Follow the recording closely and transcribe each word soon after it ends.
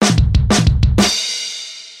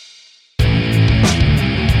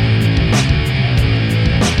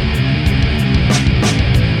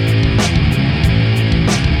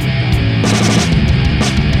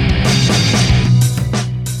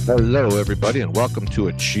Hello, everybody, and welcome to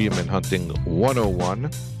Achievement Hunting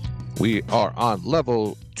 101. We are on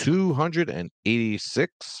level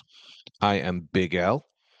 286. I am Big L,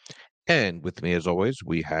 and with me, as always,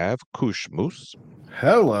 we have Koosh Moose.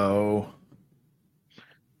 Hello.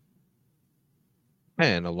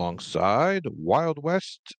 And alongside Wild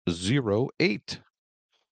West 08.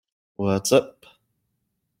 What's up?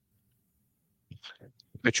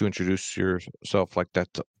 Bet you introduce yourself like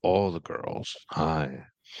that to all the girls. Hi,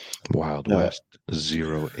 Wild No. West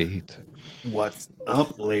 08. What's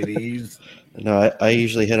up, ladies? No, I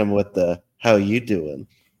usually hit them with the "How you doing?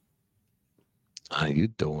 How you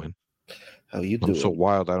doing? How you I'm doing?" so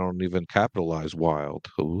wild, I don't even capitalize wild.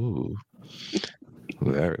 Ooh,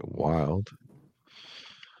 very wild.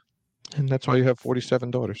 And that's why you have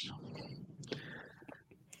 47 daughters.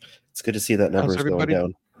 It's good to see that number is going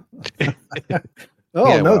down. Oh,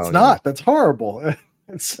 Yeah, no, well, it's not. That's horrible.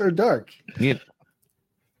 It's so dark. Yeah.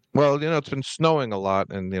 Well, it's been snowing a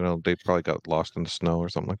lot, and they probably got lost in the snow or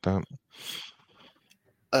something like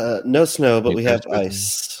that. No snow, but You we guys have been-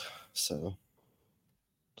 ice. So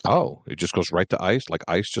Oh, it just goes right to ice, like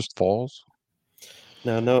ice just falls.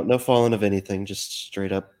 no falling of anything, just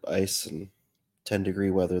straight up ice and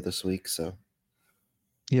 10-degree weather this week. So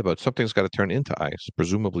Yeah, but something's got to turn into ice,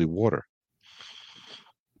 presumably water.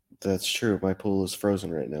 that's true. My pool is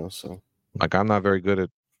frozen right now. So Like, I'm not very good at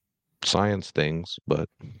science things, but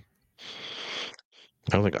I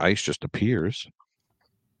don't think ice just appears.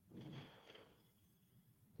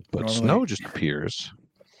 But Normally- snow just appears.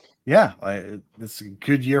 Yeah, it's a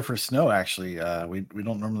good year for snow, actually. We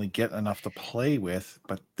don't normally get enough to play with,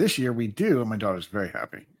 but this year we do, and my daughter's very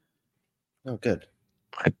happy. oh, good.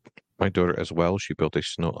 My daughter as well. She built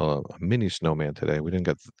a mini snowman today. We didn't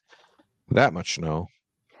get that much snow,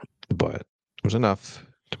 but it was enough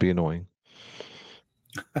to be annoying.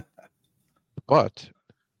 But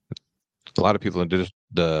a lot of people in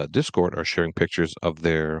the Discord are sharing pictures of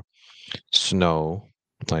their snow,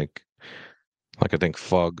 like I think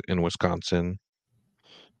Fug in Wisconsin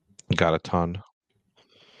got a ton,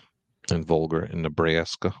 and Volger in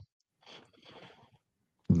Nebraska.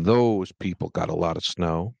 Those people got a lot of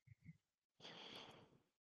snow.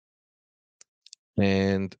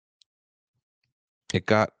 And it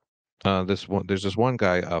got this one. There's this one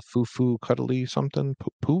guy, Foo Cuddly something,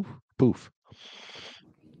 Poof,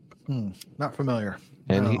 Not familiar.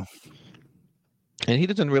 and No. he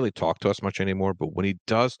doesn't really talk to us much anymore. But when he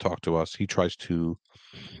does talk to us, he tries to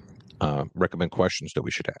recommend questions that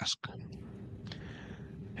we should ask.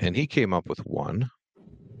 And he came up with one,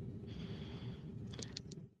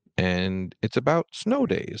 and it's about snow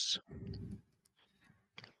days.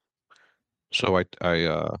 So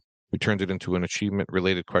we turned it into an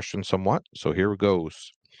achievement-related question somewhat. So here it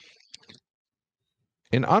goes.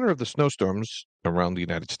 In honor of the snowstorms around the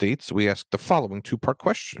United States, we ask the following two-part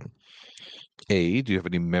question. A, do you have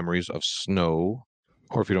any memories of snow,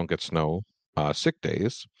 or if you don't get snow, sick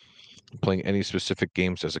days, playing any specific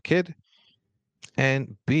games as a kid?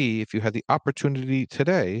 And B, if you had the opportunity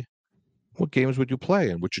today, what games would you play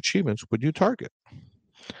and which achievements would you target?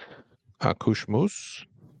 Koosh Moose,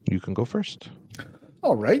 you can go first.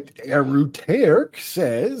 All right. Eruterk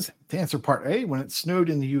says, to answer part A, when it snowed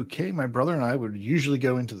in the UK, my brother and I would usually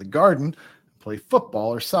go into the garden and play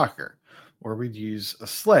football or soccer, or we'd use a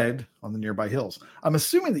sled on the nearby hills. I'm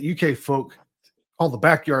assuming that UK folk call the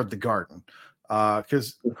backyard the garden,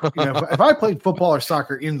 because if I played football or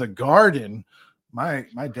soccer in the garden, my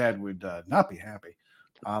dad would not be happy.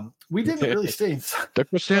 We didn't really stay inside. The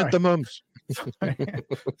chrysanthemums.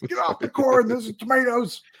 Get off the corn. Those are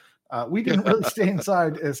tomatoes. We didn't really stay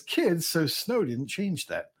inside as kids, so snow didn't change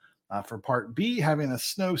that. For part B, having a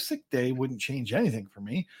snow sick day wouldn't change anything for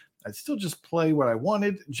me. I'd still just play what I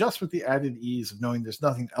wanted, just with the added ease of knowing there's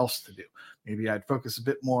nothing else to do. Maybe I'd focus a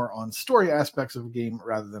bit more on story aspects of a game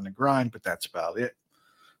rather than a grind, but that's about it.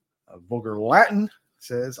 Vulgar Latin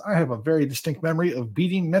says, I have a very distinct memory of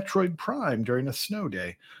beating Metroid Prime during a snow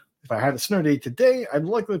day. If I had a snow day today, I'd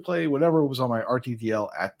likely play whatever was on my RTDL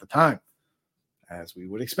at the time, as we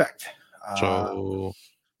would expect. So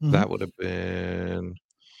that would have been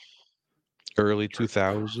early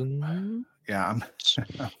 2000. Yeah, I'm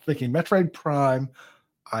thinking Metroid Prime.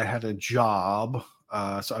 I had a job,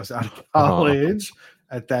 so I was out of college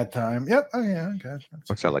at that time. Yep. Oh, yeah. Okay.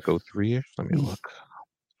 What's that, like 03-ish? Let me look.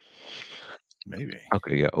 Maybe.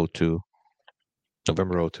 Okay, yeah, 02.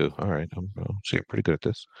 November 02. All right. So you're pretty good at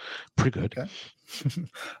this. Pretty good. Okay.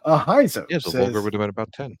 Heizo. Yeah, so Vulgar would have been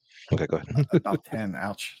about 10. Okay, go ahead. About 10.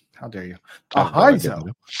 Ouch. How dare you?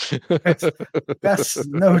 Heizo. Best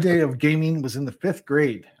snow day of gaming was in the 5th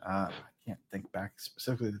grade. I can't think back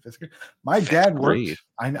specifically to the fifth grade. My dad worked. grade.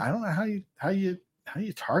 I don't know how you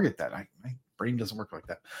target that. My brain doesn't work like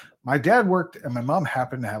that. My dad worked, and my mom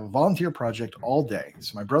happened to have a volunteer project all day.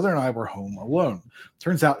 So my brother and I were home alone.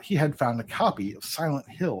 Turns out he had found a copy of Silent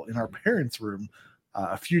Hill in our parents' room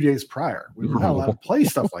a few days prior. We were not allowed to play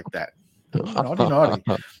stuff like that. Naughty.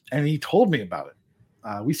 And he told me about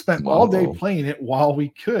it. We spent all day playing it while we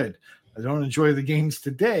could. I don't enjoy the games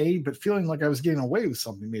today, but feeling like I was getting away with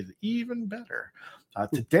something made it even better.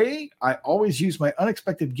 Today, I always use my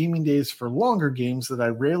unexpected gaming days for longer games that I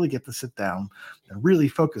rarely get to sit down and really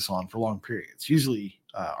focus on for long periods, usually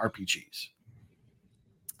RPGs.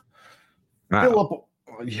 Wow.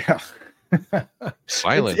 Yeah.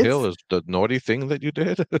 Silent Hill is the naughty thing that you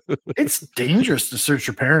did? It's dangerous to search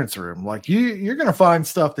your parents' room. Like you're going to find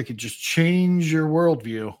stuff that could just change your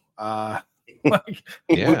worldview. Like,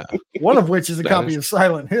 yeah. One of which is a copy of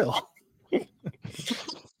Silent Hill.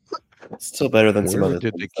 Still better than some Where other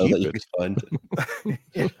did things they though, keep that you it? could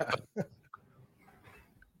find.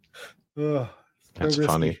 Yeah. That's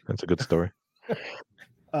funny. That's a good story.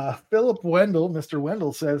 Philip Wendell, Mr.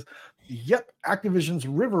 Wendell says, "Yep, Activision's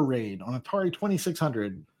River Raid on Atari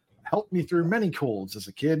 2600 helped me through many colds as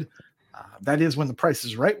a kid. That is when The Price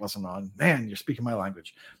is Right wasn't on. Man, you're speaking my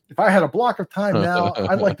language. If I had a block of time now,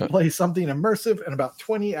 I'd like to play something immersive and about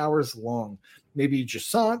 20 hours long. Maybe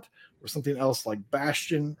Jasant or something else like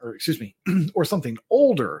Bastion, or excuse me, or something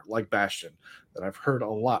older like Bastion that I've heard a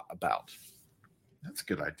lot about." That's a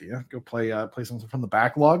good idea. Go play something from the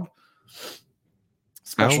backlog.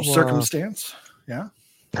 Special circumstance. Yeah.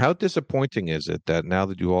 How disappointing is it that now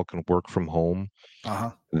that you all can work from home,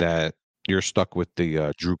 that you're stuck with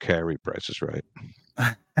the Drew Carey Prices Right?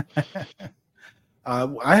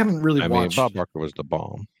 I haven't really watched. Bob Barker was the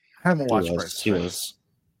bomb. I haven't watched Prices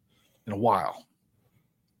Right in a while.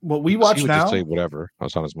 What we watch now, just say whatever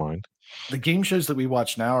was on his mind. The game shows that we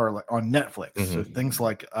watch now are like on Netflix. Mm-hmm. So things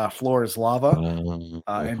like Floor is Lava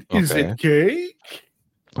and Is It Cake?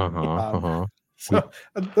 So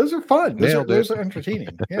those are fun. Those are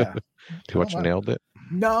entertaining. Yeah. Do you watch Nailed It?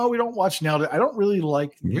 No, we don't watch Nailed It. I don't really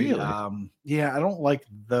like I don't like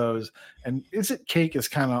those. And Is It Cake is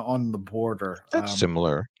kind of on the border. That's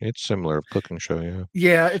similar. It's similar cooking show, yeah.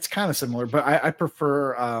 Yeah, it's kind of similar, but I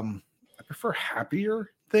prefer happier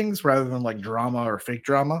things rather than like drama or fake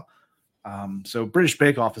drama. So British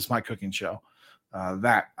Bake Off is my cooking show.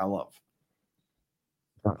 That I love.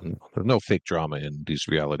 There's no fake drama in these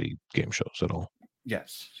reality game shows at all.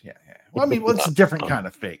 Yes. Yeah. Well, I mean, it's a different kind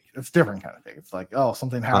of fake. It's different kind of fake. It's like, oh,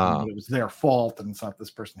 something happened, but it was their fault, and it's not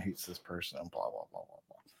this person hates this person, and blah, blah, blah,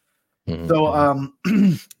 blah, blah.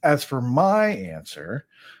 So as for my answer,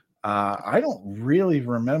 I don't really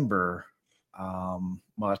remember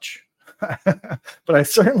much, but I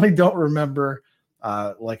certainly don't remember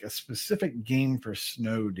like a specific game for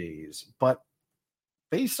snow days. But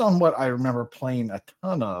based on what I remember playing a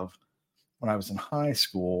ton of when I was in high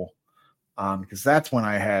school, because that's when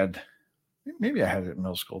I had, maybe I had it in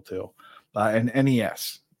middle school too, an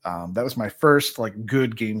NES. That was my first like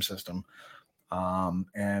good game system.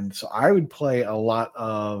 And so I would play a lot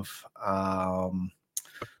of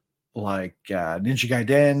like Ninja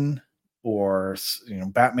Gaiden or,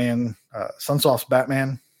 Batman, Sunsoft's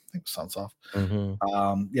Batman. I think Sunsoft.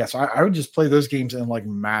 Mm-hmm. So I would just play those games and like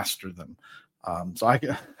master them. So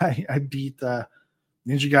I beat Ninja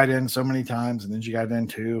Gaiden so many times, and Ninja Gaiden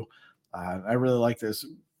 2. I really like this.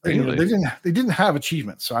 Really? They didn't have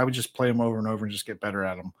achievements, so I would just play them over and over and just get better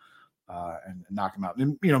at them and knock them out.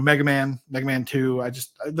 And Mega Man 2.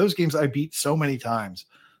 Those games I beat so many times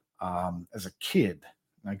as a kid.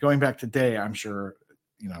 Now going back today, I'm sure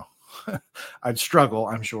I'd struggle.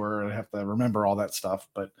 I'm sure I'd have to remember all that stuff,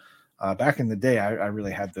 but back in the day, I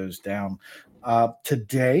really had those down.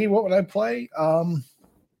 Today, what would I play?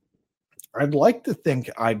 I'd like to think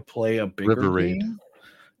I'd play a bigger River Raid. game.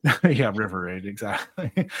 Yeah, River Raid,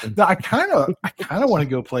 exactly. No, I kind of want to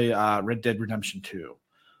go play Red Dead Redemption 2.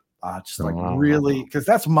 Just like really, because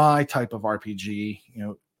that's my type of RPG.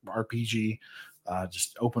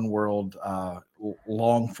 Just open world,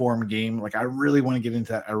 long form game. Like I really want to get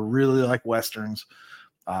into that. I really like Westerns.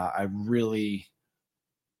 I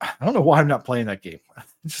don't know why I'm not playing that game.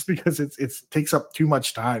 Just because it takes up too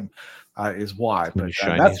much time is why. But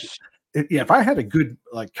if I had a good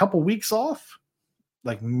like couple weeks off,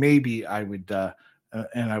 like maybe I would.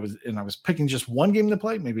 And I was picking just one game to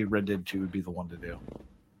play. Maybe Red Dead 2 would be the one to do.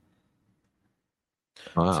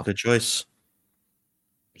 Wow. That's a good choice.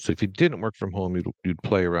 So if you didn't work from home, you'd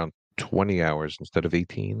play around 20 hours instead of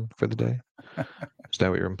 18 for the day. Is that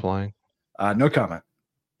what you're implying? No comment.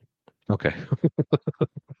 Okay.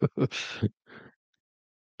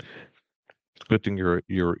 Good thing you're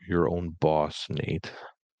your own boss, Nate.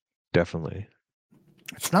 Definitely.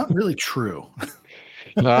 It's not really true.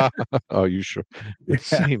 Oh, you sure? It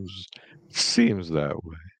Yeah. seems that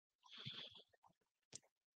way.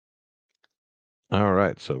 All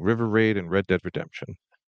right, so River Raid and Red Dead Redemption.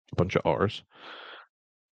 A bunch of R's.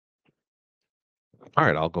 All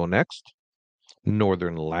right, I'll go next.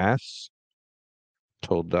 Northern Lass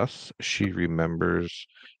told us she remembers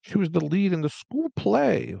she was the lead in the school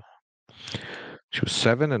play. She was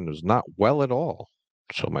 7 and was not well at all.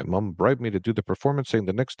 So my mom bribed me to do the performance, saying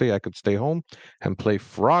the next day I could stay home and play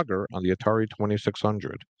Frogger on the Atari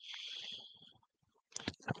 2600.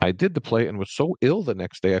 I did the play and was so ill the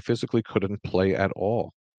next day I physically couldn't play at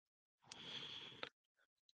all.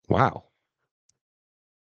 Wow.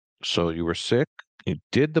 So you were sick, you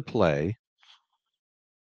did the play,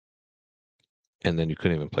 and then you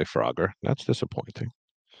couldn't even play Frogger. That's disappointing.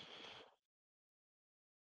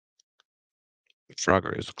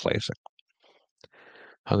 Frogger is a classic.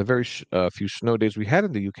 On the very few snow days we had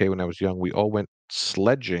in the UK when I was young, we all went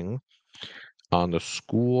sledging on the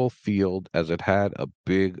school field as it had a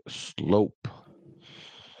big slope.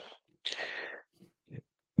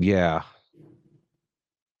 Yeah.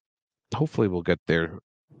 Hopefully we'll get there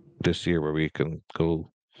this year where we can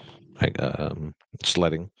go like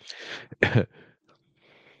sledding.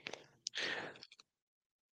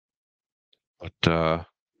 But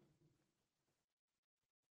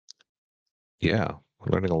yeah,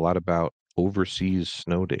 we're learning a lot about overseas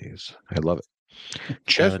snow days. I love it. Oh, it is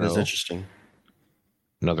Chesno, interesting.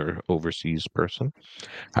 another overseas person.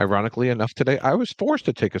 Ironically enough, today I was forced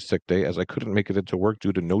to take a sick day as I couldn't make it into work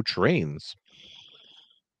due to no trains.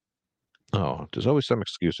 Oh, there's always some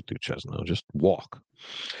excuse to do, Chesno. Just walk.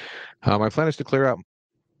 My plan is to clear out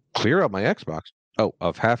my Xbox. Oh,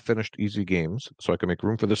 of half-finished easy games, so I can make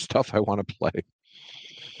room for the stuff I want to play.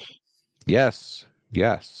 Yes,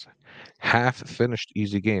 yes. Half-finished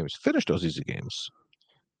easy games. Finish those easy games.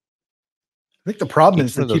 I think the problem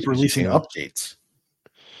Each is one they of those keep easy releasing games. updates.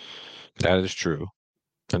 That is true.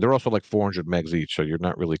 And they're also like 400 megs each, so you're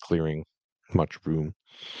not really clearing much room.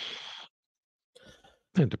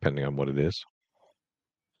 And depending on what it is.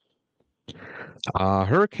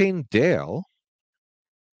 Hurricane Dale,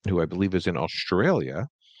 who I believe is in Australia,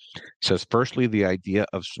 says, firstly, the idea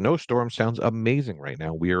of snowstorm sounds amazing right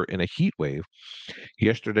now. We are in a heat wave.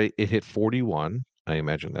 Yesterday, it hit 41. I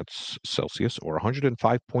imagine that's Celsius or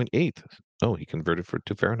 105.8. Oh, he converted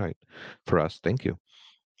to Fahrenheit for us. Thank you.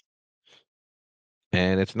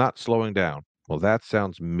 And it's not slowing down. Well, that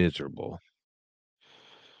sounds miserable.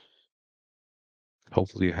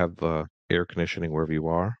 Hopefully, you have air conditioning wherever you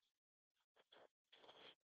are,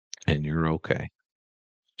 and you're okay.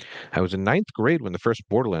 I was in ninth grade when the first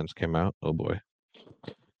Borderlands came out. Oh boy,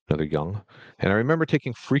 another young. And I remember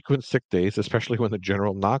taking frequent sick days, especially when the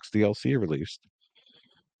General Knox DLC released.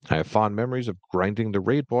 I have fond memories of grinding the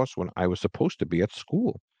raid boss when I was supposed to be at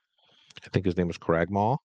school. I think his name was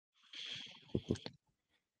Cragmaw.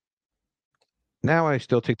 Now I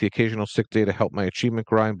still take the occasional sick day to help my achievement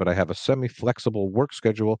grind, but I have a semi-flexible work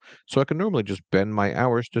schedule, so I can normally just bend my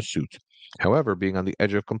hours to suit. However, being on the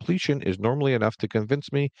edge of completion is normally enough to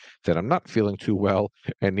convince me that I'm not feeling too well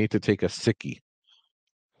and need to take a sickie.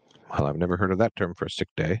 Well, I've never heard of that term for a sick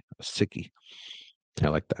day. A sickie. I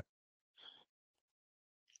like that.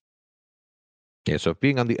 Yeah, so if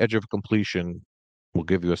being on the edge of completion will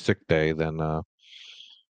give you a sick day, then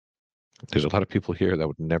there's a lot of people here that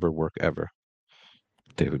would never work ever.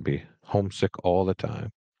 They would be homesick all the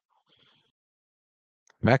time.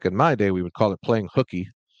 Back in my day, we would call it playing hooky.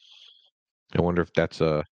 I wonder if that's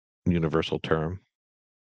a universal term.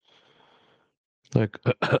 Like,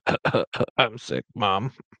 I'm sick,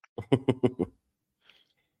 mom.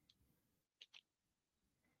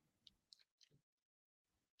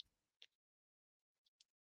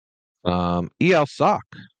 EL Sock.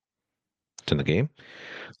 It's in the game.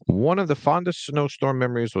 One of the fondest snowstorm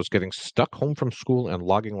memories was getting stuck home from school and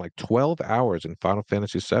logging like 12 hours in Final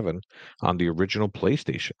Fantasy VII on the original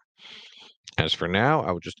PlayStation. As for now,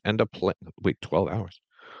 I would just end up playing. Wait, 12 hours.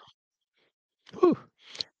 Whew.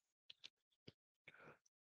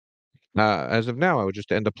 As of now, I would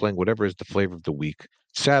just end up playing whatever is the flavor of the week.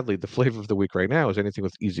 Sadly, the flavor of the week right now is anything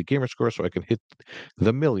with easy gamer score, so I can hit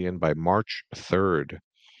the million by March 3rd.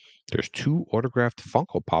 There's 2 autographed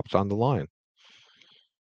Funko Pops on the line.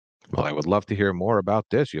 Well, I would love to hear more about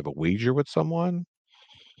this. You have a wager with someone?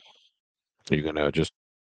 Are you gonna just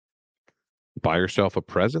buy yourself a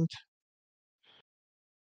present?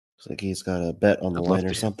 Looks like he's got a bet on the I'd love line or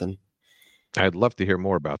to. something. I'd love to hear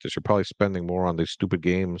more about this. You're probably spending more on these stupid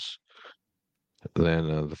games than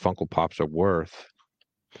the Funko Pops are worth.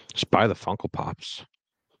 Just buy the Funko Pops.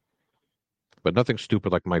 But nothing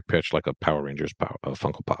stupid like my pitch, like a Power Rangers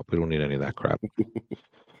Funko Pop. We don't need any of that crap.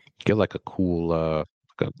 Get like a cool,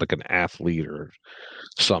 like an athlete or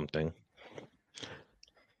something.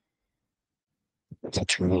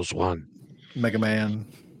 That's rules one. Mega Man.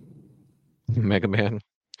 Mega Man,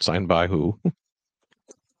 signed by who?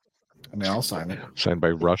 I mean, I'll sign it. Signed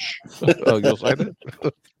by Rush. Oh, you'll sign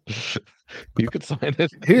it? You could sign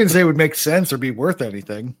it. He didn't say it would make sense or be worth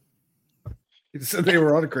anything. He just said they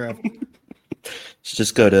were autographed.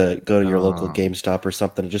 Just go to your local GameStop or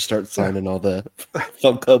something and just start signing all the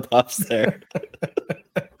Funko Pops there.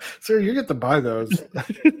 Sir, you get to buy those.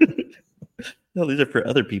 No, these are for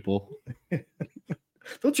other people.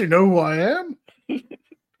 Don't you know who I am?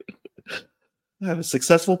 I have a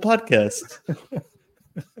successful podcast.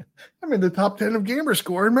 I'm in the top 10 of Gamer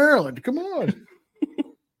Score in Maryland. Come on.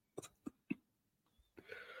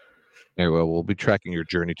 Anyway, we'll be tracking your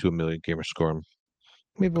journey to 1 million gamer score.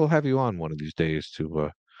 Maybe we'll have you on one of these days to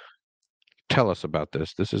tell us about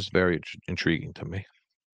this. This is very intriguing to me.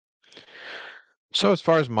 So as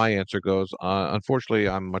far as my answer goes, unfortunately,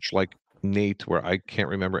 I'm much like Nate, where I can't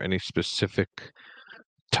remember any specific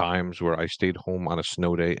times where I stayed home on a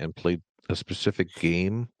snow day and played a specific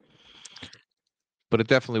game. But it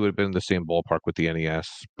definitely would have been in the same ballpark with the NES,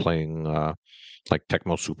 playing like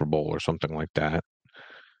Tecmo Super Bowl or something like that.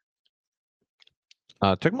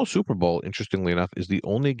 Tecmo Super Bowl, interestingly enough, is the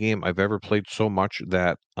only game I've ever played so much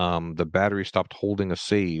that the battery stopped holding a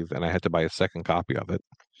save and I had to buy a second copy of it.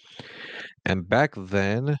 And back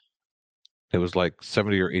then, it was like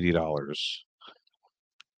 $70 or $80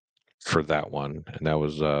 for that one. And that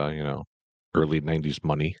was, early 90s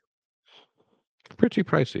money. Pretty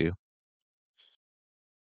pricey.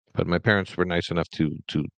 But my parents were nice enough to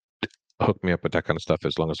hook me up with that kind of stuff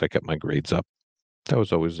as long as I kept my grades up. That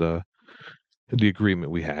was always the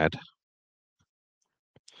agreement we had.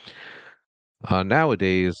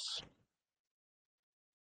 Nowadays,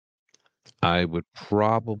 I would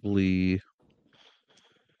probably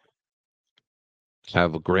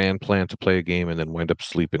have a grand plan to play a game and then wind up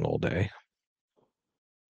sleeping all day.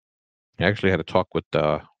 I actually had a talk with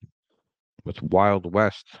Wild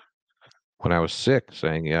West when I was sick,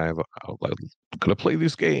 saying, "Yeah, I'm gonna play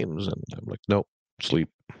these games," and I'm like, "Nope, sleep."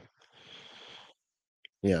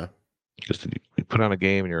 Yeah. Just you put on a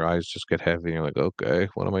game and your eyes just get heavy, and you're like, "Okay,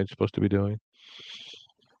 what am I supposed to be doing?"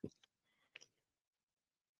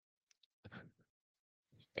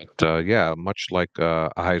 But yeah, much like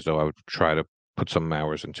Izo, I would try to put some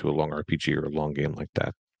hours into a long RPG or a long game like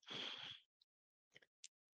that.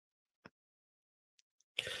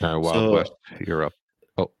 Wild West, you're up.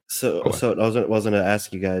 Oh, So I was going to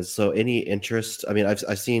ask you guys. So, any interest? I mean,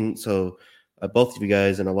 I've seen both of you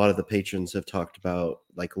guys and a lot of the patrons have talked about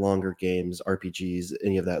like longer games, RPGs,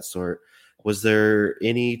 any of that sort. Was there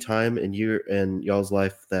any time in y'all's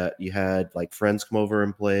life that you had like friends come over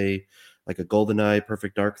and play like a GoldenEye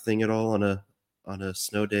Perfect Dark thing at all on a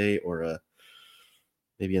snow day or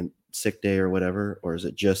maybe a sick day or whatever, or is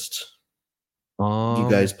it just you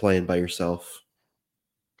guys playing by yourself?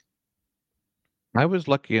 I was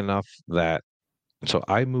lucky enough that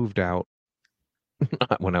I moved out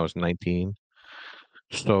when I was 19.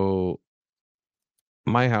 So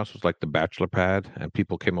my house was like the bachelor pad, and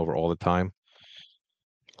people came over all the time.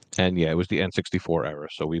 And yeah, it was the N64 era,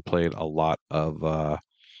 so we played a lot of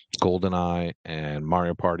GoldenEye and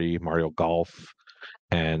Mario Party, Mario Golf,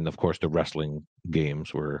 and of course the wrestling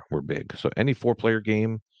games were big. So any 4-player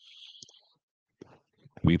game,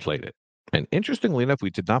 we played it. And interestingly enough, we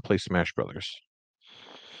did not play Smash Brothers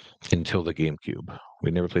until the GameCube.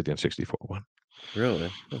 We never played the N64 one.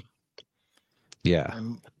 Really? Yeah.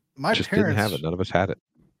 And my just parents didn't have it. None of us had it.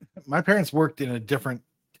 My parents worked in a different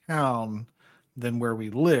town than where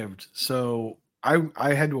we lived, so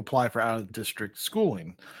I had to apply for out of district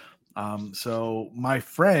schooling. So my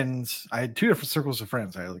friends, I had two different circles of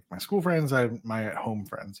friends. I had like my school friends, I had my home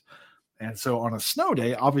friends. And so on a snow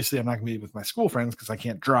day, obviously I'm not gonna be with my school friends because I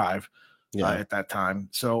can't drive at that time.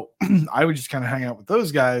 So I would just kind of hang out with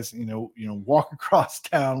those guys, walk across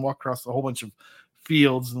town, walk across a whole bunch of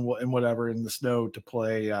fields and whatever in the snow to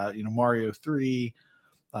play Mario 3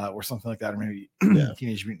 or something like that, or maybe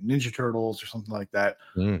Teenage Mutant Ninja Turtles or something like that.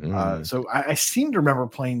 Mm-hmm. So I seem to remember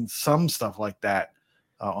playing some stuff like that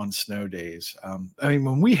on snow days. I mean,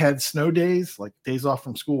 when we had snow days, like days off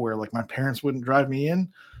from school where like my parents wouldn't drive me in,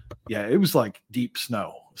 yeah, it was like deep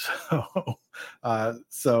snow.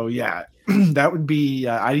 So yeah, that would be,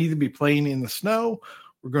 I'd either be playing in the snow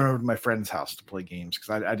or going over to my friend's house to play games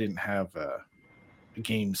because I didn't have a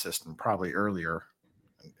game system probably earlier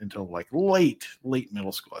until like late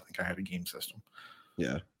middle school. I think I had a game system.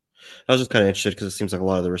 Yeah. I was just kind of interested because it seems like a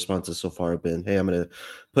lot of the responses so far have been, hey, I'm going to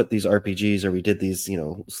put these RPGs, or we did these,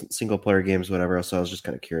 single player games, whatever. So I was just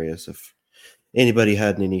kind of curious if anybody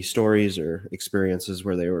had any stories or experiences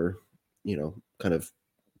where they were, kind of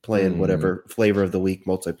playing whatever flavor of the week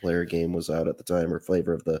multiplayer game was out at the time, or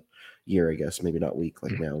flavor of the year, I guess. Maybe not week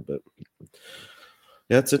like now, but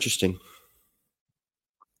yeah, it's interesting.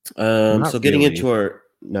 Not So getting really. into our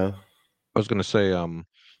no. I was going to say,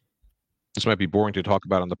 this might be boring to talk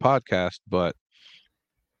about on the podcast, but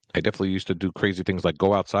I definitely used to do crazy things like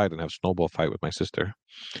go outside and have snowball fight with my sister.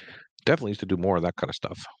 Definitely used to do more of that kind of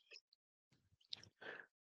stuff.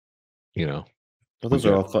 Well, we those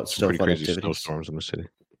are got all some still pretty fun crazy activities. snowstorms in the city.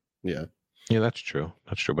 Yeah. Yeah, that's true.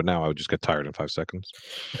 That's true. But now I would just get tired in 5 seconds.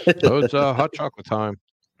 Oh, it's hot chocolate time.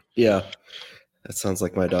 Yeah. That sounds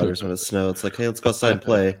like my daughters when it snows. It's like, hey, let's go outside and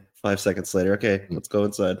play. 5 seconds later, okay, let's go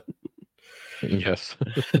inside. Yes.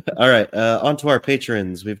 All right, on to our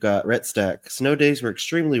patrons. We've got Rhett Stack. Snow days were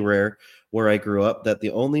extremely rare where I grew up. That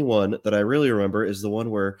the only one that I really remember is the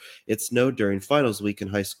one where it snowed during finals week in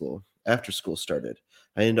high school, after school started.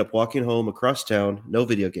 I ended up walking home across town. No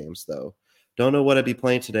video games, though. Don't know what I'd be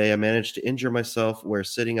playing today. I managed to injure myself where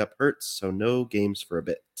sitting up hurts, so no games for a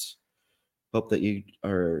bit. Hope that you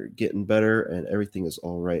are getting better and everything is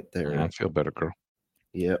all right there. I feel better, girl.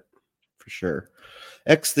 Yep, for sure.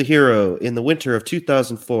 X the Hero. In the winter of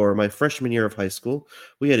 2004, my freshman year of high school,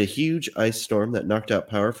 we had a huge ice storm that knocked out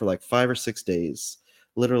power for like 5 or 6 days.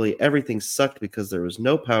 Literally everything sucked because there was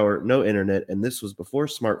no power, no internet, and this was before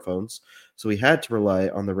smartphones, so we had to rely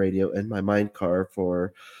on the radio and my mind car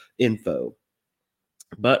for info.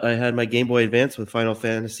 But I had my Game Boy Advance with Final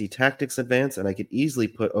Fantasy Tactics Advance, and I could easily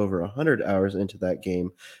put over 100 hours into that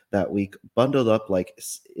game that week, bundled up like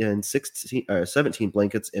in 17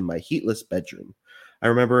 blankets in my heatless bedroom. I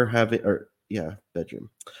remember bedroom.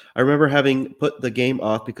 I remember having put the game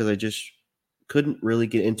off because I just couldn't really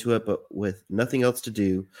get into it, but with nothing else to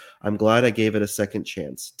do, I'm glad I gave it a second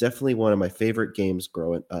chance. Definitely one of my favorite games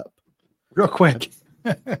growing up. Real quick,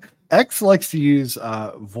 X likes to use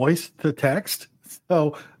voice to text.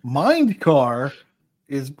 So mind car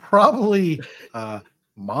is probably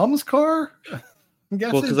mom's car. I'm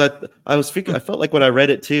guessing. Well, because I was thinking, I felt like when I read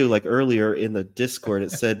it too, like earlier in the Discord,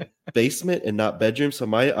 it said basement and not bedroom. So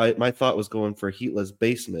my thought was going for heatless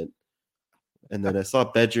basement, and then I saw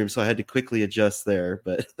bedroom, so I had to quickly adjust there.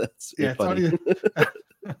 But that's funny.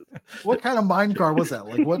 What kind of mind car was that?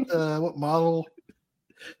 Like what model?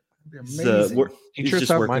 Amazing. He's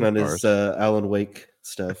just working on his Alan Wake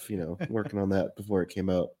stuff, working on that before it came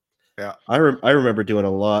out. Yeah, I remember doing a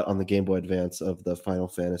lot on the Game Boy Advance of the Final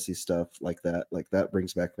Fantasy stuff like that. Like that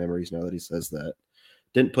brings back memories now that he says that.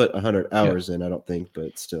 Didn't put 100 hours in, I don't think,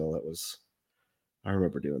 but still, I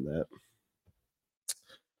remember doing that.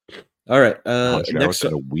 All right. Next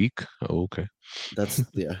in a week. Oh, okay. That's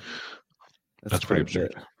pretty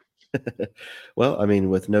absurd. Well, I mean,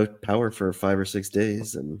 with no power for 5 or 6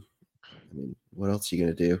 days, and I mean, what else are you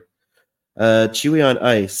gonna do? Chewy on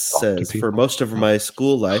Ice says, for most of my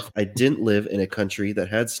school life, I didn't live in a country that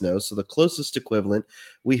had snow, so the closest equivalent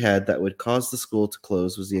we had that would cause the school to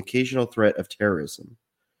close was the occasional threat of terrorism.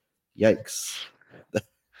 Yikes.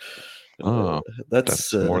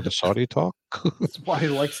 That's more the Saudi talk. That's why he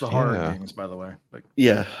likes the horror games, by the way.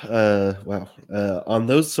 Wow. On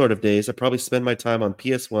those sort of days, I probably spend my time on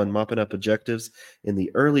PS1 mopping up objectives in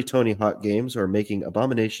the early Tony Hawk games or making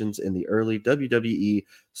abominations in the early WWE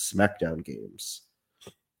SmackDown games.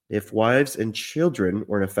 If wives and children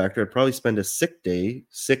weren't a factor, I'd probably spend a sick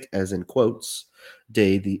as in quotes,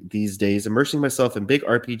 day these days, immersing myself in big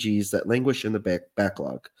RPGs that languish in the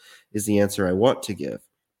backlog, is the answer I want to give.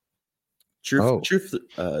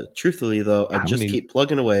 Truthfully, though, I just keep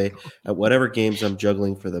plugging away at whatever games I'm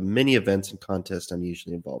juggling for the many events and contests I'm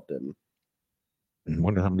usually involved in. I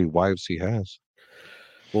wonder how many wives he has.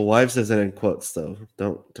 Well, wives isn't in quotes, though.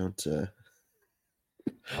 Don't.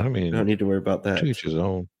 I mean, you don't need to worry about that. To each his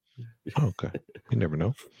own. Okay, you never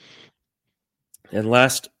know. And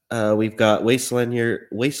last, we've got Wastelander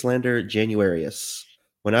Januarius.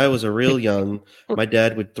 When I was a real young, my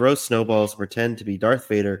dad would throw snowballs and pretend to be Darth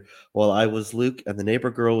Vader while I was Luke and the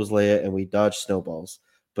neighbor girl was Leia, and we dodged snowballs.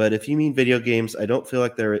 But if you mean video games, I don't feel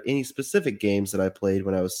like there are any specific games that I played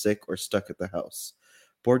when I was sick or stuck at the house.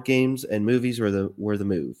 Board games and movies were the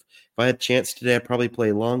move. If I had a chance today, I'd probably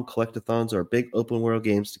play long collectathons or big open world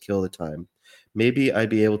games to kill the time. Maybe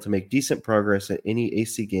I'd be able to make decent progress at any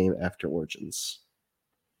AC game after Origins.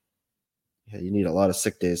 Yeah, you need a lot of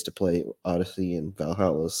sick days to play Odyssey and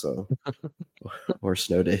Valhalla, so or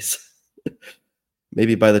snow days.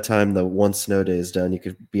 Maybe by the time the one snow day is done, you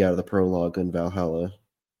could be out of the prologue in Valhalla.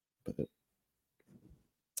 But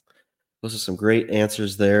Those are some great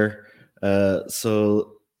answers there.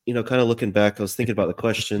 So, kind of looking back, I was thinking about the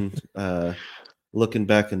question, looking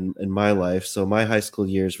back in my life. So my high school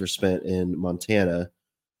years were spent in Montana,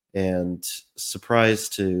 and surprise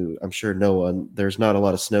to, I'm sure no one, there's not a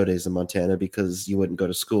lot of snow days in Montana because you wouldn't go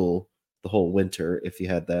to school the whole winter if you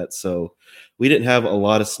had that. So we didn't have a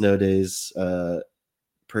lot of snow days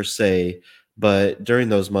per se, but during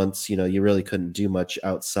those months, you really couldn't do much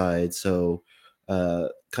outside. So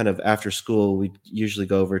kind of after school, we usually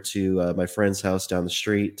go over to my friend's house down the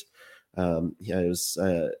street. It was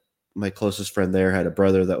my closest friend there had a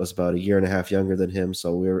brother that was about a year and a half younger than him.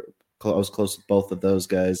 So I was close with both of those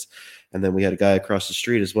guys. And then we had a guy across the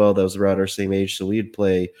street as well that was around our same age. So we'd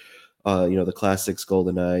play, the classics,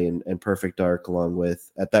 GoldenEye and Perfect Dark, along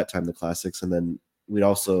with, at that time, the classics. And then we'd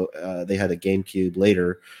also, they had a GameCube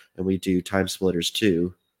later, and we do Time Splitters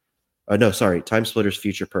 2. Time Splitters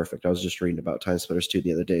Future Perfect. I was just reading about Time Splitters 2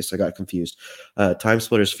 the other day, so I got confused. Time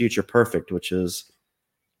Splitters Future Perfect, which is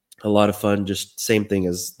a lot of fun, just same thing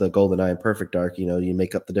as the GoldenEye and Perfect Dark. You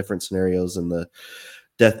make up the different scenarios and the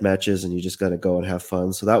death matches, and you just got to go and have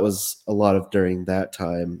fun. So that was a lot of during that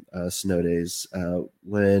time, snow days.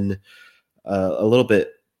 When a little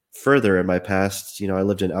bit further in my past, I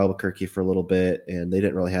lived in Albuquerque for a little bit, and they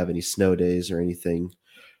didn't really have any snow days or anything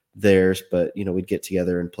there, but we'd get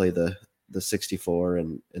together and play the 64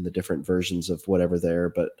 and the different versions of whatever there.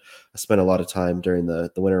 But I spent a lot of time during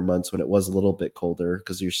the winter months when it was a little bit colder,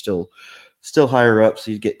 because you're still higher up,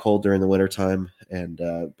 so you'd get cold during the winter time. And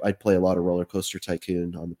I'd play a lot of Roller Coaster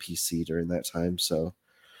Tycoon on the PC during that time. So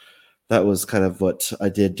that was kind of what I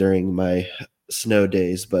did during my snow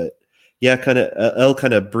days. But yeah, Elle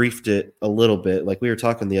kind of briefed it a little bit. Like we were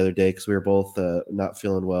talking the other day, because we were both not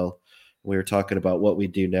feeling well. We were talking about what we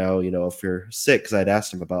do now, if you're sick, because I'd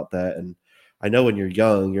asked him about that. And I know when you're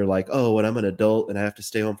young, you're like, oh, when I'm an adult and I have to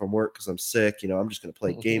stay home from work because I'm sick, I'm just going to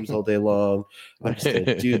play games all day long. I'm just going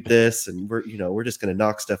to do this, and we're just going to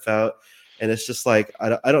knock stuff out. And it's just like,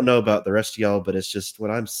 I don't know about the rest of y'all, but it's just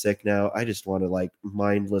when I'm sick now, I just want to like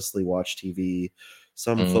mindlessly watch TV,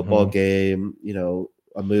 some football game,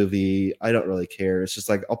 a movie. I don't really care. It's just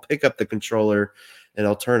like, I'll pick up the controller and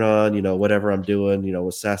I'll turn on, whatever I'm doing,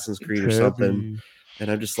 Assassin's Creed or something. And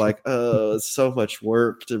I'm just like, oh, it's so much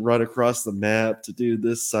work to run across the map to do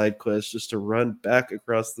this side quest, just to run back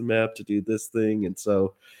across the map to do this thing. And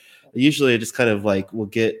so usually I just kind of like will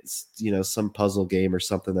get, some puzzle game or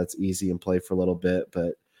something that's easy and play for a little bit.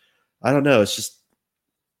 But I don't know. It's just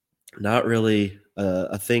not really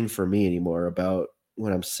a thing for me anymore about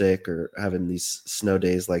when I'm sick or having these snow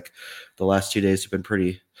days. Like the last 2 days have been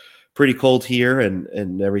pretty cold here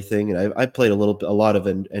and everything. And I played a lot of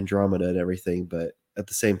Andromeda and everything, but at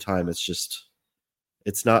the same time,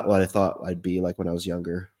 it's not what I thought I'd be like when I was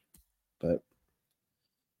younger. But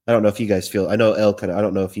I don't know if you guys feel, I know Elle I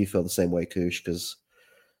don't know if you feel the same way, Koosh, because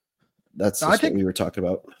that's what we were talking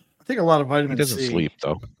about. I think a lot of vitamin C. He doesn't sleep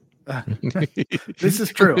though. This is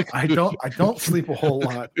true. I don't sleep a whole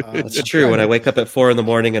lot. That's true. When I wake up at 4 a.m.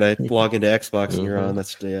 and I log into Xbox and you're on,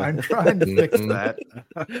 I'm trying to fix that.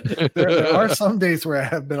 There are some days where I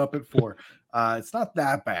have been up at 4. It's not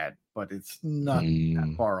that bad, but it's not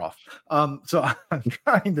that far off. So I'm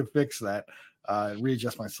trying to fix that,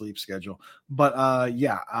 readjust my sleep schedule. But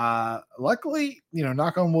luckily,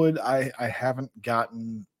 knock on wood, I haven't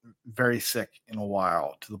gotten very sick in a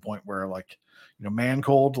while, to the point where like, man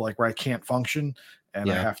cold, like where I can't function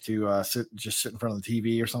and I have to sit in front of the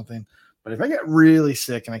TV or something. But if I get really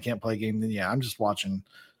sick and I can't play a game, then I'm just watching,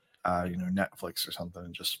 Netflix or something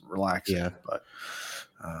and just relaxing. Yeah. But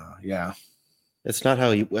it's not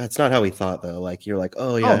how we thought though. Like you're like,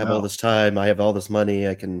 oh yeah, I have all this time, I have all this money,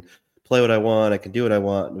 I can play what I want, I can do what I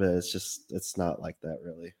want. But it's not like that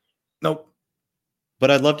really. Nope. But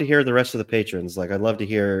I'd love to hear the rest of the patrons. Like I'd love to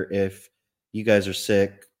hear if you guys are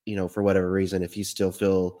sick, for whatever reason, if you still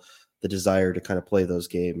feel the desire to kind of play those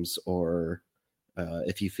games, or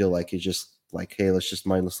if you feel like you just like, hey, let's just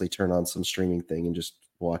mindlessly turn on some streaming thing and just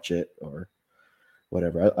watch it or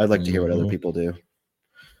whatever. I'd like to hear what other people do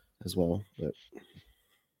as well. But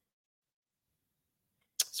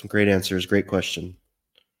some great answers. Great question.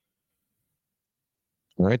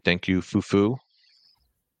 All right. Thank you, Fufu.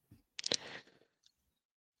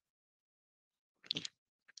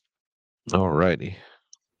 All righty.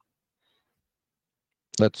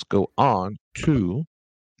 Let's go on to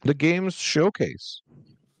the games showcase.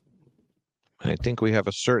 I think we have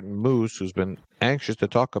a certain Moose who's been anxious to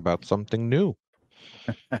talk about something new.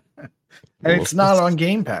 And it's not on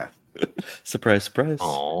Game Pass. Surprise, surprise.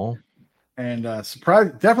 Oh. And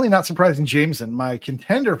definitely not surprising, Jameson, my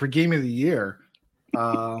contender for Game of the Year.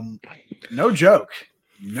 No joke.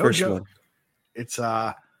 No First joke. one. It's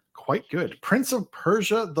quite good. Prince of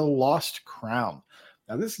Persia: The Lost Crown.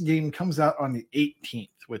 Now, this game comes out on the 18th,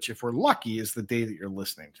 which, if we're lucky, is the day that you're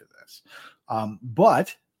listening to this.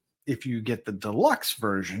 But if you get the deluxe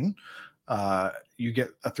version, you get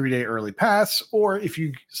a 3-day early pass, or if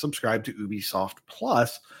you subscribe to Ubisoft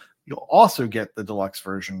Plus, you'll also get the deluxe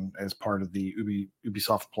version as part of the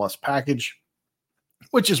Ubisoft Plus package,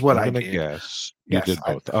 which is what I I'm gonna did. guess you Yes, did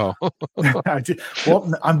both. Oh, I did.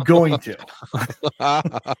 Well, I'm going to. I'm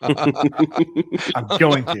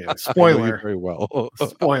going to. I know you Spoiler. very well.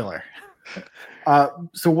 Spoiler.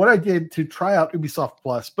 So what I did to try out Ubisoft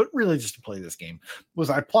Plus, but really just to play this game, was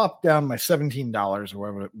I plopped down my $17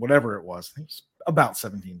 or whatever it was. I think it was about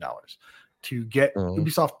 $17 to get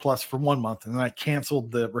Ubisoft Plus for 1 month, and then I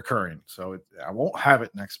canceled the recurring. So I won't have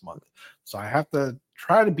it next month. So I have to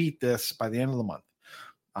try to beat this by the end of the month,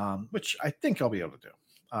 which I think I'll be able to do.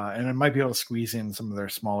 And I might be able to squeeze in some of their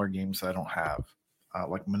smaller games that I don't have,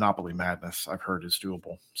 like Monopoly Madness. I've heard is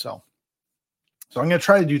doable. So I'm going to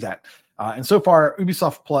try to do that. And so far,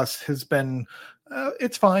 Ubisoft Plus has been,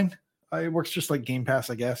 it's fine. It works just like Game Pass,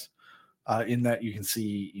 I guess, in that you can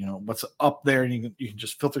see, what's up there, and you can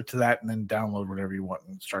just filter to that and then download whatever you want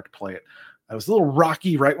and start to play it. I was a little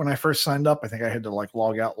rocky right when I first signed up. I think I had to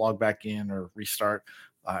log out, log back in, or restart.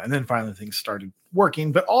 And then finally things started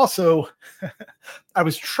working. But also, I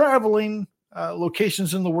was traveling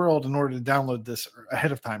locations in the world in order to download this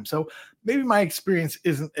ahead of time. So maybe my experience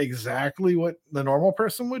isn't exactly what the normal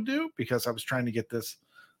person would do, because I was trying to get this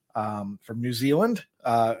from New Zealand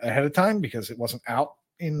ahead of time because it wasn't out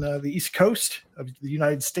in the East Coast of the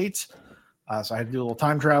United States. So I had to do a little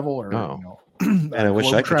time travel or, and I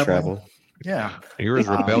wish I could travel. Yeah. You're as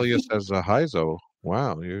rebellious as a Heizo.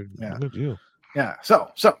 Wow. Look at you. Yeah.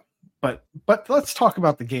 But let's talk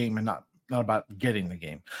about the game and not about getting the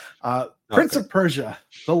game. Prince of Persia: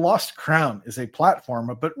 The Lost Crown is a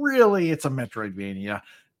platformer, but really it's a Metroidvania,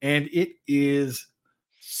 and it is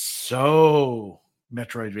so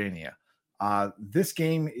Metroidvania. This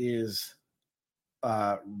game is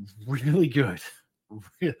really good.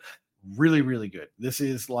 Really, really good. This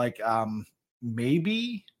is like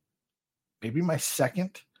maybe my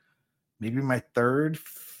second, maybe my third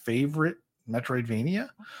favorite Metroidvania.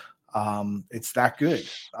 It's that good.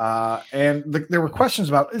 And there were questions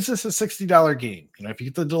about, is this a $60 game? If you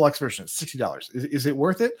get the deluxe version, it's $60. Is it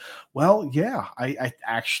worth it? Well, yeah, I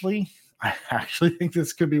actually think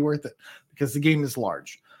this could be worth it because the game is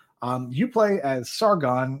large. You play as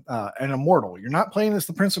Sargon, an immortal. You're not playing as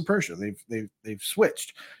the Prince of Persia. They've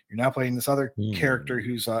switched. You're now playing this other character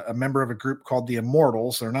who's a member of a group called the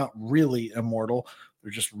Immortals. They're not really immortal.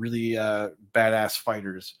 They're just really badass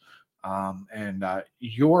fighters. And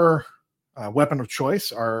your weapon of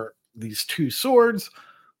choice are these two swords,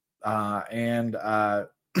 and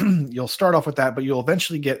you'll start off with that, but you'll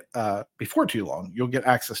eventually get, before too long, you'll get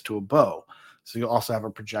access to a bow. So you'll also have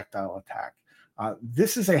a projectile attack.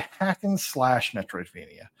 This is a hack and slash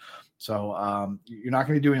Metroidvania. So you're not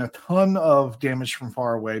going to be doing a ton of damage from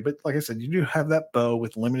far away, but like I said, you do have that bow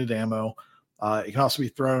with limited ammo. It can also be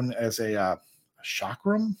thrown as a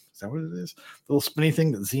chakram. Is that what it is? The little spinny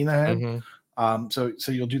thing that Xena had. Mm-hmm.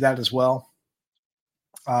 So you'll do that as well.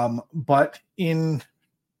 But in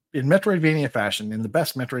Metroidvania fashion, in the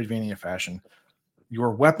best Metroidvania fashion, your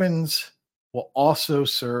weapons will also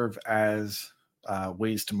serve as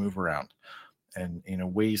ways to move around and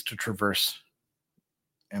ways to traverse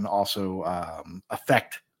and also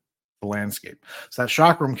affect the landscape. So that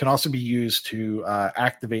chakram can also be used to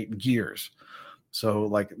activate gears. So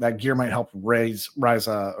like that gear might help raise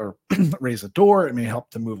a door. It may help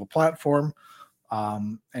to move a platform.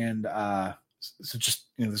 So just,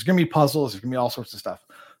 there's going to be puzzles. There's going to be all sorts of stuff.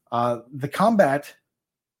 The combat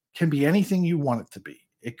can be anything you want it to be.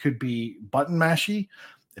 It could be button mashy.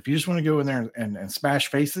 If you just want to go in there and smash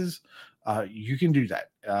faces, you can do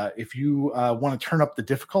that. If you want to turn up the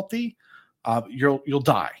difficulty, you'll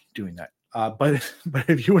die doing that. But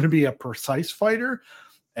if you want to be a precise fighter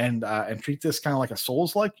and treat this kind of like a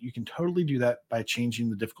Souls-like, you can totally do that by changing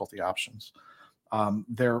the difficulty options.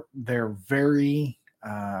 They're very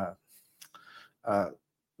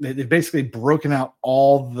they've basically broken out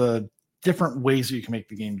all the different ways that you can make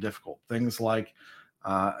the game difficult. Things like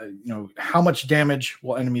how much damage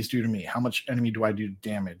will enemies do to me? How much enemy do I do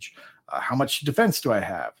damage? How much defense do I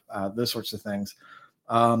have? Those sorts of things.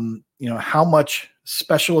 How much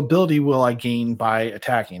special ability will I gain by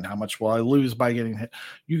attacking? How much will I lose by getting hit?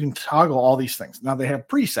 You can toggle all these things. Now they have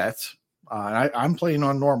presets. And I'm playing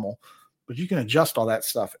on normal, but you can adjust all that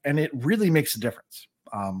stuff, and it really makes a difference.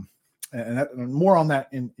 And more on that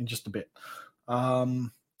in just a bit.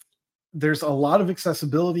 there's a lot of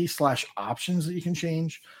accessibility / options that you can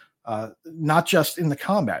change, not just in the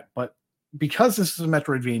combat, but because this is a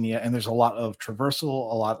Metroidvania and there's a lot of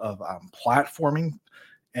traversal, a lot of platforming,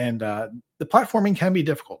 and the platforming can be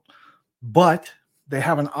difficult, but they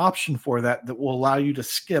have an option for that will allow you to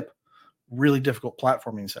skip really difficult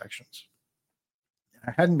platforming sections.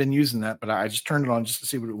 I hadn't been using that, but I just turned it on just to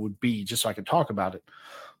see what it would be, just so I could talk about it.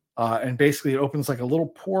 And basically, it opens like a little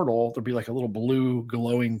portal. There'll be like a little blue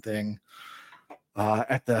glowing thing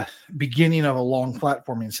at the beginning of a long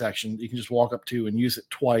platforming section. You can just walk up to and use it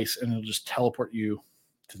twice, and it'll just teleport you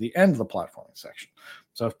to the end of the platforming section.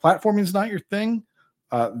 So if platforming is not your thing,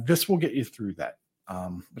 this will get you through that,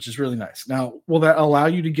 which is really nice. Now, will that allow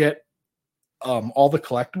you to get all the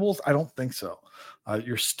collectibles? I don't think so.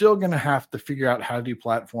 You're still going to have to figure out how to do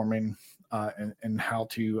platforming and how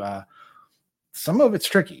to. Some of it's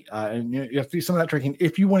tricky, and you have to do some of that tricking.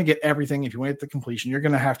 If you want to get everything, if you want to get the completion, you're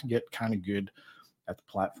going to have to get kind of good at the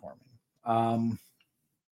platforming.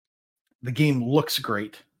 The game looks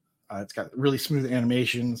great. It's got really smooth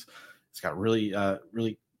animations. It's got really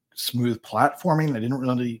smooth platforming. I didn't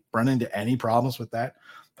really run into any problems with that.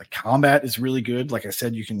 The combat is really good. Like I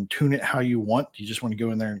said, you can tune it how you want. You just want to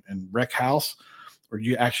go in there and wreck house, or do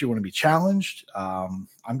you actually want to be challenged? I'm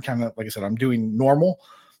kind of, like I said, I'm doing normal.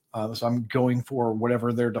 So I'm going for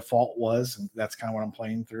whatever their default was, and that's kind of what I'm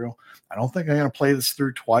playing through. I don't think I'm going to play this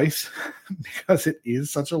through twice because it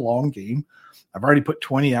is such a long game. I've already put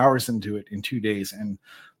 20 hours into it in 2 days, and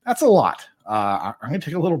that's a lot. I'm going to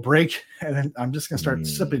take a little break, and then I'm just going to start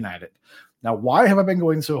sipping at it. Now, why have I been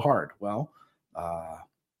going so hard? Well,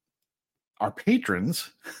 our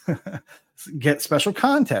patrons get special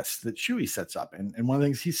contests that Chewy sets up. And one of the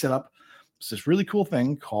things he set up was this really cool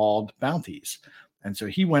thing called bounties. And so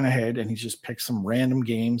he went ahead and he just picked some random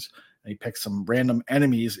games, and he picked some random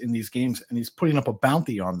enemies in these games, and he's putting up a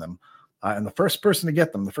bounty on them. And the first person to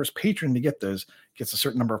get them, the first patron to get those, gets a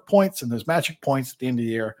certain number of points, and those magic points at the end of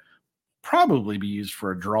the year probably be used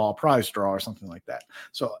for a prize draw or something like that.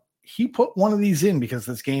 So he put one of these in because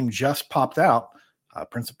this game just popped out,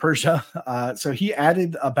 Prince of Persia. So he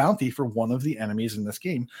added a bounty for one of the enemies in this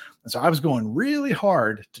game. And so I was going really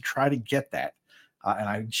hard to try to get that. And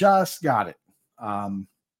I just got it.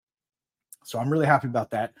 So I'm really happy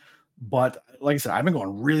about that. But like I said, I've been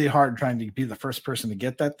going really hard trying to be the first person to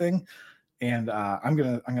get that thing. And I'm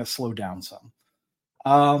gonna slow down some.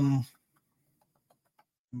 Let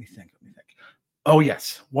me think. Oh,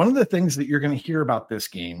 yes. One of the things that you're going to hear about this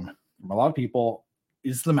game from a lot of people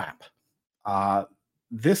is the map.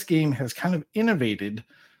 This game has kind of innovated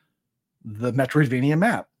the Metroidvania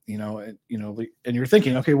map, and you're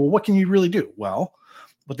thinking, okay, well, what can you really do? Well,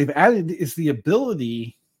 what they've added is the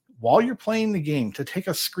ability, while you're playing the game, to take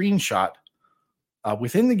a screenshot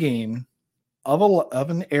within the game of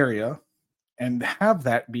an area and have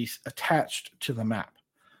that be attached to the map.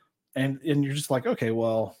 And you're just like, okay,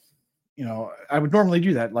 well, I would normally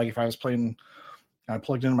do that. Like if I was playing, I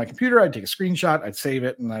plugged into my computer, I'd take a screenshot, I'd save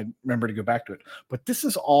it, and I'd remember to go back to it. But this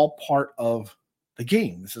is all part of the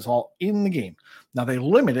game. This is all in the game. Now they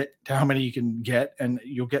limit it to how many you can get, and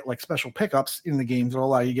you'll get like special pickups in the game that'll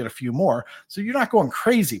allow you to get a few more. So you're not going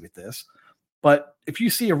crazy with this. But if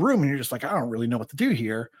you see a room and you're just like, I don't really know what to do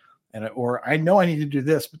here, or I know I need to do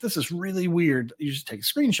this, but this is really weird, you just take a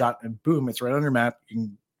screenshot and boom, it's right on your map. You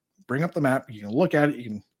can bring up the map, you can look at it, you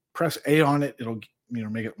can press A on it, it'll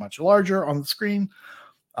make it much larger on the screen.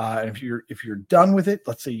 And if you're done with it,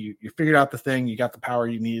 let's say you figured out the thing, you got the power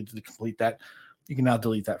you needed to complete that, you can now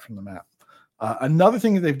delete that from the map. Another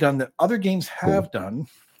thing that they've done that other games have done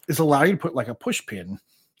is allow you to put like a push pin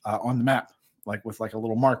on the map, like with like a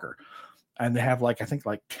little marker. And they have I think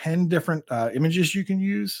 10 different images you can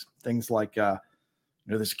use. Things like,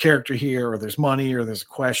 there's a character here, or there's money, or there's a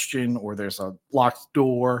question, or there's a locked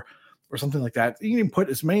door, or something like that. You can put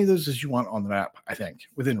as many of those as you want on the map, I think,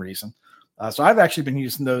 within reason. So I've actually been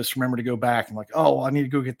using those to remember to go back and I need to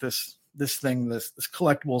go get this thing, this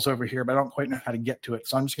collectibles over here, but I don't quite know how to get to it.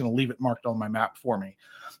 So I'm just going to leave it marked on my map for me.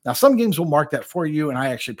 Now, some games will mark that for you, and I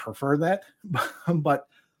actually prefer that, but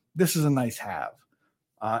this is a nice have.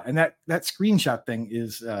 And that screenshot thing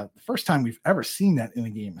is the first time we've ever seen that in a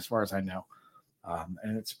game, as far as I know.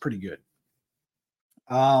 And it's pretty good.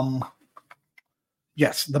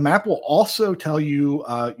 Yes, the map will also tell you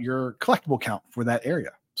your collectible count for that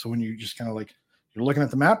area. So when you just kind of you're looking at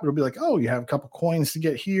the map, it'll be like, oh, you have a couple coins to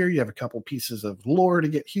get here. You have a couple pieces of lore to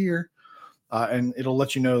get here. And it'll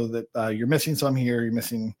let you know that you're missing some here.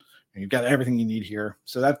 You've got everything you need here.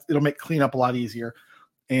 So it'll make cleanup a lot easier.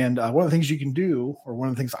 And one of the things you can do, or one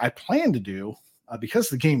of the things I plan to do, because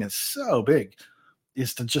the game is so big,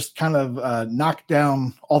 is to just kind of knock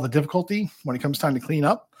down all the difficulty when it comes time to clean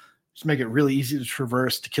up. Just make it really easy to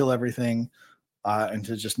traverse, to kill everything, and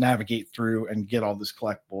to just navigate through and get all this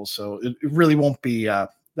collectibles. So it really won't be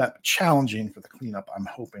that challenging for the cleanup, I'm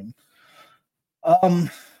hoping.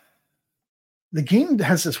 The game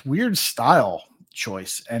has this weird style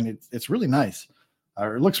choice, and it's really nice.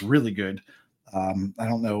 It looks really good. I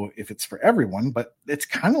don't know if it's for everyone, but it's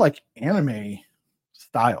kind of like anime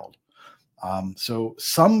styled. So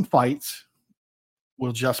some fights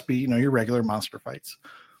will just be, your regular monster fights.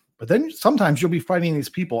 But then sometimes you'll be fighting these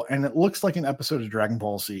people, and it looks like an episode of Dragon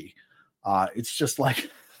Ball Z. It's just like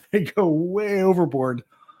they go way overboard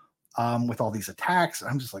with all these attacks.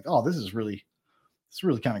 I'm just like, oh, this is really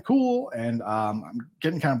kind of cool, and I'm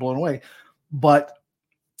getting kind of blown away. But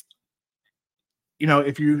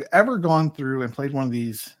if you've ever gone through and played one of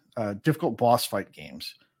these difficult boss fight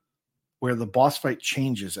games where the boss fight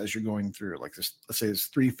changes as you're going through, like this, let's say there's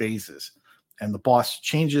 3 phases, and the boss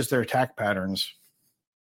changes their attack patterns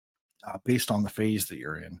based on the phase that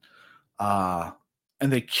you're in,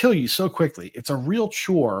 and they kill you so quickly. It's a real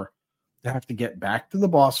chore to have to get back to the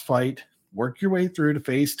boss fight, work your way through to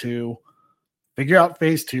phase 2, figure out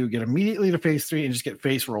phase 2, get immediately to phase 3, and just get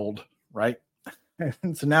face rolled, right?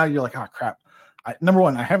 And so now you're like, oh crap. Number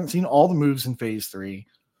one, I haven't seen all the moves in phase 3.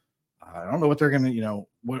 I don't know what they're going to,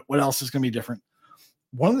 what else is going to be different.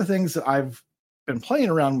 One of the things that I've been playing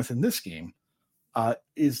around with in this game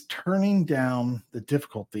is turning down the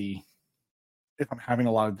difficulty if I'm having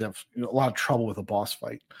a lot of trouble with a boss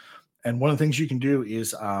fight. And one of the things you can do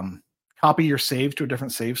is copy your save to a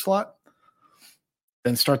different save slot,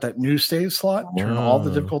 then start that new save slot, turn all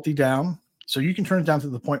the difficulty down. So you can turn it down to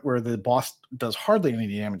the point where the boss does hardly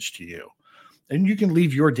any damage to you. And you can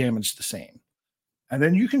leave your damage the same. And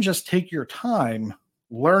then you can just take your time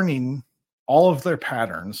learning all of their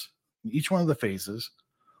patterns in each one of the phases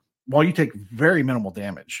while you take very minimal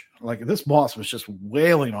damage. Like this boss was just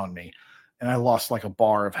wailing on me, and I lost like a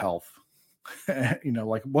bar of health,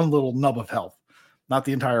 like one little nub of health, not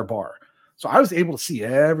the entire bar. So I was able to see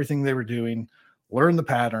everything they were doing, learn the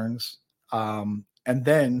patterns, and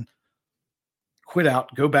then quit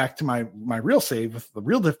out, go back to my real save with the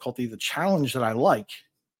real difficulty, the challenge that I like,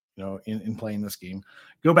 in playing this game,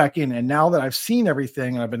 go back in. And now that I've seen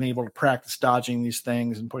everything and I've been able to practice dodging these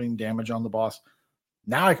things and putting damage on the boss,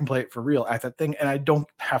 now I can play it for real at that thing. And I don't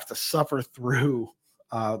have to suffer through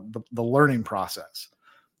the learning process.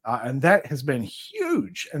 And that has been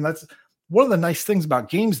huge. And that's one of the nice things about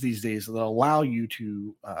games these days that allow you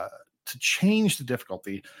to change the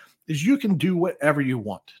difficulty is you can do whatever you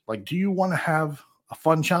want. Like, do you want to have a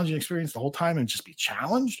fun, challenging experience the whole time and just be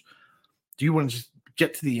challenged? Do you want to just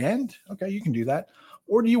get to the end? Okay, you can do that.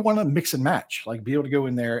 Or do you want to mix and match, like be able to go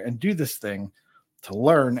in there and do this thing to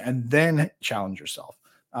learn and then challenge yourself?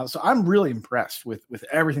 So I'm really impressed with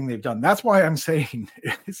everything they've done. That's why I'm saying,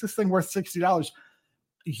 is this thing worth $60?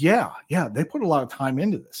 Yeah, they put a lot of time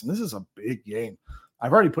into this, and this is a big game.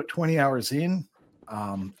 I've already put 20 hours in,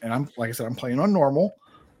 and I'm, like I said, I'm playing on normal.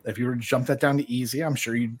 If you were to jump that down to easy, I'm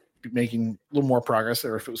sure you'd be making a little more progress.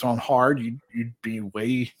 Or if it was on hard, you'd be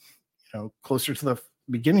way, closer to the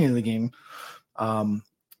beginning of the game.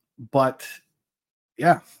 But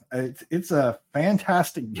yeah, it's a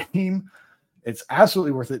fantastic game. It's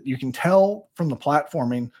absolutely worth it. You can tell from the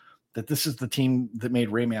platforming that this is the team that made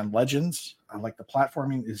Rayman Legends. Like the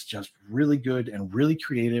platforming is just really good and really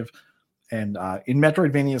creative. And in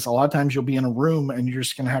Metroidvanias, a lot of times you'll be in a room and you're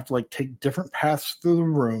just going to have to like take different paths through the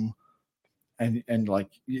room. And like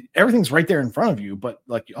everything's right there in front of you, but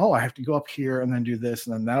like, oh, I have to go up here and then do this,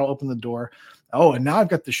 and then that'll open the door. Oh, and now I've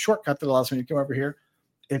got the shortcut that allows me to come over here.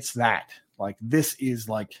 It's that. Like, this is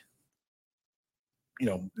like,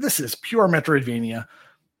 this is pure Metroidvania.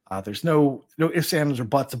 There's no ifs, ands, or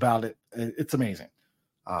buts about it. It's amazing.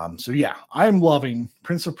 So yeah, I'm loving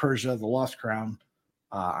Prince of Persia: The Lost Crown.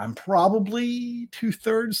 I'm probably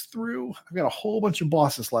 2/3 through. I've got a whole bunch of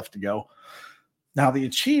bosses left to go. Now, the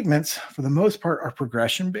achievements, for the most part, are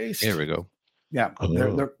progression based. There we go. Yeah,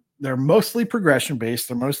 they're mostly progression based.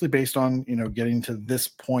 They're mostly based on getting to this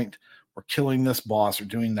point or killing this boss or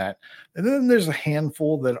doing that. And then there's a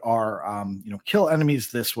handful that are kill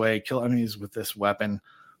enemies this way, kill enemies with this weapon,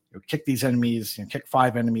 kick these enemies, kick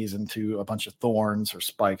 5 enemies into a bunch of thorns or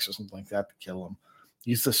spikes or something like that to kill them.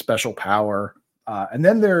 Use the special power, and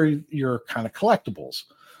then there are your kind of collectibles,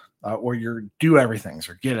 or your do everythings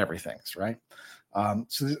or get everythings, right?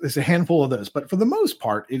 So there's a handful of those, but for the most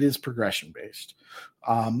part, it is progression based.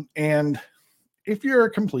 And if you're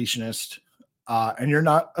a completionist and you're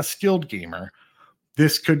not a skilled gamer,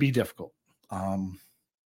 this could be difficult.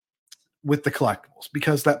 with the collectibles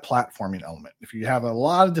because that platforming element. If you have a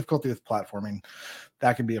lot of difficulty with platforming,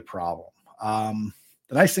 that can be a problem.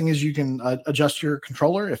 The nice thing is you can adjust your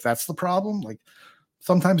controller if that's the problem. Like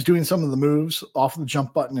sometimes doing some of the moves off of the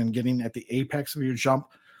jump button and getting at the apex of your jump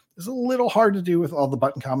is a little hard to do with all the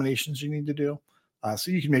button combinations you need to do.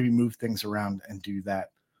 So you can maybe move things around and do that.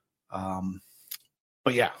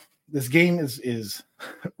 But yeah, this game is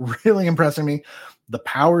really impressing me. The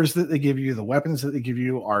powers that they give you, the weapons that they give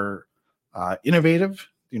you are innovative.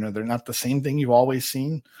 You know, they're not the same thing you've always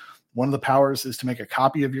seen. One of the powers is to make a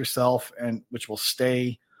copy of yourself, and which will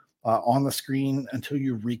stay on the screen until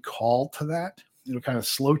you recall to that. It'll kind of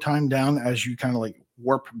slow time down as you kind of like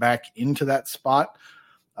warp back into that spot.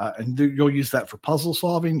 And you'll use that for puzzle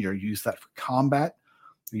solving. You'll use that for combat.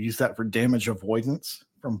 You use that for damage avoidance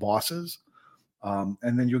from bosses. And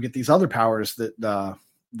then you'll get these other powers that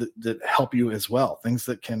help you as well. Things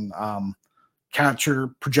that can capture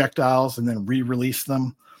projectiles and then re-release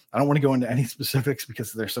them. I don't want to go into any specifics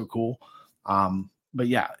because they're so cool. But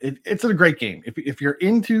yeah, it's a great game. If you're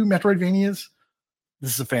into Metroidvanias,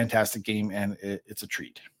 this is a fantastic game and it's a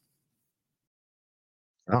treat.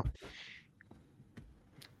 Oh.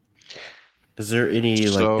 Is there any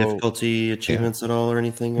difficulty achievements at all or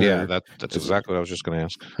anything? Yeah, that's exactly what I was just going to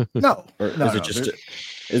ask. No, is it just?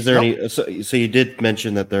 Is there any? So you did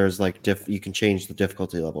mention that there's like you can change the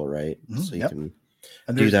difficulty level, right? Mm-hmm, so you can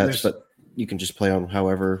do that, but you can just play on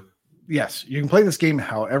however. Yes, you can play this game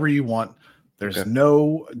however you want. There's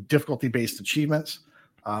no difficulty-based achievements.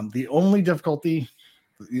 The only difficulty,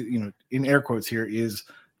 in air quotes here, is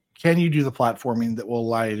can you do the platforming that will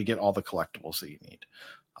allow you to get all the collectibles that you need?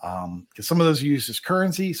 Because some of those are used as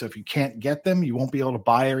currency. So if you can't get them, you won't be able to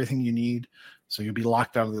buy everything you need. So you'll be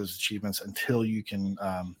locked out of those achievements until you can,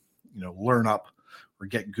 learn up or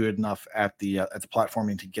get good enough at the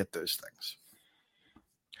platforming to get those things.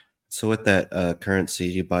 So with that currency,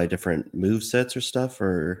 you buy different move sets or stuff,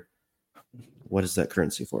 or what is that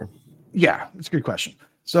currency for? Yeah, it's a good question.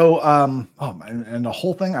 So, and the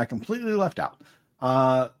whole thing I completely left out.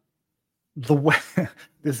 The way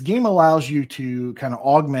this game allows you to kind of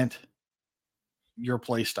augment your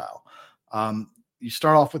play style. You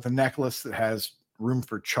start off with a necklace that has room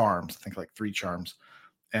for charms. I think like 3 charms,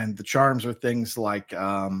 and the charms are things like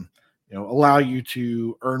allow you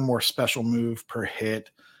to earn more special move per hit.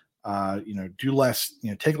 Do less.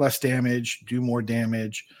 Take less damage, do more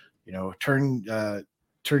damage. Turn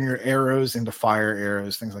your arrows into fire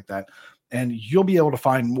arrows, things like that, and you'll be able to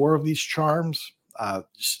find more of these charms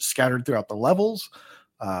scattered throughout the levels,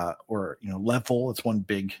 or level. It's one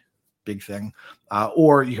big thing,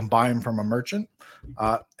 or you can buy them from a merchant,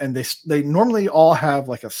 and they normally all have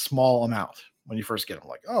like a small amount when you first get them.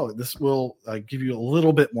 Like, oh, this will give you a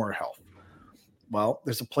little bit more health. Well,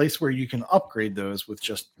 there's a place where you can upgrade those with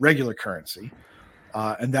just regular currency,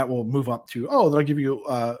 and that will move up to that'll give you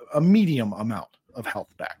a medium amount of health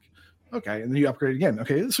back. Okay, and then you upgrade again.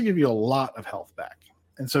 Okay, this will give you a lot of health back,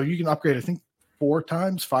 and so you can upgrade, I think, 4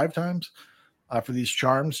 times, 5 times for these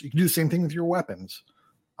charms. You can do the same thing with your weapons.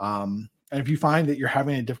 And if you find that you're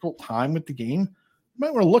having a difficult time with the game, you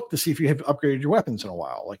might want to look to see if you have upgraded your weapons in a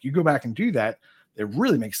while. Like you go back and do that, it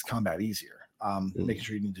really makes combat easier. Making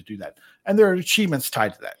sure you need to do that. And there are achievements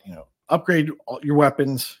tied to that. Upgrade your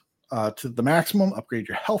weapons to the maximum, upgrade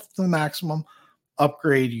your health to the maximum,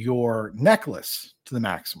 upgrade your necklace to the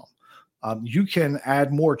maximum. You can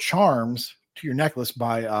add more charms to your necklace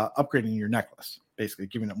by upgrading your necklace, basically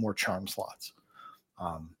giving it more charm slots.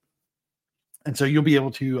 And so you'll be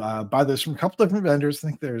able to buy those from a couple different vendors. I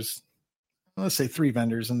think there's, let's say, 3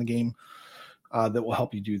 vendors in the game that will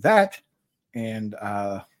help you do that. And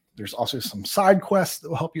there's also some side quests that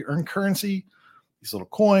will help you earn currency, these little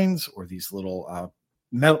coins or these little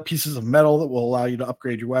metal pieces of metal that will allow you to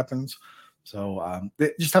upgrade your weapons. So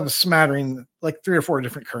they just have a smattering, like 3 or 4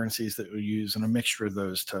 different currencies that you'll use and a mixture of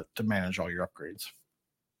those to manage all your upgrades.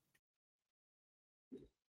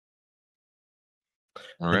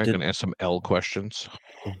 All right, gonna ask some L questions.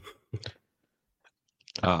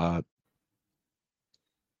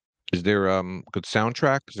 Is there good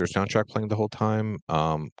soundtrack? Is there a soundtrack playing the whole time?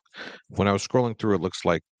 When I was scrolling through, it looks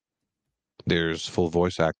like there's full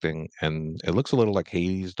voice acting, and it looks a little like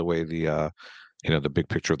Hades, the way the the big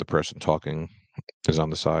picture of the person talking is on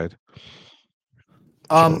the side.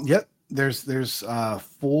 Yep. There's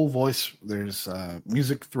full voice. There's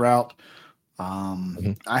music throughout.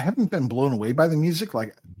 I haven't been blown away by the music,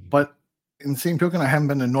 but in the same token, I haven't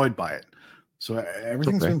been annoyed by it. So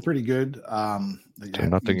everything's been pretty good. So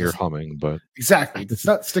nothing you're humming, but exactly, it's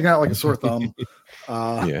not sticking out like a sore thumb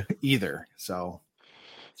either. So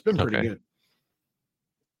it's been pretty good.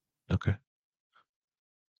 Okay.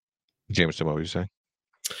 Jameson, what were you saying?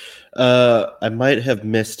 I might have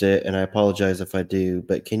missed it, and I apologize if I do,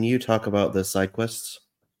 but can you talk about the side quests?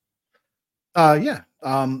 Yeah.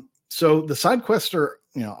 So the side quests are,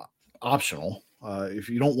 optional. If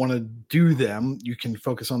you don't want to do them, you can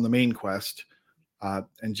focus on the main quest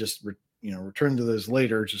and just return to those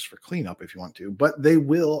later just for cleanup if you want to. But they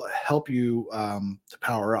will help you to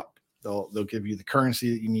power up. They'll give you the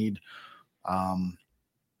currency that you need.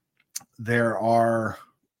 They're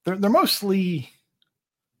mostly, I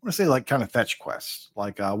want to say, like kind of fetch quests.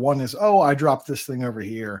 Like one is, oh, I dropped this thing over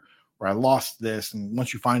here, or I lost this, and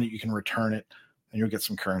once you find it, you can return it, and you'll get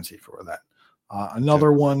some currency for that.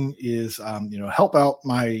 Another one is, help out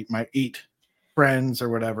my 8 friends or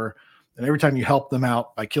whatever, and every time you help them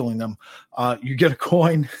out by killing them, you get a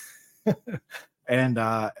coin, and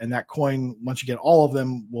that coin, once you get all of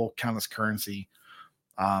them, will count as currency.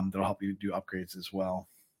 That'll help you do upgrades as well.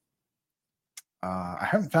 I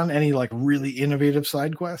haven't found any like really innovative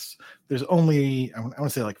side quests. There's only, I want to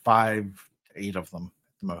say, like 5 to 8 of them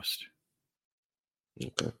at the most.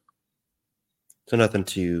 Okay. So nothing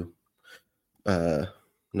too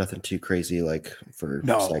crazy like for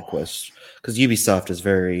side quests, because Ubisoft is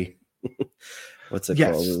very what's it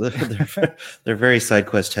called? They're very side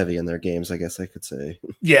quest heavy in their games, I guess I could say.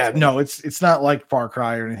 Yeah, no, it's not like Far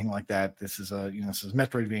Cry or anything like that. This is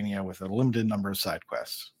Metroidvania with a limited number of side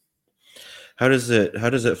quests. How does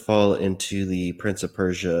it fall into the Prince of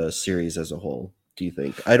Persia series as a whole, do you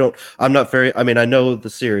think? I know the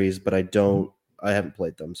series, but I haven't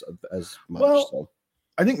played them as much. Well, so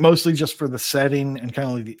I think mostly just for the setting and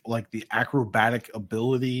kind of like the acrobatic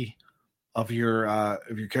ability of your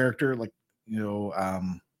character. Like, you're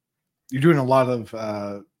doing a lot of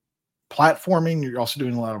platforming. You're also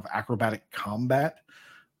doing a lot of acrobatic combat.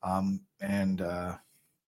 And I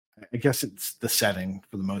guess it's the setting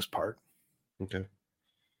for the most part. Okay.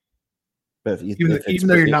 But even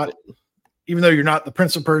though you're not the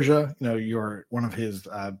Prince of Persia, you're one of his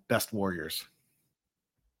best warriors.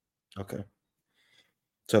 Okay.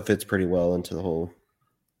 So it fits pretty well into the whole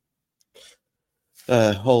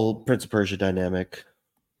Prince of Persia dynamic.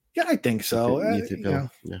 Yeah, I think so. Yeah.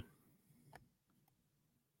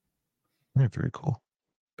 Very cool.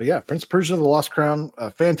 But yeah, Prince of Persia: The Lost Crown, a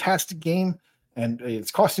fantastic game, and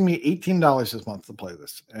it's costing me $18 this month to play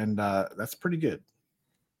this, and that's pretty good.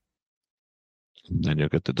 Then you'll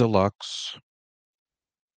get the deluxe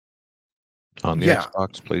on the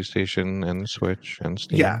Xbox, PlayStation, and Switch, and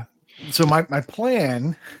Steam. Yeah. So my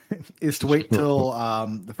plan is to wait till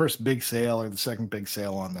the first big sale or the second big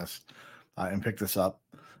sale on this and pick this up.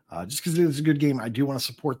 Just because it's a good game. I do want to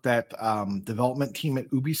support that development team at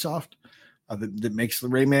Ubisoft that makes the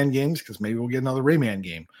Rayman games, because maybe we'll get another Rayman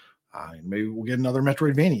game. Maybe we'll get another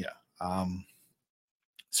Metroidvania.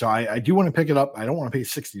 So I do want to pick it up. I don't want to pay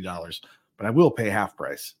 $60, but I will pay half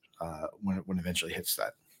price when it eventually hits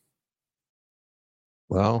that.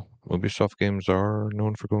 Well, Ubisoft games are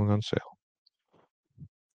known for going on sale.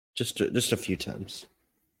 Just a few times.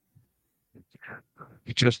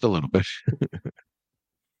 Just a little bit.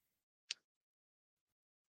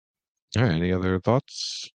 All right. Any other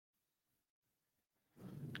thoughts?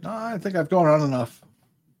 No, I think I've gone on enough.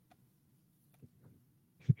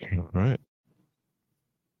 All right.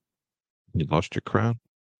 You lost your crown.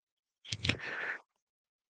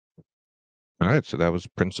 All right. So that was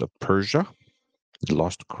Prince of Persia: The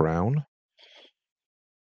Lost Crown.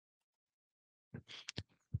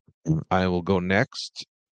 I will go next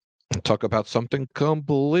and talk about something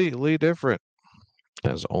completely different,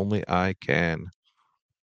 as only I can.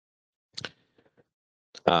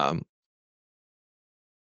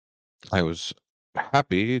 I was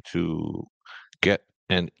happy to get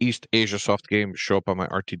an East Asia Soft game show up on my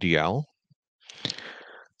RTDL,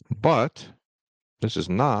 but this is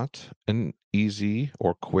not an easy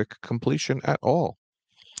or quick completion at all.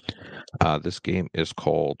 This game is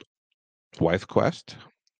called Wife Quest,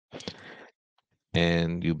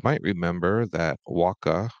 and you might remember that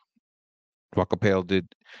Waka Pale did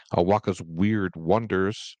Waka's Weird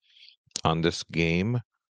Wonders on this game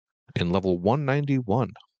in level 191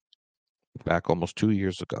 back almost 2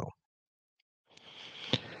 years ago.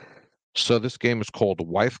 So this game is called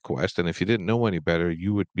Wife Quest, and if you didn't know any better,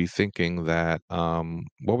 you would be thinking that,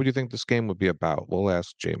 what would you think this game would be about? We'll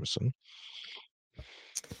ask Jameson.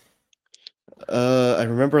 I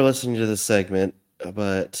remember listening to this segment,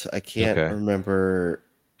 but I can't remember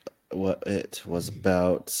what it was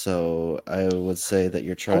about. So I would say that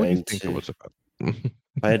you're trying what do you think it was about?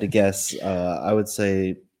 If I had to guess, I would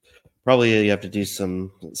say probably you have to do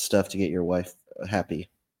some stuff to get your wife happy.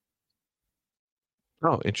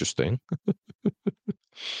 Oh, interesting.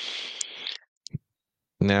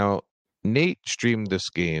 Now, Nate streamed this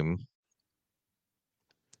game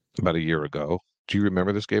about a year ago. Do you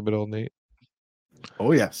remember this game at all, Nate?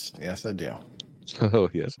 Oh yes, yes I do. Oh,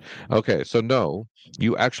 yes. Okay, so no,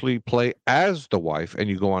 you actually play as the wife and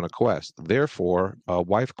you go on a quest. Therefore, a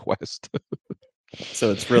wife quest.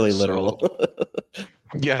 So it's really So, literal.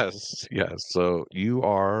 yes, yes. So you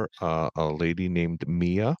are a lady named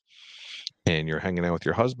Mia, and you're hanging out with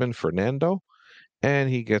your husband, Fernando, and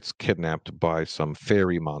he gets kidnapped by some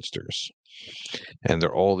fairy monsters. And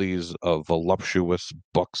they're all these voluptuous,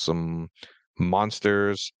 buxom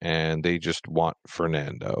monsters, and they just want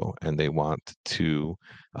Fernando, and they want to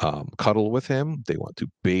cuddle with him, they want to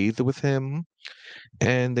bathe with him,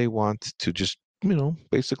 and they want to just,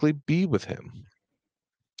 basically be with him.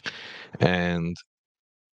 And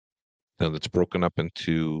it's broken up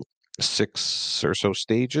into 6 or so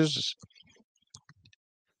stages,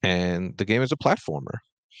 and the game is a platformer.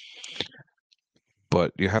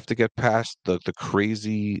 But you have to get past the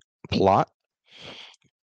crazy plot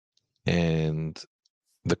and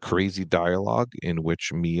the crazy dialogue in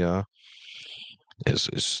which Mia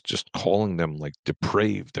is just calling them like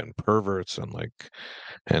depraved and perverts,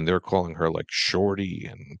 and they're calling her like shorty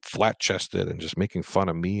and flat chested and just making fun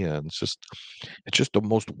of Mia, and it's just the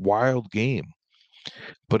most wild game.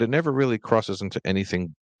 But it never really crosses into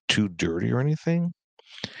anything too dirty or anything.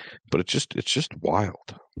 But it's just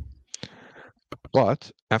wild.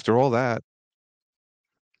 But after all that,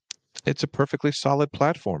 it's a perfectly solid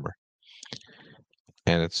platformer.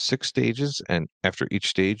 And it's 6 stages, and after each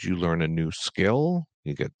stage, you learn a new skill.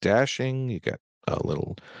 You get dashing, you get a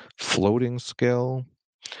little floating skill.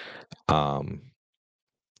 Um,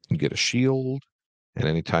 you get a shield, and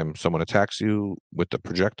anytime someone attacks you with the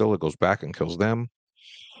projectile, it goes back and kills them.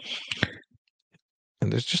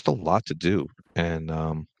 And there's just a lot to do. And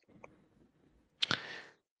on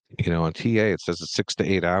TA it says it's 6 to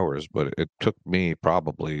 8 hours, but it took me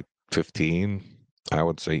probably 15. I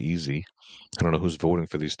would say easy. I don't know who's voting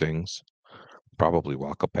for these things. Probably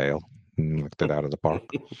Waka Pale. Knocked it out of the park.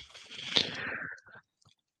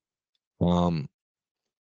 Um,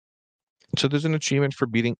 so there's an achievement for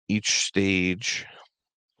beating each stage,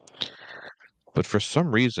 but for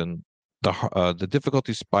some reason, the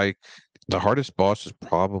difficulty spike. The hardest boss is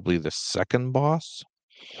probably the second boss,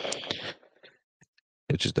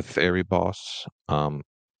 which is the fairy boss.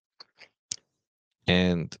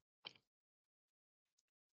 And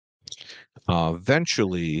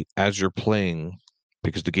eventually, as you're playing,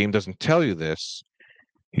 because the game doesn't tell you this,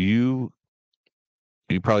 you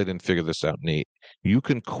probably didn't figure this out, Nate. You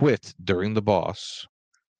can quit during the boss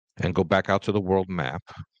and go back out to the world map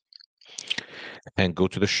and go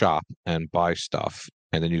to the shop and buy stuff,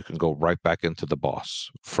 and then you can go right back into the boss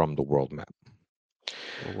from the world map.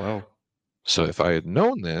 Oh, wow. So if I had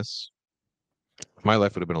known this, my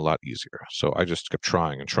life would have been a lot easier. So I just kept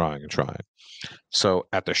trying and trying and trying. So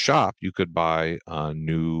at the shop, you could buy a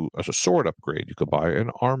sword upgrade. You could buy an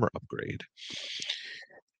armor upgrade.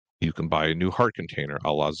 You can buy a new heart container,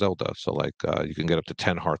 a la Zelda. So you can get up to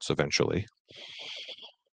 10 hearts eventually.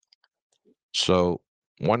 So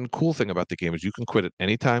one cool thing about the game is you can quit at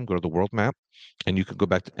any time, go to the world map, and you can go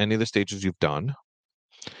back to any of the stages you've done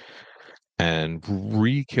and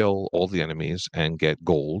re-kill all the enemies and get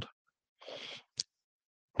gold.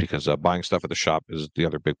 Because buying stuff at the shop is the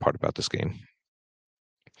other big part about this game.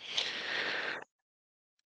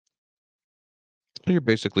 You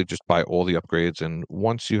basically just buy all the upgrades, and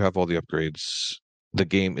once you have all the upgrades, the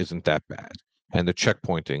game isn't that bad, and the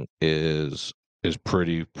checkpointing is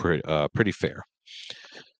pretty fair.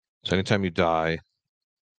 So anytime you die,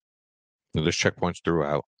 there's checkpoints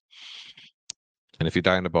throughout, and if you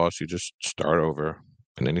die in the boss, you just start over,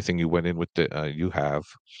 and anything you went in with you have,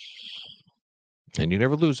 and you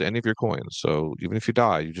never lose any of your coins. So even if you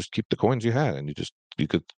die, you just keep the coins you had, and you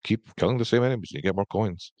could keep killing the same enemies, and you get more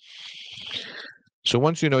coins. So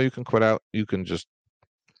once you know you can quit out, you can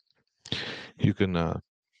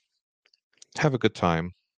have a good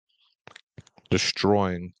time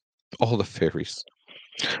destroying all the fairies.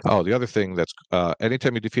 Oh, the other thing that's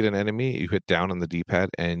anytime you defeat an enemy, you hit down on the D-pad,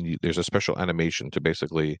 and there's a special animation to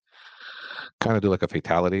basically kind of do like a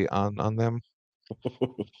fatality on them.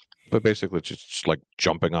 But basically, it's just like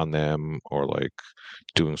jumping on them or like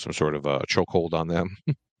doing some sort of a chokehold on them.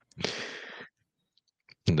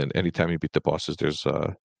 And then anytime you beat the bosses, there's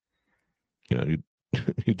you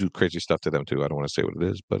you do crazy stuff to them too. I don't want to say what it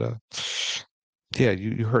is, but yeah,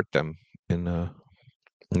 you hurt them in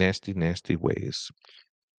nasty, nasty ways.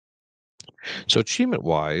 So achievement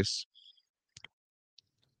wise,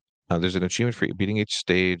 there's an achievement for beating each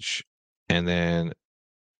stage, and then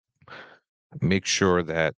make sure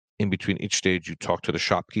that in between each stage you talk to the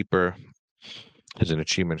shopkeeper is an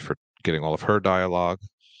achievement for getting all of her dialogue.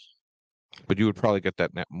 But you would probably get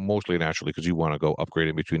that mostly naturally because you want to go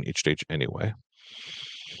upgrading between each stage anyway.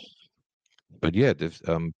 But yeah,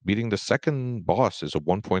 beating the second boss is a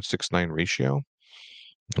 1.69 ratio,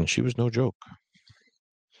 and she was no joke.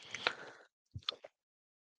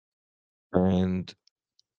 And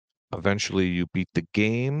eventually you beat the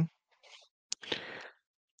game,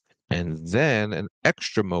 and then an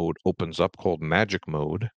extra mode opens up called Magic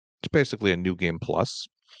Mode. It's basically a new game plus,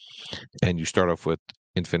 and you start off with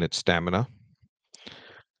infinite stamina,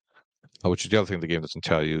 which is the other thing the game doesn't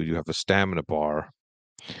tell you. You have a stamina bar,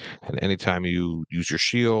 and anytime you use your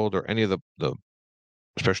shield or any of the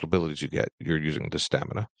special abilities you get, you're using the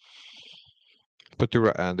stamina. But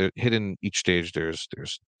they're hidden each stage. There's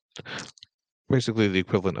basically the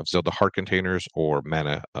equivalent of Zelda heart containers or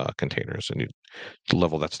mana containers, and you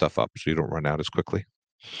level that stuff up so you don't run out as quickly.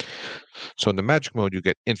 So in the magic mode, you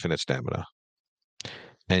get infinite stamina,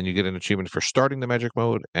 and you get an achievement for starting the magic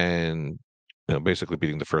mode and basically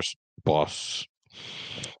beating the first boss.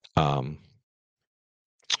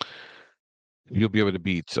 You'll be able to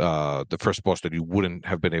beat the first boss that you wouldn't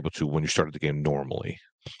have been able to when you started the game normally,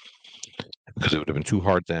 because it would have been too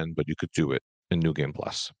hard then, but you could do it in New Game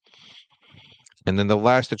Plus. And then the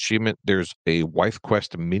last achievement, there's a Wife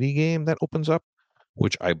Quest mini game that opens up,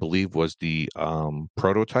 which I believe was the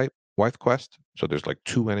prototype Wife Quest. So there's like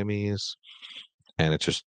 2 enemies, and it's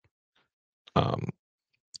just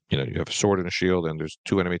you have a sword and a shield, and there's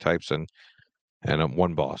 2 enemy types and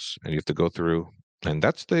 1 boss, and you have to go through, and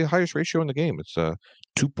that's the highest ratio in the game. It's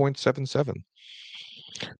 2.77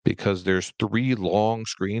 because there's 3 long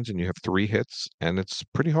screens and you have 3 hits, and it's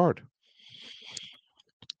pretty hard.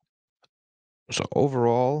 So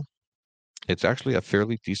overall, it's actually a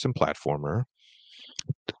fairly decent platformer.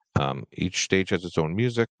 Each stage has its own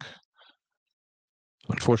music.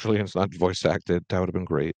 Unfortunately, it's not voice acted. That would have been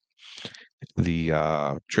great.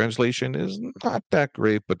 The translation is not that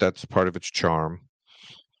great, but that's part of its charm.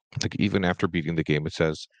 Like even after beating the game, it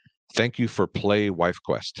says, "Thank you for play Wife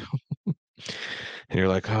Quest," and you're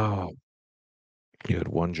like, "Oh, you had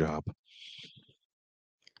one job."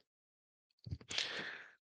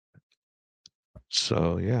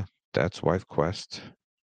 So yeah, that's Wife Quest.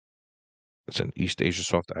 It's an East Asia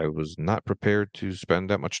soft. I was not prepared to spend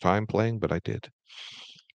that much time playing, but I did,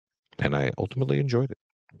 and I ultimately enjoyed it.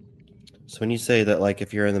 So when you say that, like,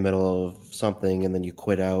 if you're in the middle of something and then you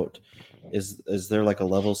quit out, is there like a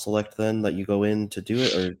level select then that you go in to do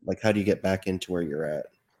it, or like how do you get back into where you're at?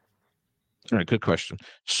 All right, good question.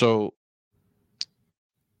 So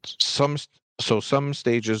some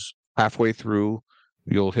stages halfway through,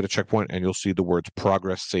 you'll hit a checkpoint and you'll see the words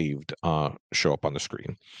 "progress saved" show up on the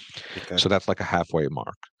screen. Okay. So that's like a halfway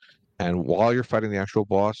mark. And while you're fighting the actual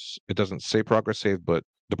boss, it doesn't say progress saved, but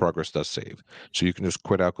the progress does save. So you can just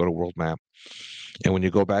quit out, go to world map, and when you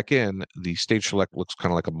go back in, the stage select looks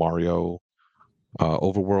kind of like a Mario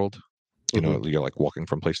overworld. You're like walking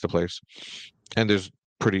from place to place, and there's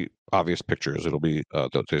pretty obvious pictures. It'll be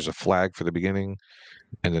there's a flag for the beginning,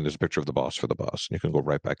 and then there's a picture of the boss for the boss. And you can go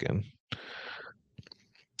right back in.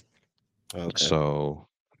 Okay. So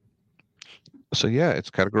yeah, it's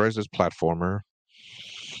categorized as platformer.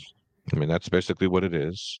 I mean, that's basically what it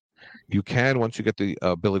is. You can, once you get the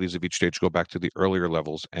abilities of each stage, go back to the earlier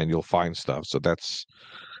levels and you'll find stuff. So that's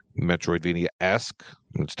Metroidvania-esque.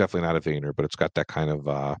 It's definitely not a Vainer, but it's got that kind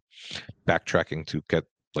of backtracking to get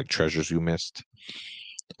like treasures you missed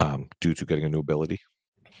due to getting a new ability.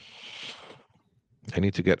 I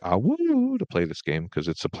need to get Awu to play this game because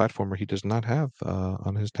it's a platformer he does not have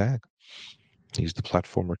on his tag. He's the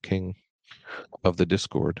platformer king of the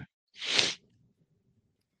Discord.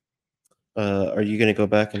 Are you going to go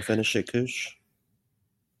back and finish it, Koosh?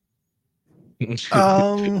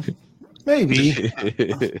 Maybe.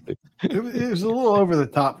 It was a little over the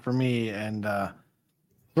top for me, and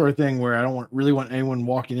sort of thing where I don't really want anyone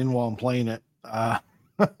walking in while I'm playing it.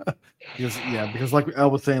 Because like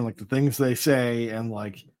Elle was saying, like the things they say, and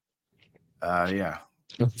like, that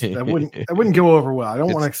wouldn't go over well. I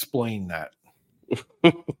don't want to explain that.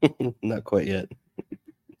 Not quite yet.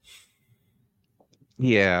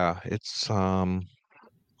 Yeah, it's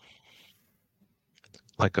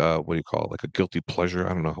like a what do you call it? Like a guilty pleasure. I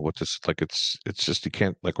don't know what this like. It's just you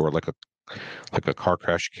can't like, or like a car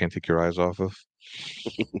crash you can't take your eyes off of.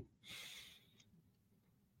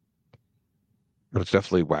 But it's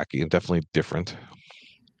definitely wacky and definitely different.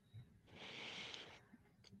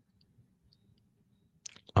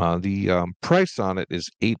 The price on it is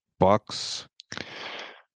 $8.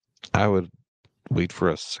 I would wait for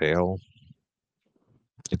a sale.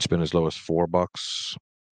 It's been as low as $4.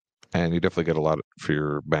 and you definitely get a lot for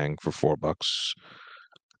your bang for $4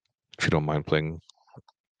 if you don't mind playing.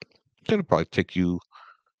 It'll probably take you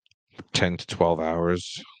 10 to 12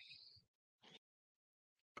 hours.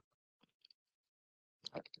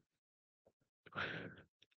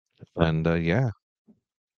 And yeah,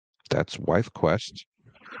 that's Wife Quest.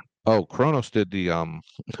 Oh, Kronos did the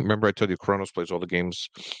remember I told you Kronos plays all the games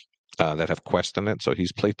that have quest in it, so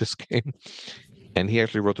he's played this game and he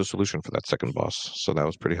actually wrote the solution for that second boss. So that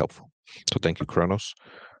was pretty helpful. So thank you, Kronos.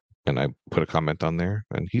 And I put a comment on there,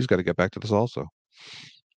 and he's got to get back to this also.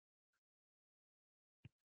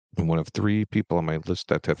 I'm one of 3 people on my list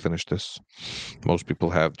that have finished this. Most people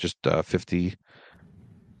have just 50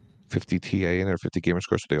 TA in there, 50 gamer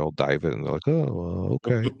score, so they all dive in and they're like, oh,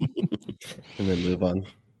 okay. And then move on.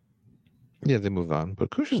 Yeah, they move on. But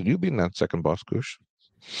Koosh, you being that second boss, Koosh.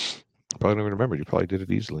 Probably don't even remember. You probably did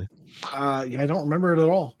it easily. Yeah, I don't remember it at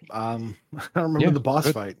all. I don't remember the boss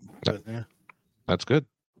good. fight. But, yeah. That's good.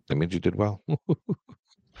 That means you did well.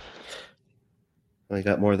 I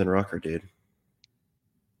got more than Rocker, dude.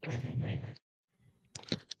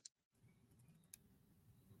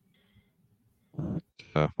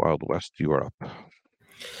 Wild West, you are up.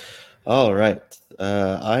 All right.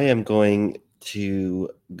 I am going to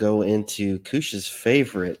go into Koosh's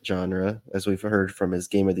favorite genre, as we've heard from his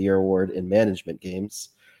Game of the Year award in management games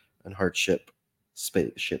and Hardship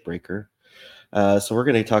Shipbreaker. So we're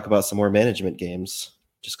going to talk about some more management games,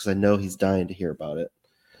 just because I know he's dying to hear about it.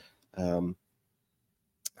 I'm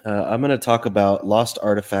going to talk about Lost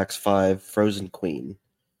Artifacts 5 Frozen Queen.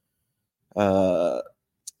 Are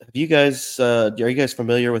you guys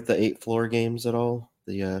familiar with the 8-floor games at all?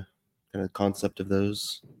 The kind of concept of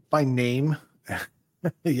those? By name,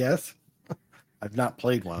 yes. I've not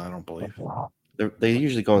played one, I don't believe. They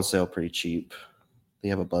usually go on sale pretty cheap. They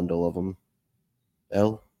have a bundle of them.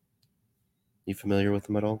 L, you familiar with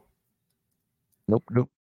them at all? Nope.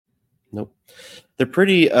 Nope. They're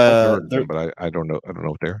pretty. But I don't know. I don't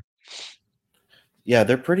know if they're. Yeah,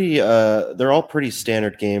 they're pretty. They're all pretty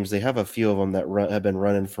standard games. They have a few of them that have been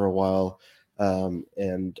running for a while,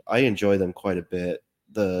 and I enjoy them quite a bit.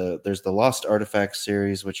 There's the Lost Artifacts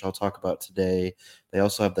series, which I'll talk about today. They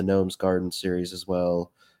also have the Gnome's Garden series as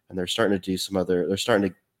well, and they're starting to do some other. They're starting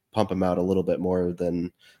to pump them out a little bit more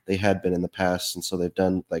than they had been in the past, and so they've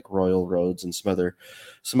done like Royal Roads and some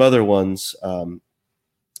other ones.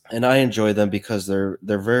 And I enjoy them because they're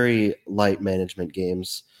very light management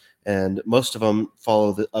games, and most of them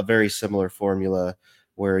follow a very similar formula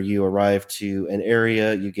where you arrive to an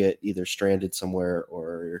area, you get either stranded somewhere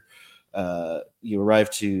or you arrive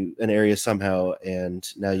to an area somehow, and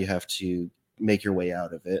now you have to make your way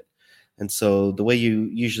out of it. And so the way you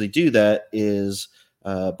usually do that is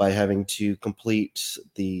by having to complete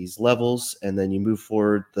these levels, and then you move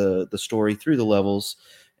forward the story through the levels.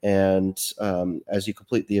 And as you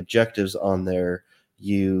complete the objectives on there,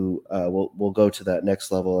 you will go to that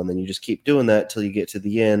next level, and then you just keep doing that till you get to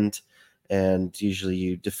the end. And usually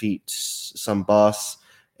you defeat some boss,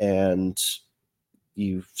 and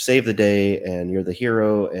you save the day, and you're the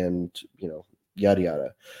hero, and yada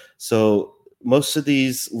yada. So most of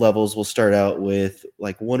these levels will start out with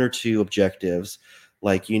like 1 or 2 objectives,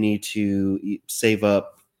 like you need to save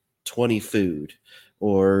up 20 food,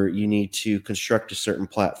 or you need to construct a certain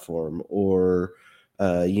platform, or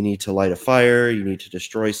you need to light a fire, you need to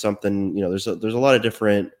destroy something. There's a lot of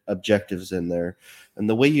different objectives in there. And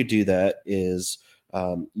the way you do that is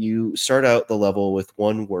you start out the level with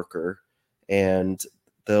 1 worker, and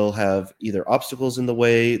they'll have either obstacles in the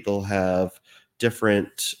way, they'll have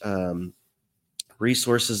different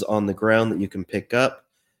resources on the ground that you can pick up.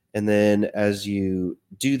 And then as you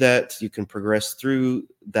do that, you can progress through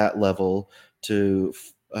that level to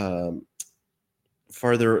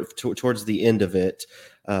farther towards the end of it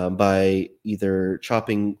by either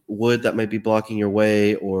chopping wood that might be blocking your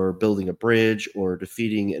way, or building a bridge, or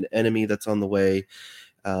defeating an enemy that's on the way.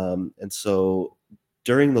 And so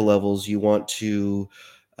during the levels, you want to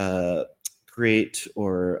create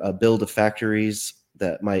or build factories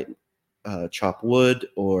that might chop wood,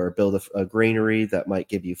 or build a granary that might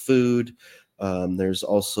give you food. There's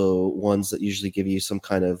also ones that usually give you some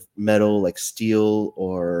kind of metal, like steel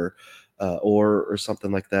or ore or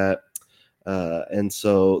something like that. And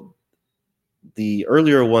so the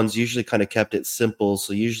earlier ones usually kind of kept it simple.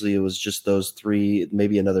 So usually it was just those 3,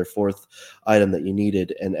 maybe another 4th item that you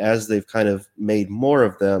needed. And as they've kind of made more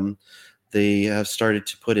of them, they have started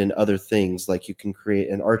to put in other things, like you can create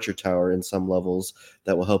an archer tower in some levels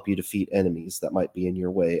that will help you defeat enemies that might be in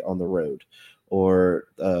your way on the road. Or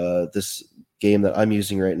this game that I'm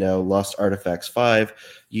using right now, Lost Artifacts 5,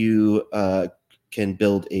 you can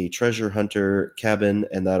build a treasure hunter cabin,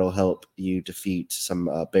 and that'll help you defeat some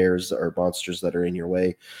bears or monsters that are in your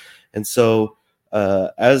way. And so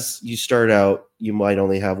as you start out, you might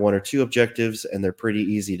only have 1 or 2 objectives, and they're pretty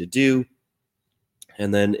easy to do.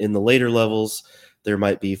 And then in the later levels, there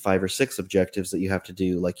might be 5 or 6 objectives that you have to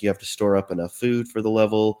do. Like you have to store up enough food for the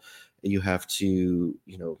level. You have to,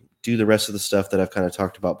 do the rest of the stuff that I've kind of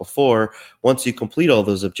talked about before. Once you complete all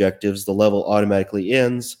those objectives, the level automatically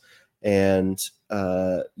ends, and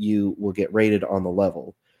you will get rated on the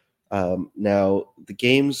level. Now, the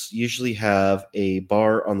games usually have a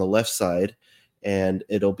bar on the left side, and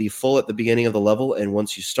it'll be full at the beginning of the level. And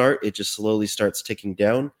once you start, it just slowly starts ticking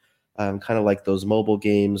down, kind of like those mobile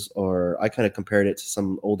games, or I kind of compared it to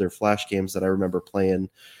some older Flash games that I remember playing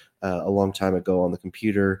a long time ago on the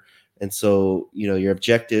computer. And so, your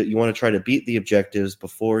objective, you want to try to beat the objectives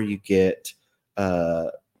before you get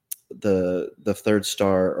the third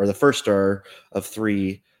star or the first star of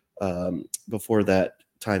 3 before that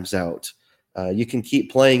times out. You can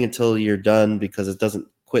keep playing until you're done because it doesn't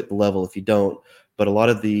quit the level if you don't. But a lot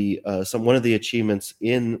of the one of the achievements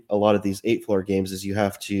in a lot of these 8 floor games is you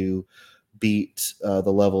have to beat the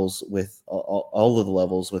levels with all of the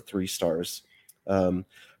levels with 3 stars.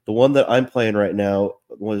 The one that I'm playing right now,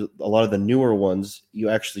 was a lot of the newer ones, you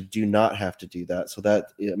actually do not have to do that. So that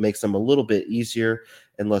it makes them a little bit easier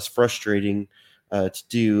and less frustrating to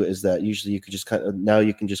do. Is that usually you can just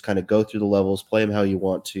kind of go through the levels, play them how you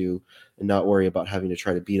want to, and not worry about having to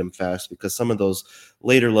try to beat them fast. Because some of those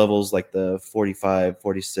later levels, like the 45,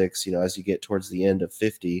 46, as you get towards the end of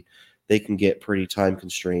 50, they can get pretty time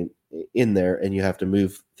constrained in there, and you have to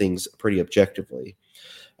move things pretty objectively.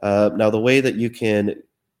 Now, the way that you can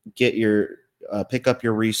get your pick up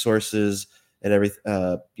your resources and everything,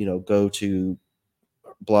 go to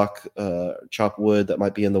block, chop wood that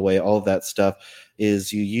might be in the way, all of that stuff,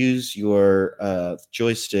 is you use your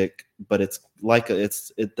joystick, but it's like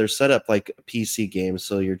they're set up like PC games.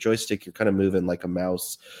 So your joystick, you're kind of moving like a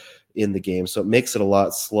mouse in the game. So it makes it a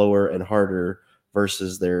lot slower and harder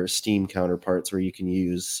versus their Steam counterparts where you can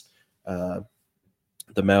use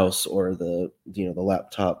the mouse or the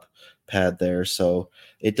laptop pad there. So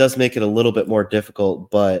it does make it a little bit more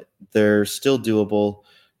difficult, but they're still doable.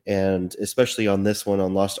 And especially on this one,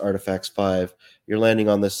 on Lost Artifacts 5, you're landing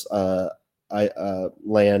on this land,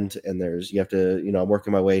 and you have to, I'm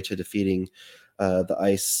working my way to defeating the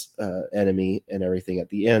ice enemy and everything at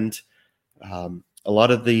the end. A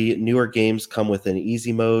lot of the newer games come with an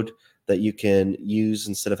easy mode that you can use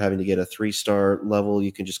instead of having to get a 3-star level.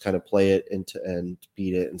 You can just kind of play it and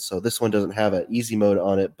beat it. And so this one doesn't have an easy mode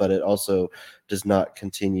on it, but it also does not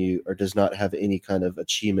continue or does not have any kind of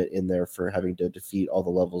achievement in there for having to defeat all the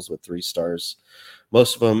levels with 3 stars.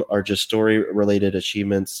 Most of them are just story related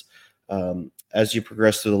achievements. As you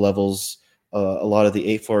progress through the levels, a lot of the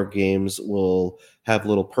 8 floor games will have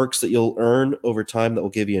little perks that you'll earn over time that will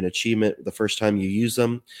give you an achievement the first time you use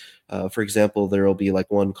them. For example, there will be like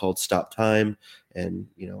one called Stop Time, and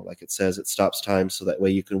like it says, it stops time, so that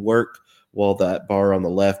way you can work while that bar on the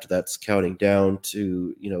left that's counting down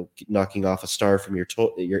to knocking off a star from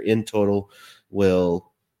your in total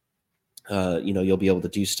will you'll be able to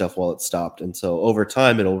do stuff while it's stopped. And so over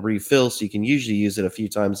time it'll refill, so you can usually use it a few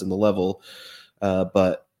times in the level,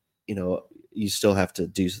 but you still have to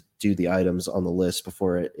do the items on the list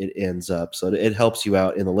before it ends up. So it helps you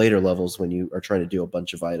out in the later levels when you are trying to do a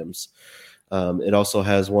bunch of items. It also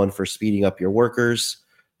has one for speeding up your workers,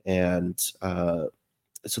 and so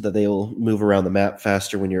that they will move around the map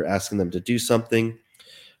faster when you're asking them to do something.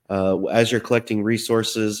 As you're collecting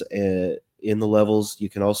resources in the levels, you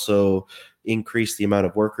can also increase the amount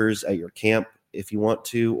of workers at your camp if you want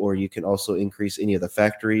to, or you can also increase any of the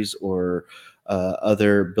factories or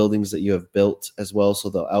other buildings that you have built as well. So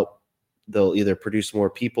they'll either produce more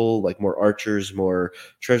people, like more archers, more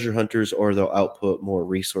treasure hunters, or they'll output more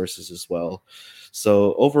resources as well.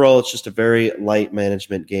 So overall, it's just a very light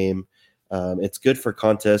management game. It's good for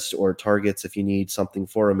contests or targets if you need something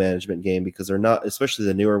for a management game, because they're not, especially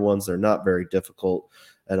the newer ones, they're not very difficult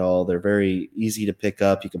at all. They're very easy to pick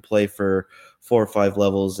up. You can play for 4 or 5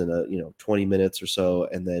 levels in 20 minutes or so,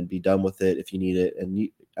 and then be done with it if you need it. And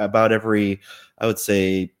about every, I would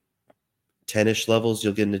say, 10-ish levels,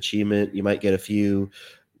 you'll get an achievement. You might get a few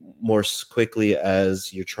more quickly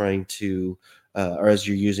as you're trying to, or as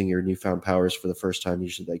you're using your newfound powers for the first time.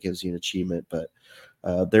 Usually that gives you an achievement, but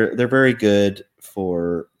they're very good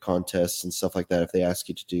for contests and stuff like that if they ask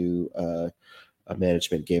you to do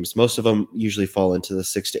management games. Most of them usually fall into the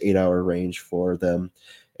 6 to 8 hour range for them.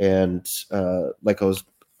 And like I was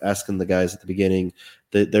asking the guys at the beginning,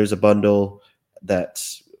 there's a bundle that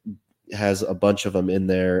has a bunch of them in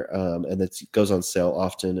there, and it goes on sale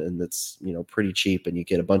often, and it's pretty cheap, and you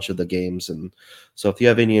get a bunch of the games. And so if you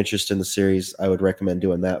have any interest in the series, I would recommend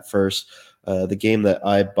doing that first. The game that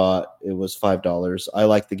I bought, it was $5. I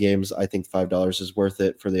like the games. I think $5 is worth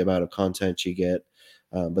it for the amount of content you get,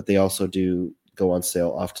 but they also do go on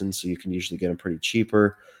sale often, so you can usually get them pretty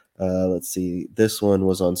cheaper. Let's see, this one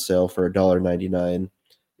was on sale for $1.99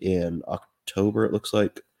 in October, it looks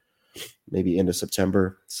like, maybe into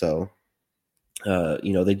September. So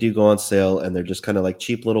they do go on sale, and they're just kind of like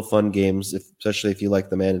cheap little fun games, especially if you like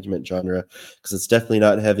the management genre, because it's definitely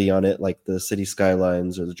not heavy on it like the City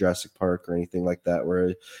Skylines or the Jurassic Park or anything like that, where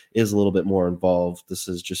it is a little bit more involved. This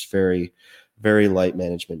is just very, very light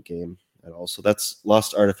management game at all. So that's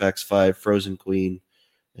Lost Artifacts 5, Frozen Queen,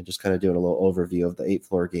 and just kind of doing a little overview of the 8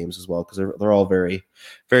 floor games as well, because they're all very,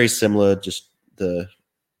 very similar. Just the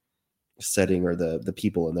setting or the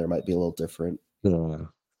people in there might be a little different.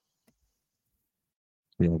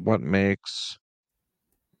 What makes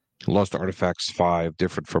Lost Artifacts 5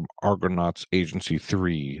 different from Argonauts Agency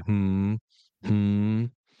 3?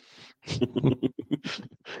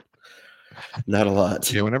 Not a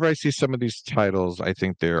lot. Yeah, whenever I see some of these titles, I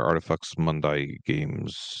think they're Artifacts Mundi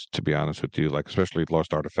games, to be honest with you. Like, especially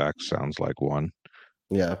Lost Artifacts sounds like one.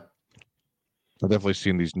 Yeah. I've definitely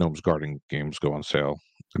seen these Gnomes Guarding games go on sale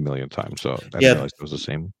a million times, so I didn't realize it was the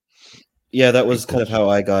same. Yeah, that was kind of how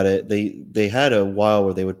I got it. They had a while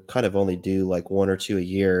where they would kind of only do like 1 or 2 a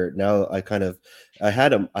year. Now I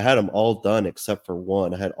had them all done except for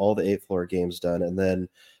one. I had all the 8 floor games done, and then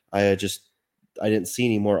I didn't see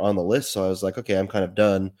any more on the list, so I was like, okay, I'm kind of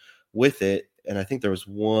done with it. And I think there was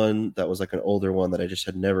one that was like an older one that I just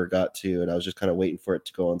had never got to, and I was just kind of waiting for it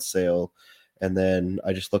to go on sale. And then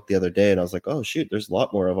I just looked the other day, and I was like, oh shoot, there's a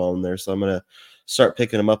lot more of them there, so I'm gonna start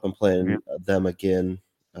picking them up and playing them again.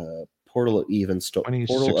 Portal of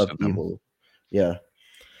Evil. Yeah.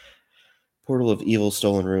 Portal of Evil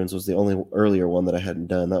Stolen Ruins was the only earlier one that I hadn't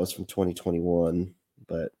done. That was from 2021.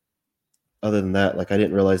 But other than that, like, I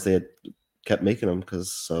didn't realize they had kept making them,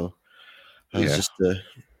 so I was just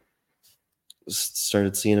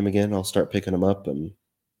started seeing them again. I'll start picking them up and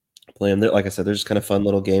play them. Like I said, they're just kind of fun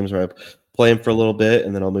little games where I play them for a little bit,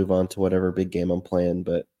 and then I'll move on to whatever big game I'm playing.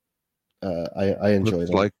 But I enjoy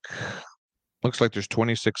them. Looks like there's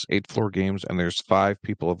 26 8-floor games, and there's 5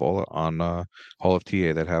 people on Hall of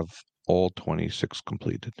TA that have all 26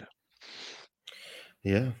 completed.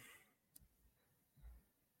 Yeah.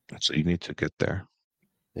 So you need to get there.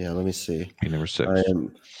 Yeah, let me see. Be number 6. I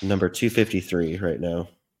am number 253 right now.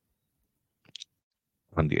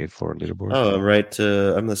 On the 8th floor leaderboard. Oh, I'm right.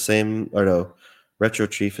 I'm the same. Or no, Retro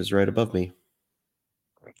Chief is right above me.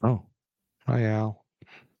 Oh, hi Al.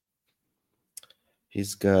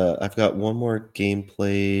 I've got one more game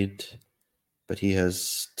played, but he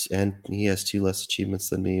has 2 less achievements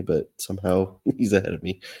than me, but somehow he's ahead of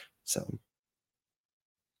me. So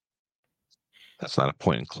that's not a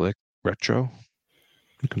point and click. Retro.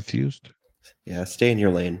 I'm confused. Yeah, stay in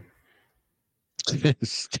your lane.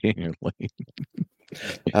 Stay in your lane.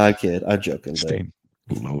 I kid. I'm joking. Stay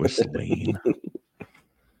in lowest lane.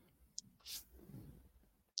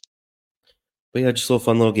 But yeah, just little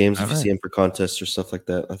fun little games. If you see them for contests or stuff like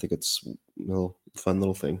that, I think it's a little fun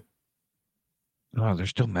little thing. Oh, they're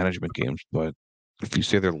still management games, but if you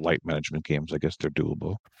say they're light management games, I guess they're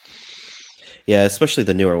doable. Yeah, especially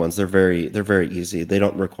the newer ones. They're very easy. They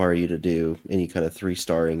don't require you to do any kind of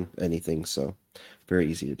 3-starring anything, so very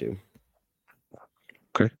easy to do.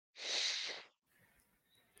 Okay.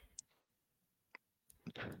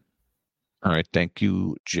 All right, thank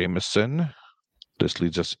you, Jameson. This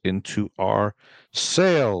leads us into our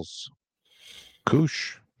sales.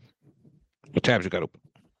 Koosh, what tabs you got open?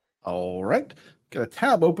 All right. Got a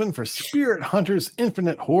tab open for Spirit Hunters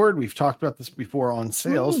Infinite Horde. We've talked about this before on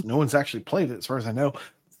sales. No one's actually played it as far as I know.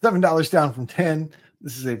 $7 down from 10.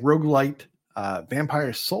 This is a roguelite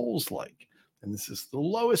Vampire Souls-like. And this is the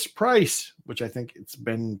lowest price, which I think it's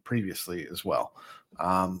been previously as well.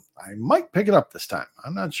 I might pick it up this time.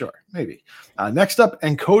 I'm not sure. Maybe. Next up,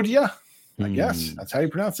 Encodia. I guess that's how you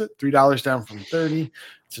pronounce it. $3 down from 30.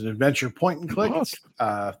 It's an adventure point and click. It's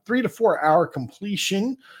 3 to 4 hour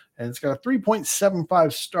completion, and it's got a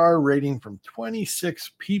 3.75 star rating from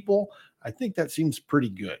 26 people. I think that seems pretty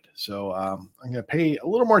good. So I'm going to pay a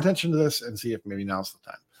little more attention to this and see if maybe now's the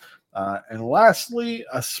time. And lastly,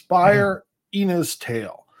 Aspire Ina's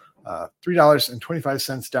Tale.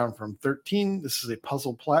 $3.25 down from 13. This is a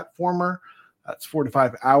puzzle platformer. That's 4 to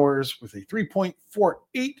 5 hours with a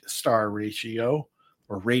 3.48 star ratio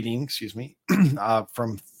or rating,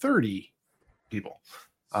 from 30 people.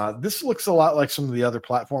 This looks a lot like some of the other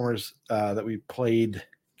platformers that we played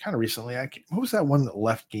kind of recently. What was that one that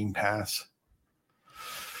left Game Pass?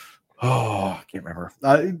 Oh, I can't remember.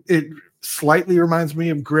 It slightly reminds me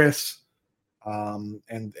of Gris. And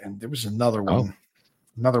there was another one,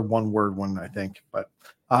 another one-word one, I think. But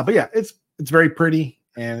yeah, it's very pretty,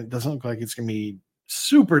 and it doesn't look like it's going to be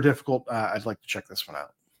super difficult. I'd like to check this one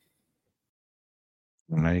out.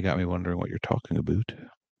 Now you got me wondering what you're talking about.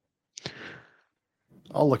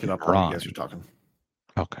 I'll look it up while you guys are talking.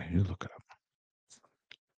 Okay, you look it up.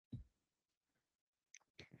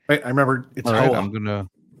 Wait, I remember it's All right, Hoa. I'm gonna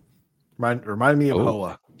remind me of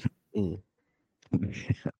Hoa.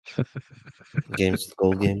 Games with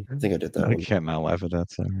Gold game. I think I did that I one. can't not laugh at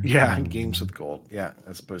that. Sorry. Yeah, Games with Gold. Yeah,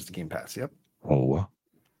 as opposed to Game Pass. Yep. Oh.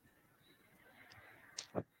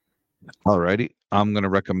 Alrighty, I'm gonna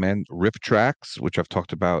recommend Riff Tracks, which I've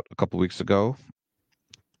talked about a couple weeks ago.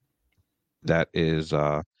 That is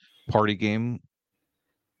a party game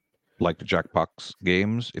like the Jackbox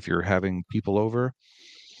games. If you're having people over,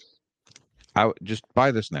 I would just buy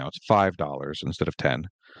this now. It's $5 instead of 10.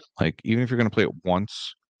 Like, even if you're gonna play it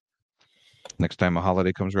once, next time a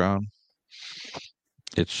holiday comes around,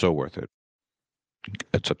 it's so worth it.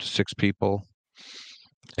 It's up to 6 people,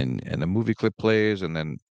 and the movie clip plays, and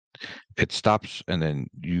then it stops, and then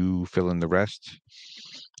you fill in the rest.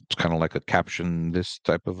 It's kind of like a caption this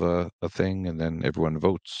type of a thing, and then everyone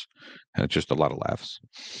votes, and it's just a lot of laughs.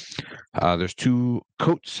 There's 2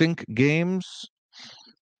 Coat Sync games.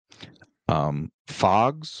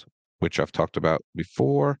 Fogs, which I've talked about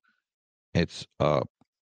before. It's a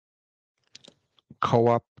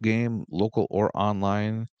co-op game, local or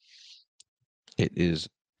online. It is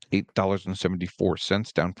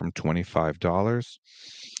 $8.74, down from $25.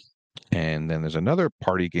 And then there's another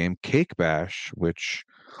party game, Cake Bash, which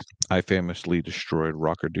I famously destroyed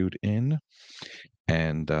Rocker Dude in,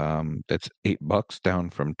 and that's $8, down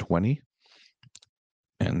from 20.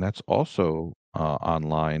 And that's also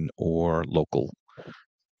online or local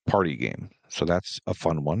party game. So that's a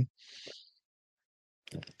fun one.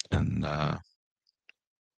 And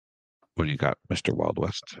what do you got, Mr. Wild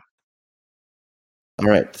West? All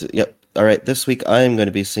right. Yep. All right. This week I am going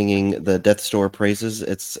to be singing the Death Store praises.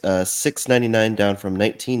 It's $6.99, down from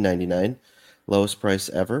 $19.99, lowest price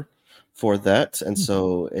ever for that. And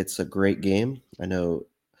so it's a great game. I know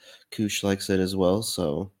Koosh likes it as well.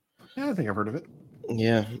 So yeah, I think I've heard of it.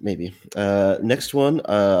 Yeah, maybe. Next one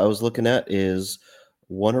I was looking at is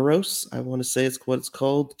Wonderos. I want to say it's what it's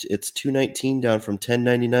called. It's $2.19, down from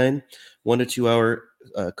 $10.99. 1 to 2 hour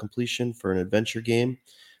completion for an adventure game.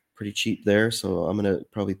 Pretty cheap there, so I'm gonna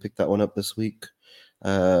probably pick that one up this week.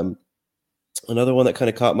 Another one that kind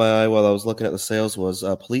of caught my eye while I was looking at the sales was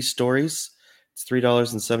Police Stories. It's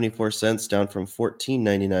 $3.74, down from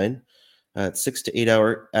 $14.99. It's 6 to 8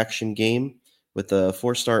 hour action game with a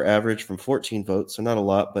 4-star average from 14 votes, so not a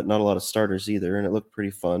lot, but not a lot of starters either, and it looked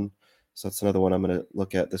pretty fun. So that's another one I'm going to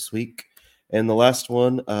look at this week. And the last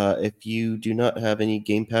one, if you do not have any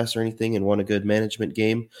Game Pass or anything and want a good management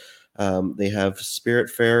game, they have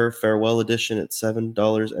Spiritfarer Farewell Edition at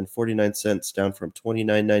 $7.49, down from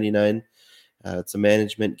 $29.99. It's a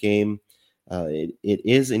management game. It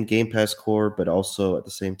is in Game Pass Core, but also at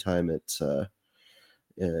the same time, it's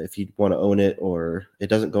if you want to own it, or it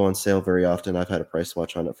doesn't go on sale very often. I've had a price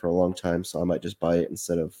watch on it for a long time, so I might just buy it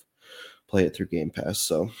instead of play it through Game Pass.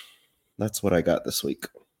 So that's what I got this week.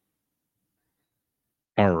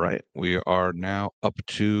 All right. We are now up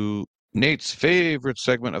to Nate's favorite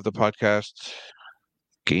segment of the podcast,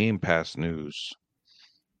 Game Pass news.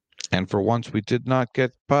 And for once, we did not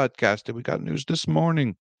get podcasted. We got news this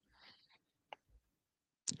morning.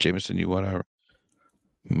 Jameson, you want to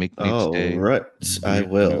make Nate's day? All right. I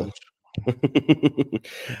will.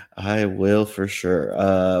 I will for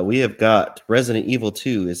sure. We have got Resident Evil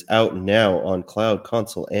 2 is out now on cloud,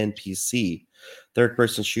 console, and PC.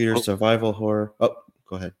 Third-person shooter, survival horror. Oh,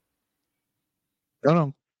 go ahead.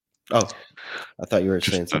 No. Oh, I thought you were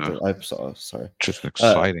saying something. I'm sorry. Just an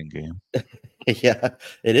exciting game. Yeah,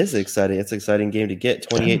 it is exciting. It's an exciting game to get.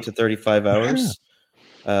 28 to 35 hours.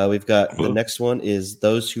 We've got the next one is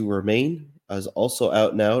Those Who Remain, is also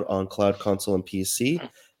out now on cloud, console, and PC.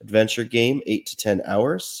 Adventure game, 8 to 10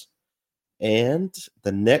 hours. And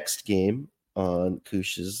the next game on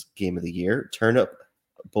Koosh's Game of the Year, Turnip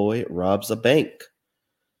Boy Robs a Bank.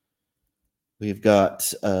 We've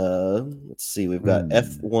got, let's see, we've got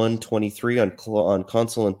F123 on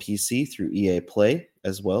console and PC through EA Play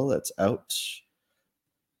as well. That's out.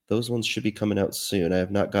 Those ones should be coming out soon. I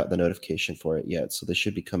have not got the notification for it yet, so they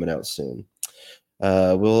should be coming out soon.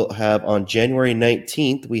 We'll have on January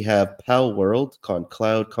 19th, we have Pal World on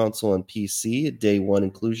cloud, console, and PC, day one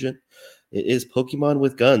inclusion. It is Pokemon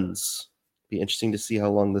with guns. Be interesting to see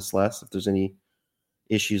how long this lasts, if there's any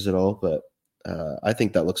issues at all. But I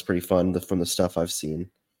think that looks pretty fun from the stuff I've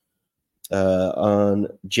seen. On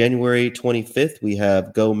January 25th, we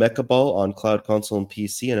have Go Mecha Ball on Cloud Console and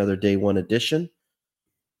PC, another day one edition.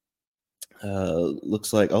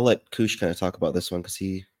 Looks like I'll let Koosh kind of talk about this one because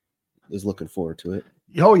he is looking forward to it.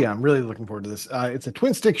 Oh, yeah, I'm really looking forward to this. It's a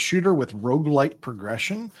twin stick shooter with roguelike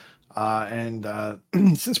progression. And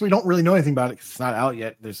since we don't really know anything about it because it's not out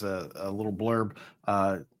yet, there's a little blurb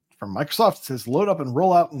from Microsoft. It says, load up and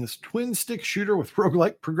roll out in this twin stick shooter with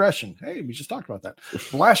roguelike progression. Hey, we just talked about that.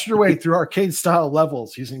 Blast your way through arcade style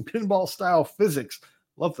levels using pinball style physics.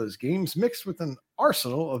 Love those games mixed with an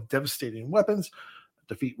arsenal of devastating weapons.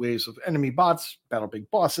 Defeat waves of enemy bots, battle big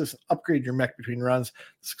bosses, upgrade your mech between runs.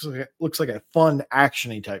 This looks like a fun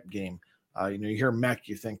action-y type game. You hear mech,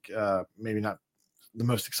 you think maybe not the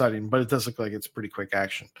most exciting, but it does look like it's pretty quick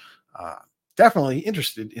action. Definitely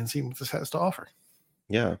interested in seeing what this has to offer.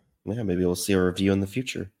 Yeah, maybe we'll see a review in the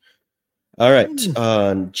future. All right,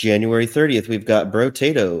 on January 30th, we've got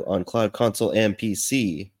Brotato on Cloud Console and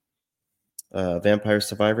PC. Vampire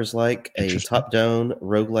Survivors like a top-down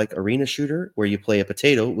roguelike arena shooter where you play a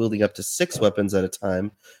potato wielding up to 6 weapons at a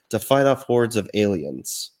time to fight off hordes of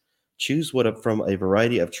aliens. Choose from a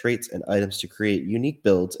variety of traits and items to create unique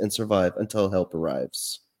builds and survive until help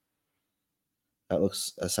arrives. That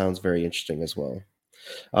sounds very interesting as well.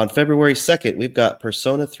 On February 2nd, we've got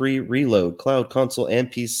Persona 3 Reload, Cloud Console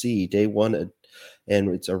and PC, day one, and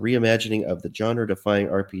it's a reimagining of the genre-defying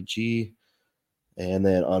RPG. And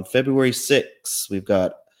then on February 6th, we've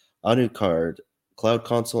got Anucard, Cloud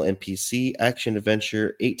Console and PC, action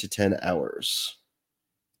adventure, 8 to 10 hours.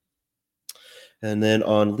 And then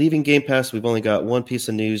on leaving Game Pass, we've only got one piece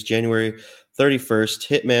of news. January 31st,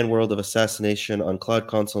 Hitman World of Assassination on Cloud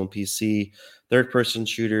Console and PC, third-person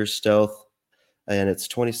shooter, stealth, and it's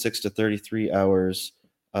 26 to 33 hours.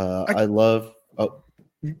 I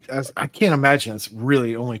can't imagine it's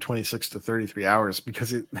really only 26 to 33 hours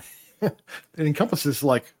because it it encompasses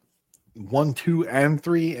like 1, 2, and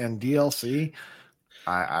 3 and DLC.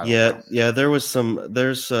 I don't know.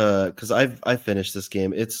 There's because I finished this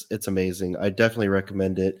game. It's amazing. I definitely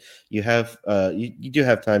recommend it. You have you do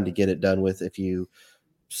have time to get it done with if you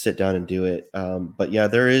sit down and do it. But yeah,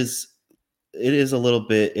 it is a little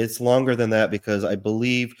bit, it's longer than that because I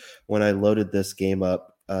believe when I loaded this game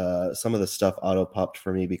up, some of the stuff auto popped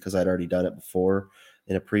for me because I'd already done it before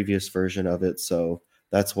in a previous version of it. So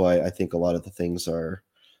that's why I think a lot of the things are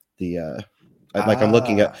I'm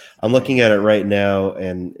looking at it right now,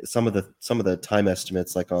 and some of the time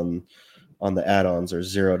estimates like on the add-ons are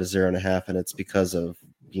 0 to 0.5, and it's because of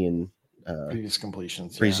being previous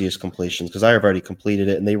completions because I have already completed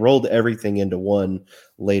it, and they rolled everything into one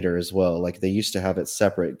later as well. Like they used to have it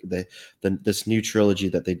separate. This new trilogy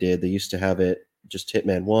that they did, they used to have it just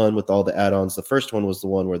Hitman 1 with all the add-ons. The first one was the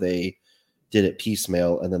one where they did it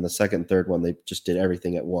piecemeal, and then the second and third one they just did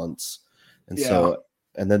everything at once.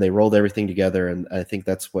 And then they rolled everything together, and I think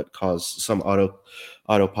that's what caused some auto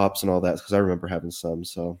pops and all that, because I remember having some.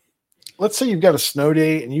 So let's say you've got a snow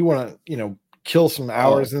day and you want to kill some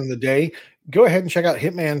hours in the day. Go ahead and check out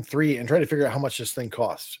Hitman 3 and try to figure out how much this thing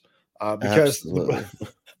costs, because the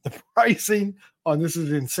pricing on this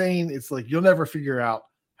is insane. It's like you'll never figure out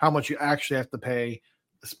how much you actually have to pay,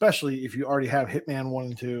 especially if you already have Hitman 1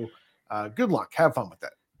 and 2. Good luck. Have fun with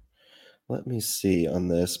that. Let me see on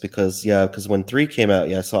this because when 3 came out,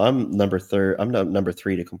 so I'm number 3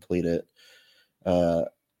 to complete it.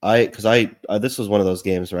 This was one of those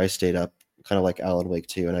games where I stayed up kind of like Alan Wake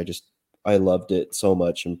 2, and I loved it so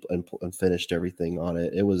much and finished everything on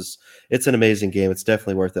it. It's an amazing game. It's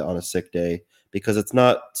definitely worth it on a sick day because it's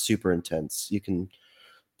not super intense. You can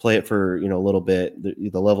play it for a little bit.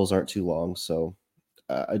 The levels aren't too long, so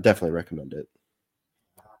I definitely recommend it.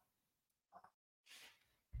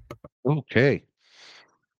 Okay.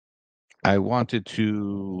 I wanted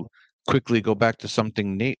to quickly go back to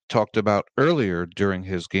something Nate talked about earlier during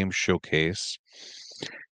his game showcase.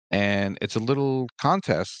 And it's a little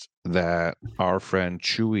contest that our friend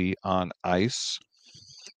Chewy on Ice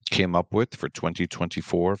came up with for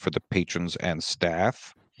 2024 for the patrons and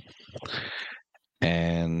staff.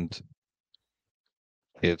 And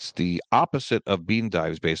it's the opposite of Bean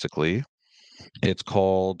Dives, basically. It's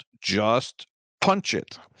called Just Punch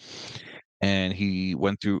It. And he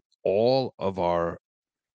went through all of our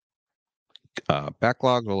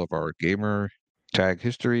backlogs, all of our gamer tag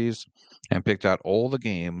histories, and picked out all the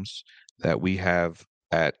games that we have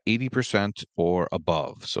at 80% or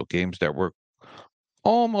above. So games that we're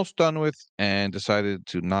almost done with and decided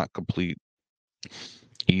to not complete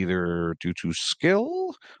either due to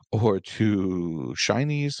skill or to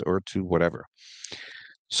shinies or to whatever.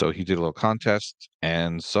 So he did a little contest,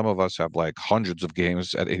 and some of us have like hundreds of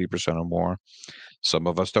games at 80% or more. Some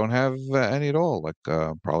of us don't have any at all. Like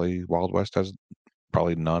probably Wild West has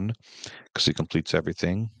probably none because he completes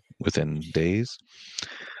everything within days.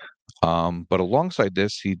 But alongside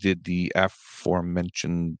this, he did the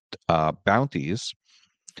aforementioned bounties,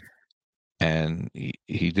 and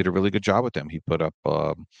he did a really good job with them. He put up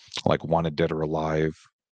like wanted dead or alive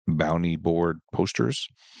bounty board posters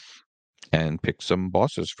and picked some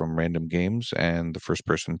bosses from random games, and the first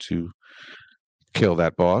person to kill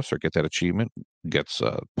that boss or get that achievement gets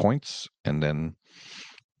points, and then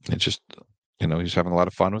it just he's having a lot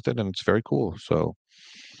of fun with it, and it's very cool. So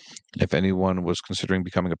if anyone was considering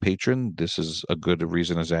becoming a patron, this is a good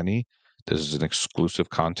reason as any. This is an exclusive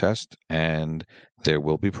contest, and there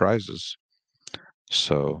will be prizes.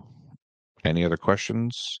 So any other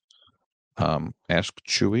questions, ask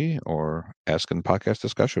Chewy or ask in the podcast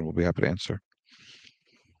discussion. We'll be happy to answer.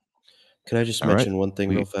 Can I just All right. mention one thing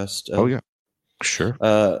real fast? Oh, yeah. Sure.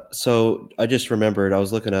 So I just remembered, I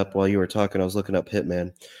was looking up while you were talking, I was looking up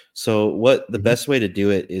Hitman. So what the best way to do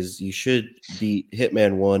it is you should beat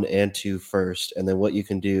Hitman 1 and 2 first, and then what you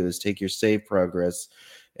can do is take your save progress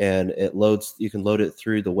and you can load it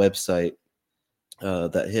through the website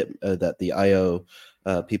that the IO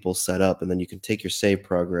people set up, and then you can take your save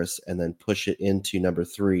progress and then push it into number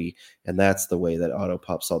 3, and that's the way that auto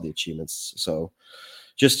pops all the achievements. So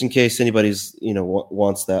just in case anybody's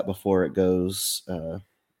wants that before it goes,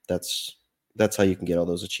 that's how you can get all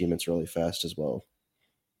those achievements really fast as well.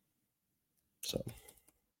 So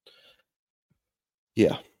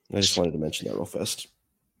yeah, I just wanted to mention that real fast.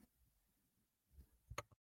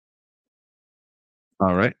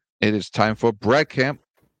 All right, it is time for Brad Camp.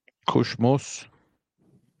 Koosh Moose.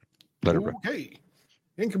 Okay.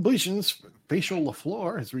 In completions, Facial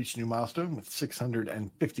LaFleur has reached a new milestone with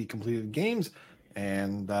 650 completed games.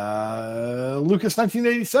 And Lucas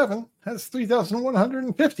 1987 has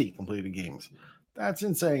 3,150 completed games. That's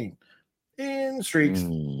insane. In streaks,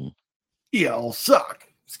 EL Suck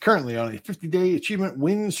is currently on a 50-day achievement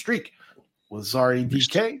win streak. Lazari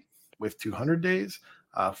DK with 200 days.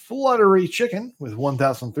 Fluttery Chicken with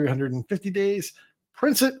 1,350 days.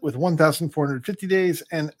 Prince It with 1,450 days.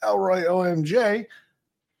 And Elroy OMJ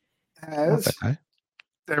has,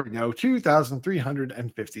 there we go,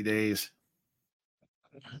 2,350 days.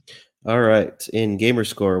 All right. In gamer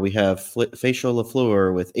score, we have Facial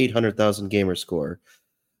LaFleur with 800,000 gamer score.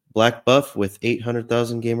 Black Buff with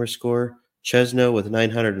 800,000 gamer score. Chesno with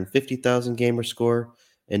 950,000 gamer score.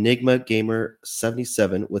 Enigma Gamer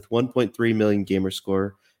 77 with 1.3 million gamer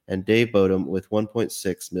score. And Dave Bodum with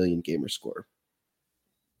 1.6 million gamer score.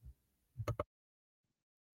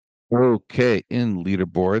 Okay, in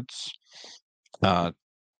leaderboards, at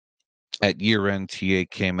year end, TA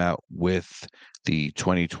came out with the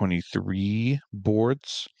 2023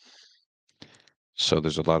 boards. So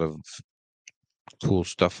there's a lot of cool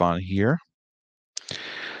stuff on here.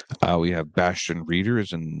 We have Bastion Reader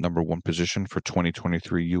is in number 1 position for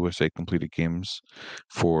 2023 USA completed games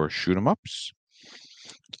for shoot 'em ups.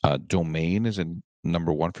 Domain is in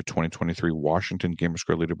number 1 for 2023 Washington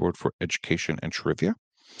Gamerscore leaderboard for education and trivia.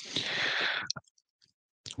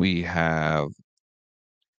 We have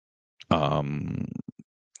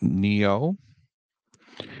Neo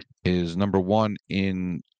is number 1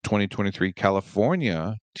 in 2023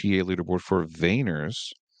 California TA leaderboard for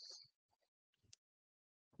Vayners.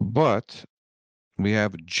 But we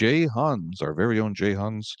have Jay Huns, our very own Jay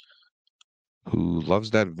Huns, who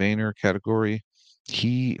loves that Vayner category.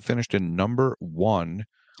 He finished in number 1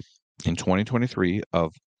 in 2023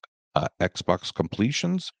 of Xbox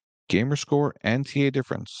completions, gamer score, and TA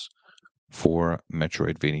difference for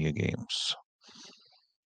Metroidvania games.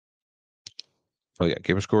 Oh yeah,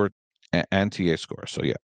 gamer score and TA score. So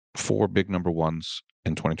yeah, 4 big number 1s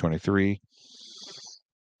in 2023.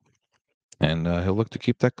 And he'll look to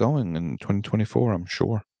keep that going in 2024, I'm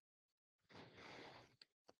sure.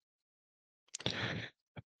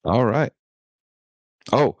 All right.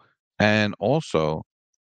 Oh, and also,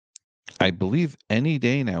 I believe any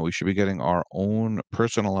day now we should be getting our own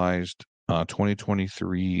personalized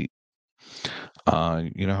 2023.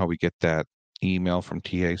 You know how we get that email from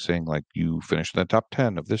TA saying like you finished in the top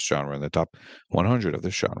 10 of this genre, in the top 100 of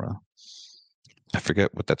this genre. I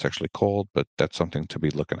forget what that's actually called, but that's something to be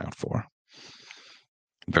looking out for.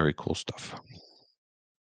 Very cool stuff.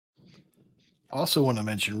 Also want to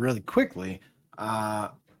mention really quickly,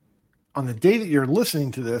 on the day that you're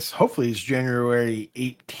listening to this, hopefully it's January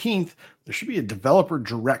 18th, there should be a developer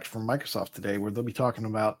direct from Microsoft today where they'll be talking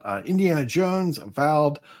about Indiana Jones,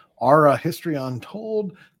 Avowed, Aura, History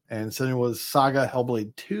Untold, and Senua's Saga,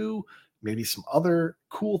 Hellblade 2, maybe some other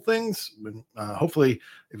cool things. Hopefully,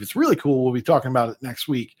 if it's really cool, we'll be talking about it next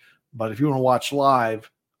week. But if you want to watch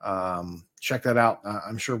live, check that out.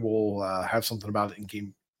 I'm sure we'll have something about it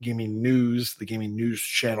in Gaming News, the Gaming News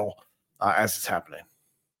channel, as it's happening.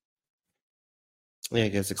 Yeah, I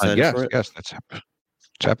guess excited for it. Yes, it's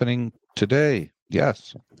happening today.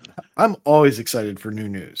 Yes. I'm always excited for new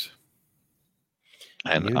news.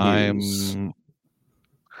 And I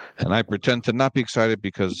pretend to not be excited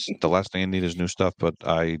because the last thing I need is new stuff, but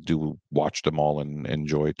I do watch them all and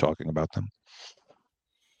enjoy talking about them.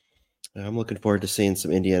 I'm looking forward to seeing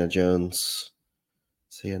some Indiana Jones.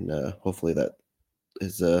 Hopefully that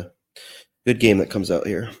is a good game that comes out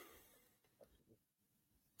here.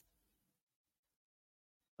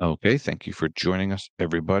 Okay, thank you for joining us,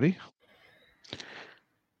 everybody.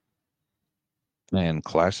 And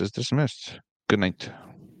class is dismissed. Good night.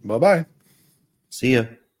 Bye-bye. See ya.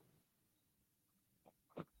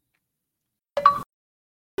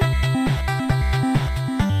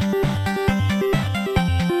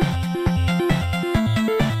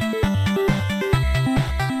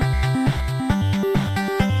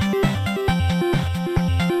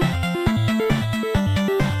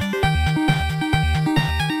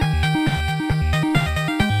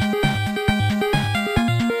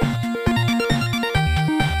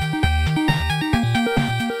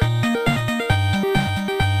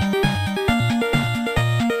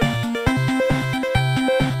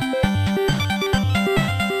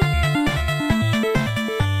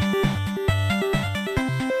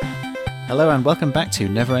 Hello and welcome back to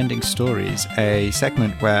Neverending Stories, a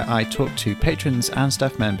segment where I talk to patrons and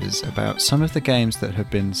staff members about some of the games that have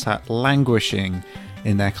been sat languishing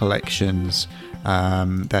in their collections,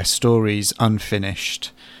 their stories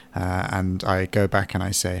unfinished, and I go back and I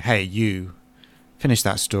say, hey, you, finish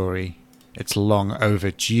that story, it's long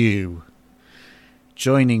overdue.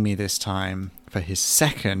 Joining me this time for his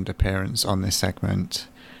second appearance on this segment,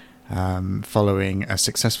 following a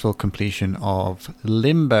successful completion of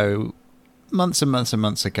Limbo months and months and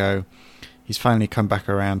months ago, he's finally come back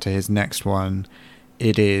around to his next one.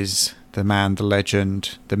 It is the man, the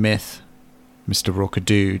legend, the myth, Mr.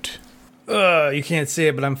 Rockadude. You can't see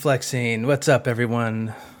it, but I'm flexing. What's up,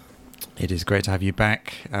 everyone? It is great to have you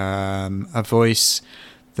back. A voice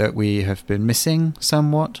that we have been missing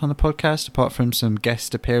somewhat on the podcast, apart from some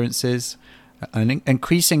guest appearances, an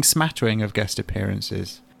increasing smattering of guest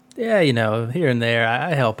appearances. Yeah, here and there,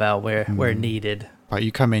 I help out where needed. But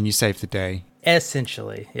you come in, you save the day.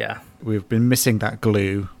 Essentially, yeah. We've been missing that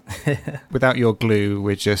glue. Without your glue,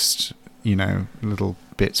 we're just, little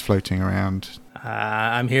bits floating around.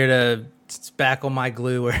 I'm here to spackle my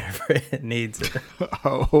glue wherever it needs it.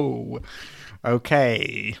 Oh,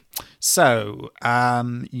 okay. So,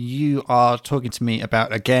 you are talking to me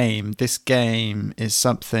about a game. This game is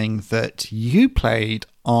something that you played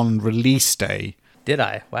on release day. Did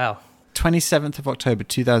I? Wow. 27th of October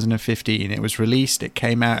 2015. It was released, it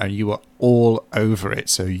came out, and you were all over it,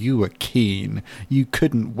 so you were keen. You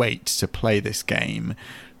couldn't wait to play this game.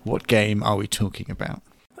 What game are we talking about?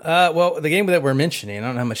 Well, the game that we're mentioning, I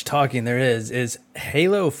don't know how much talking there is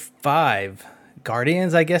Halo 5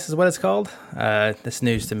 Guardians, I guess is what it's called. This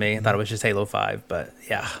news to me. I thought it was just Halo 5, but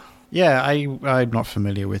yeah. Yeah, I'm not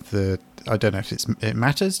familiar with I don't know if it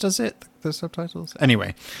matters, does it? The subtitles?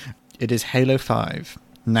 Anyway, it is Halo 5.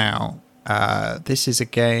 Now, this is a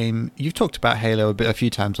game, you've talked about Halo a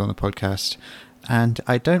few times on the podcast, and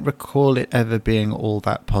I don't recall it ever being all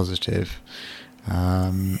that positive. Not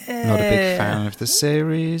a big fan of the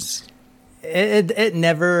series. It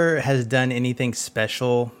never has done anything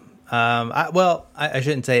special. I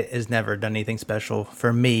shouldn't say it has never done anything special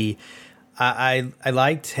for me. I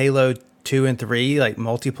liked Halo 2 and 3, like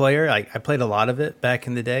multiplayer. I played a lot of it back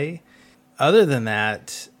in the day. Other than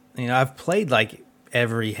that, I've played like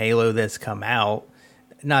every Halo that's come out.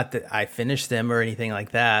 Not that I finished them or anything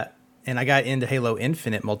like that. And I got into Halo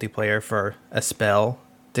Infinite multiplayer for a spell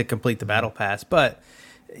to complete the battle pass. But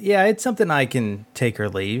yeah, it's something I can take or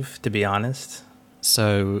leave, to be honest.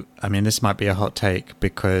 So, this might be a hot take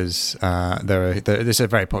because this is a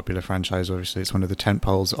very popular franchise, obviously. It's one of the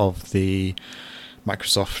tentpoles of the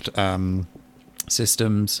Microsoft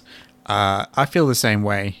systems. I feel the same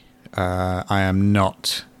way. I am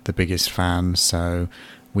not the biggest fan, so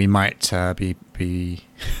we might be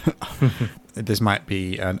this might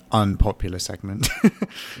be an unpopular segment.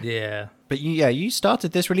 Yeah. But you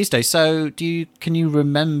started this release day. So can you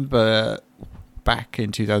remember back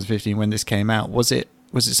in 2015 when this came out, was it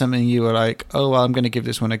something you were like, oh, well, I'm going to give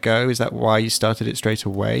this one a go? Is that why you started it straight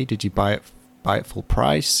away? Did you buy it full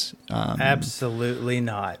price? Absolutely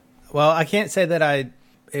not. Well, I can't say that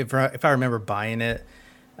if I remember buying it.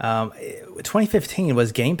 2015,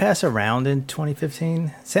 was Game Pass around in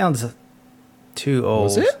 2015? Sounds too old.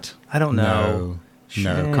 Was it? I don't know.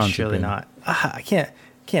 No, can't surely not. I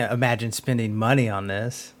can't imagine spending money on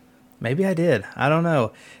this. Maybe I did. I don't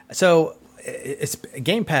know. So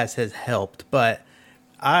Game Pass has helped, but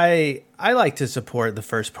I like to support the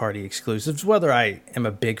first party exclusives, whether I am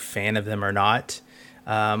a big fan of them or not.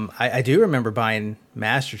 I do remember buying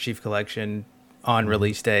Master Chief Collection on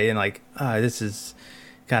release day and like, this is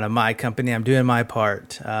kind of my company. I'm doing my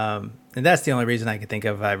part. And that's the only reason I can think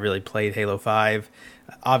of I really played Halo 5.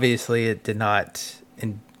 Obviously, it did not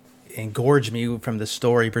engorge me from the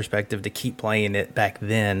story perspective to keep playing it back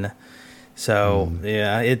then. So,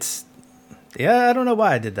 I don't know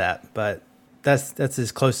why I did that, but that's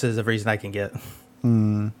as close as a reason I can get.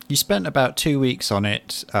 You spent about 2 weeks on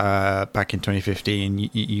it back in 2015.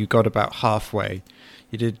 You got about halfway.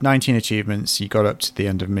 You did 19 achievements. You got up to the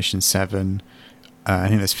end of mission 7. I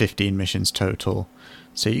think there's 15 missions total.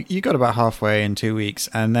 So you got about halfway in 2 weeks,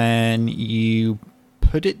 and then you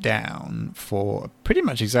put it down for pretty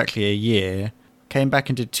much exactly a year. Came back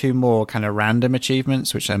and did 2 more kind of random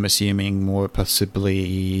achievements, which I'm assuming more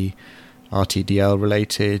possibly RTDL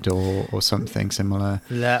related or something similar.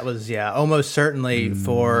 That was, almost certainly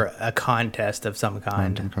for a contest of some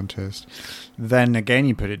kind. Random contest. Then again,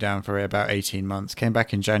 you put it down for about 18 months. Came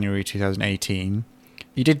back in January 2018.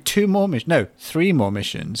 You did 3 more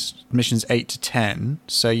missions, missions 8 to 10.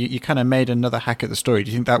 So you kind of made another hack at the story.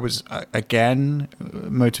 Do you think that was, again,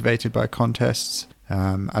 motivated by contests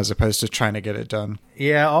as opposed to trying to get it done?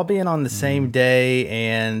 Yeah, all being on the same day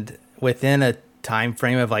and within a time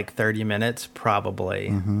frame of like 30 minutes, probably.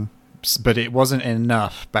 Mm-hmm. But it wasn't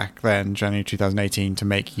enough back then, January 2018, to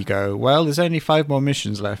make you go, well, there's only 5 more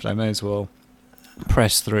missions left. I may as well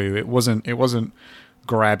press through. It wasn't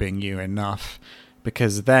grabbing you enough.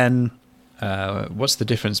 Because then, what's the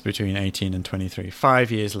difference between 18 and 23?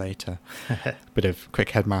 5 years later. Bit of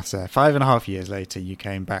quick head maths there. 5.5 years later, you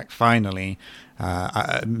came back finally.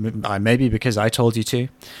 Maybe because I told you to,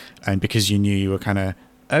 and because you knew you were kind of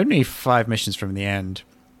only 5 missions from the end.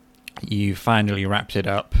 You finally wrapped it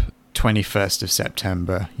up 21st of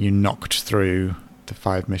September. You knocked through the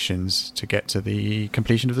 5 missions to get to the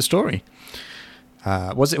completion of the story.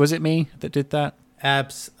 Was it me that did that?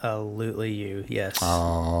 Absolutely you, yes.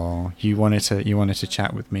 Oh, you wanted to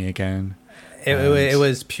chat with me again. It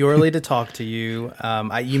was purely to talk to you.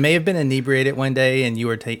 You may have been inebriated one day, and you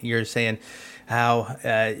were saying how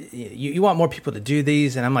you want more people to do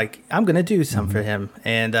these, and I'm like, I'm going to do some for him,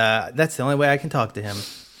 and that's the only way I can talk to him.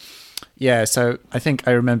 Yeah, so I think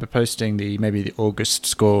I remember posting the August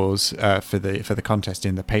scores for the contest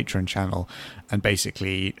in the Patreon channel, and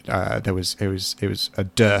basically it was a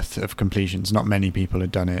dearth of completions. Not many people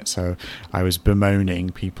had done it, so I was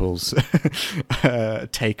bemoaning people's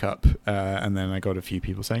take up, and then I got a few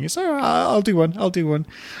people saying, "Yes, I'll do one,"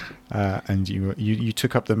 and you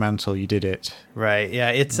took up the mantle. You did it, right?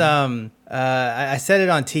 Yeah, it's I said it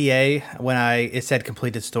on TA when it said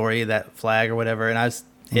completed story, that flag or whatever, and I was.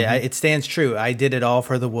 Yeah, it stands true. I did it all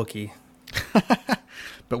for the Wookiee.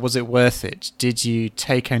 But was it worth it? Did you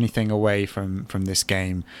take anything away from this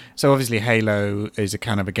game? So obviously Halo is a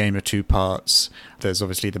kind of a game of 2 parts. There's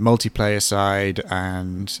obviously the multiplayer side,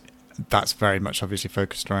 and that's very much obviously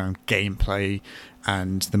focused around gameplay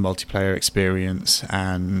and the multiplayer experience,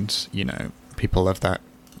 and, people love that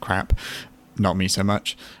crap. Not me so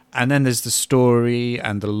much. And then there's the story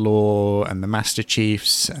and the lore and the Master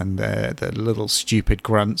Chiefs and the little stupid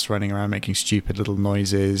grunts running around making stupid little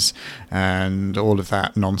noises and all of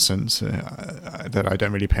that nonsense that I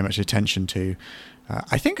don't really pay much attention to.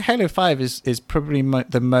 I think Halo 5 is probably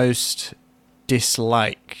the most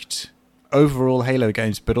disliked overall Halo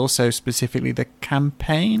games, but also specifically the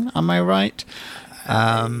campaign. Am I right?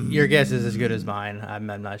 Your guess is as good as mine. I'm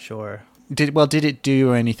not sure. Did it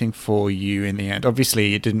do anything for you in the end?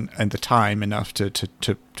 Obviously, it didn't at the time enough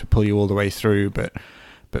to pull you all the way through, but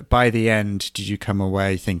by the end, did you come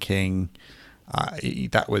away thinking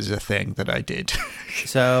that was a thing that I did?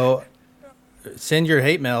 So, send your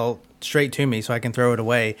hate mail straight to me so I can throw it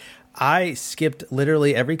away. I skipped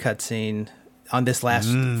literally every cutscene on this last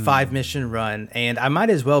 5 mission run, and I might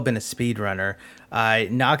as well have been a speed runner. I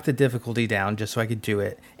knocked the difficulty down just so I could do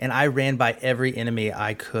it, and I ran by every enemy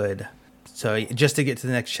I could. So just to get to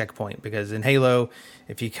the next checkpoint, because in Halo,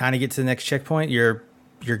 if you kind of get to the next checkpoint, you're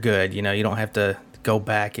good. You don't have to go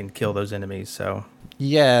back and kill those enemies. So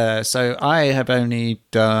Yeah, so I have only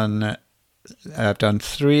done I've done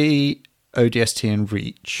 3 ODST and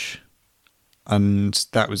Reach, and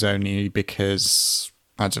that was only because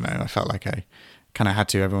I don't know, I felt like I kind of had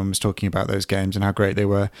to. Everyone was talking about those games and how great they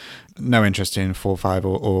were. No interest in 4.5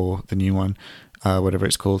 or the new one, whatever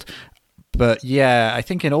it's called. But yeah, I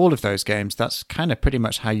think in all of those games, that's kind of pretty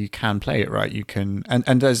much how you can play it, right? You can,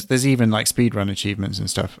 and there's even like speedrun achievements and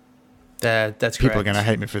stuff. That's People correct. are going to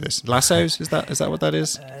hate me for this. Lassos, is that what that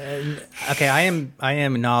is? Okay, I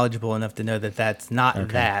am knowledgeable enough to know that that's not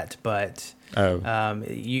Okay. that, but Oh,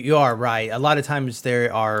 you are right. A lot of times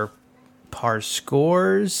there are par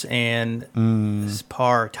scores and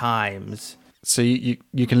par times. so you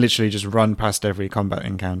can literally just run past every combat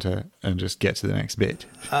encounter and just get to the next bit.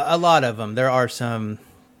 A lot of them. There are some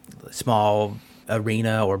small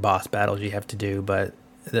arena or boss battles you have to do, but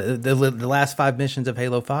the last 5 missions of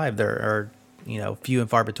Halo 5 there are few and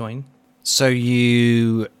far between. So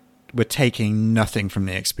you were taking nothing from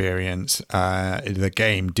the experience. The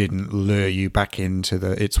game didn't lure you back into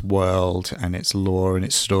its world and its lore and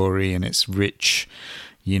its story and its rich,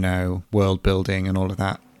 world building and all of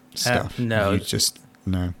that stuff. No. You just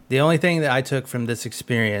no. The only thing that I took from this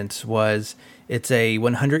experience was it's a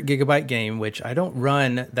 100 gigabyte game, which I don't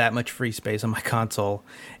run that much free space on my console.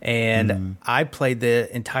 And I played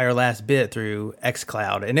the entire last bit through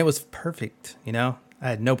xCloud, and it was perfect. I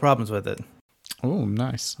had no problems with it. Oh,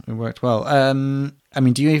 nice. It worked well.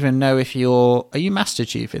 Do you even know if are you Master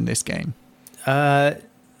Chief in this game? I'm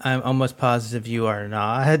almost positive you are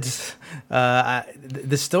not.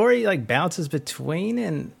 The story bounces between,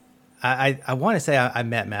 and I want to say I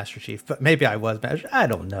met Master Chief, but maybe I was Master. I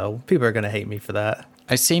don't know. People are going to hate me for that.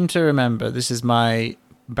 I seem to remember, this is my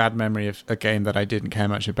bad memory of a game that I didn't care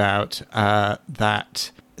much about,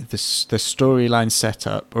 that the storyline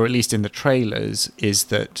setup, or at least in the trailers, is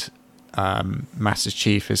that Master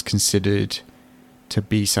Chief is considered to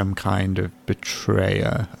be some kind of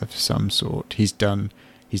betrayer of some sort. He's done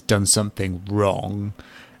something wrong,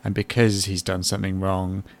 and because he's done something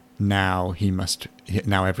wrong, now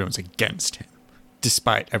everyone's against him,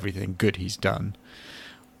 despite everything good he's done.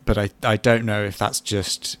 But I don't know if that's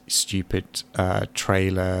just stupid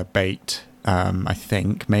trailer bait. I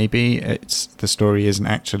think maybe the story isn't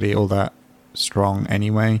actually all that strong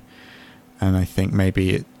anyway, and I think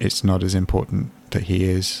maybe it's not as important that he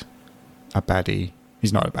is a baddie.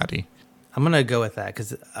 He's not a baddie. I'm going to go with that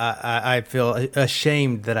because I feel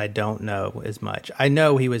ashamed that I don't know as much. I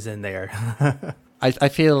know he was in there. I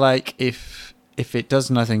feel like if it does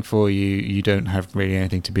nothing for you, you don't have really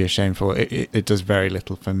anything to be ashamed for. It does very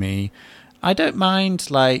little for me. I don't mind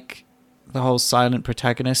the whole silent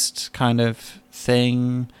protagonist kind of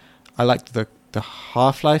thing. I like the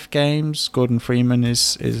Half-Life games. Gordon Freeman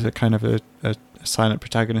is a kind of a silent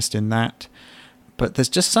protagonist in that. But there's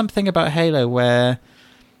just something about Halo where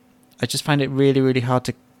I just find it really, really hard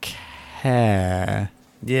to care.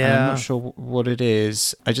 Yeah. And I'm not sure what it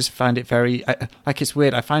is. I just find it very... it's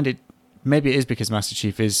weird. I find it... Maybe it is because Master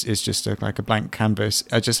Chief is just a blank canvas.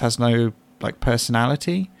 It just has no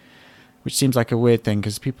personality, which seems like a weird thing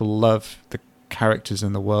because people love the characters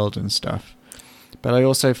in the world and stuff. But I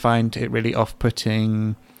also find it really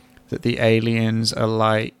off-putting that the aliens are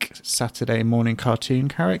like Saturday morning cartoon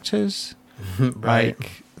characters. Right.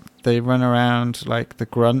 They run around like the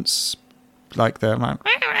grunts, they're like, oh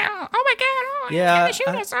my god, yeah, he's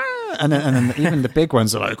gonna shoot us. And then even the big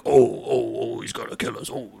ones are like, oh, he's gonna kill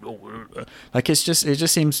us. It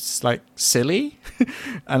just seems like silly,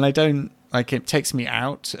 and I don't it. Takes me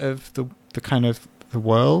out of the kind of the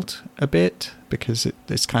world a bit because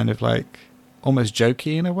it's kind of almost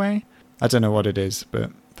jokey in a way. I don't know what it is,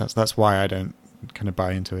 but that's why I don't kind of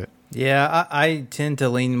buy into it. Yeah, I tend to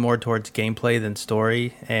lean more towards gameplay than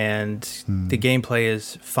story, and the gameplay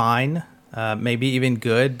is fine, maybe even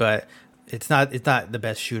good, but it's not the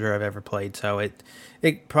best shooter I've ever played. So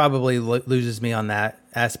it probably loses me on that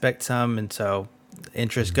aspect some, and so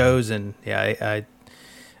interest goes. And yeah,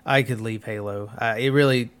 I could leave Halo. It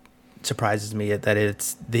really surprises me that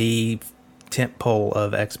it's the tentpole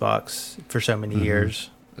of Xbox for so many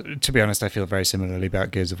years. To be honest, I feel very similarly about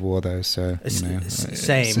Gears of War, though. So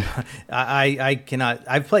same. I cannot.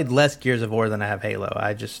 I've played less Gears of War than I have Halo.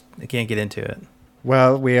 I can't get into it.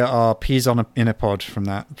 Well, we are peas in a pod from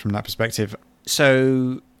that perspective.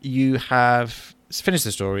 So you have finished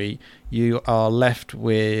the story. You are left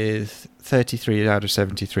with 33 out of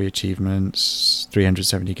 73 achievements,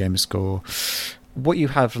 370 gamer score. What you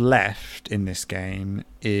have left in this game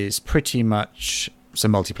is pretty much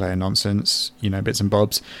some multiplayer nonsense, bits and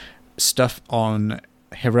bobs, stuff on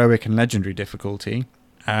heroic and legendary difficulty,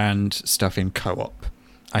 and stuff in co-op.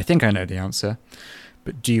 I think I know the answer,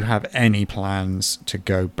 But do you have any plans to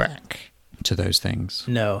go back to those things?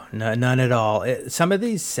 No, none at all. Some of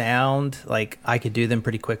these sound like I could do them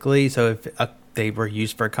pretty quickly. So if they were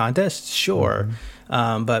used for a contest, sure.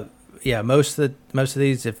 But yeah, most of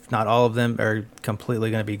these, if not all of them, are completely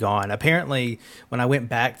going to be gone. Apparently, when I went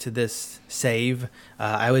back to this save,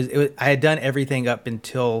 I had done everything up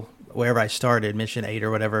until wherever I started, mission 8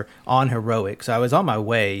 or whatever, on heroic. So I was on my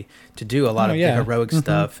way to do a lot of the heroic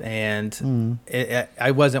stuff, and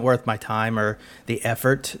I wasn't worth my time or the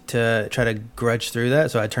effort to try to grudge through that.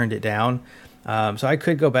 So I turned it down. So I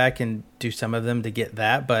could go back and do some of them to get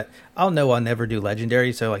that, but I'll never do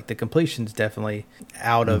legendary. So like the completion's definitely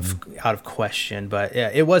out of question. But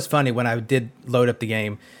yeah, it was funny when I did load up the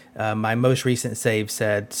game. My most recent save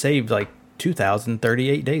said saved like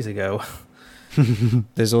 2,038 days ago.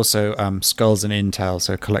 There's also skulls and intel,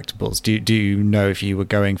 so collectibles. Do you know if you were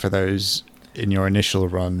going for those in your initial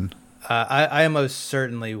run? I most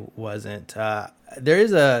certainly wasn't. There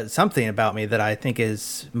is something about me that I think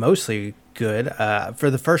is mostly good. For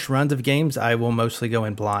the first runs of games, I will mostly go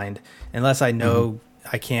in blind. Unless I know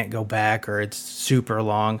I can't go back or it's super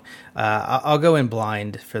long, I'll go in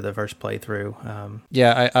blind for the first playthrough.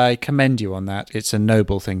 Yeah, I commend you on that. It's a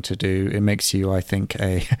noble thing to do. It makes you, I think,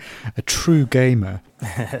 a true gamer,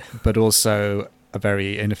 but also a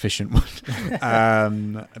very inefficient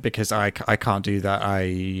one. Because I can't do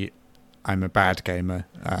that. I'm a bad gamer,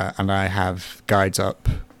 and I have guides up.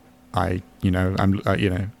 I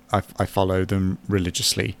follow them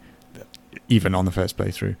religiously, even on the first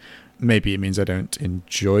playthrough. Maybe it means I don't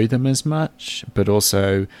enjoy them as much, but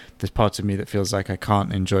also there's part of me that feels like I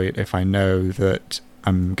can't enjoy it if I know that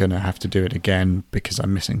I'm going to have to do it again because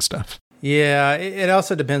I'm missing stuff. Yeah, it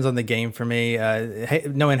also depends on the game for me.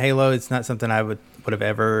 Knowing Halo, it's not something I would have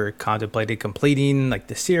ever contemplated completing, like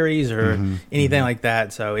the series or anything like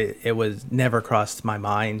that. So it was never crossed my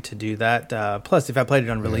mind to do that. Plus, if I played it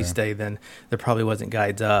on release day, then there probably wasn't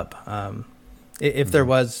guides up. If there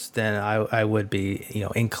was, then I would be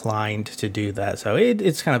inclined to do that. So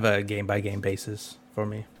it's kind of a game by game basis for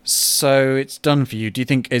me. So it's done for you. Do you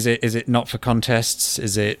think is it not for contests?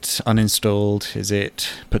 Is it uninstalled? Is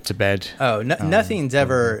it put to bed? Oh, nothing's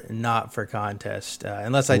ever not for contest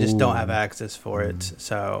unless I just don't have access for it.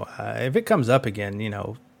 So if it comes up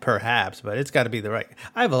again, perhaps, but it's got to be the right.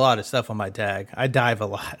 I have a lot of stuff on my tag. I dive a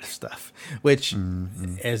lot of stuff, which,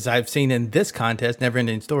 as I've seen in this contest, Never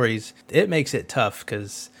Ending Stories, it makes it tough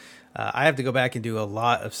because I have to go back and do a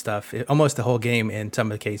lot of stuff, almost the whole game in some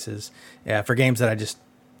of the cases, for games that I just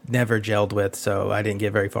never gelled with, so I didn't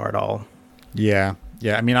get very far at all. Yeah.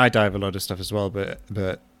 I mean, I dive a lot of stuff as well,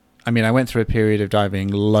 but I mean, I went through a period of diving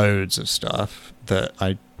loads of stuff that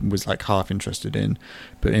I was like half interested in,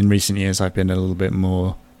 but in recent years I've been a little bit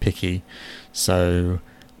more picky. So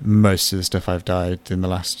most of the stuff I've dived in the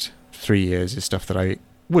last 3 years is stuff that I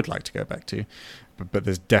would like to go back to, but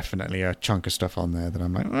there's definitely a chunk of stuff on there that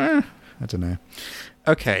I'm like, I don't know.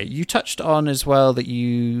 Okay, you touched on as well that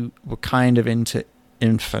you were kind of into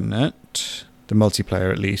Infinite, the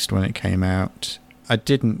multiplayer at least, when it came out. I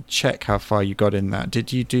didn't check how far you got in that.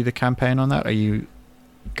 Did you do the campaign on that? Are you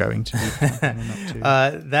going to do the campaign on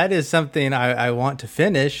that too? That is something I want to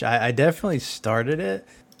finish. I definitely started it,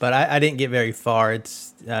 but I didn't get very far.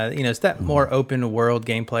 It's it's that more open world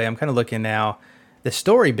gameplay. I'm kind of looking now. The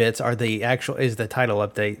story bits are is the title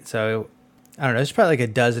update. So I don't know. It's probably like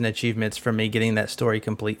a dozen achievements for me getting that story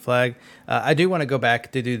complete flag. I do want to go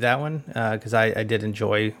back to do that one because I did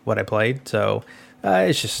enjoy what I played. So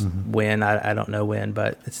it's just when. I don't know when,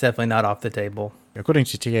 but it's definitely not off the table. According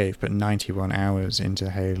to TA, you've put 91 hours into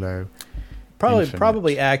Halo.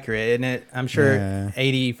 Probably accurate, and I'm sure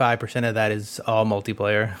 85% of that is all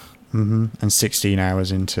multiplayer. And 16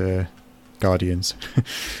 hours into Guardians.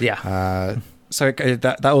 Yeah. So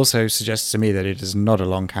that also suggests to me that it is not a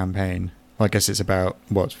long campaign. Well, I guess it's about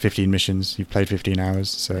 15 missions. You've played 15 hours.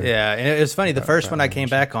 So yeah, and it was funny. The first one I came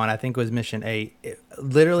back on, I think, was mission 8.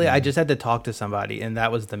 Literally, I just had to talk to somebody, and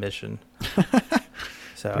that was the mission.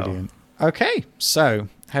 So brilliant. Okay, so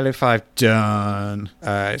Halo 5 done.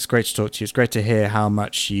 It's great to talk to you. It's great to hear how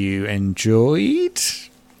much you enjoyed.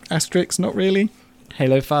 Asterisk, not really.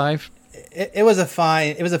 Halo 5. It was a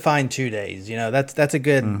fine 2 days. That's a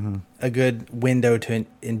good window to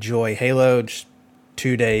enjoy Halo. Just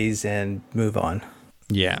 2 days and move on.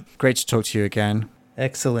 Yeah, great to talk to you again.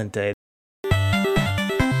 Excellent day.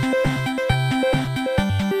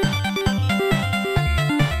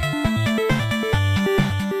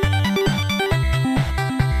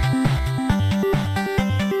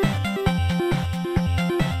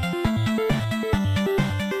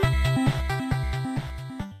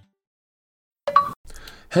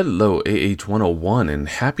 Hello, AH101, and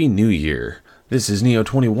Happy New Year. This is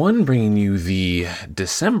Neo21 bringing you the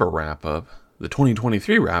December wrap-up, the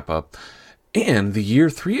 2023 wrap-up, and the Year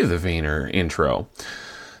 3 of the Vayner intro.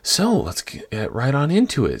 So, let's get right on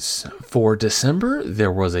into it. For December,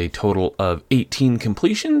 there was a total of 18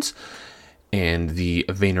 completions, and the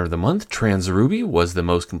Vayner of the Month, Transruby, was the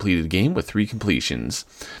most completed game with 3 completions.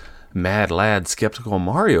 Mad Lad Skeptical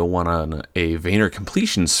Mario went on a Vayner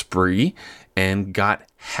completion spree and got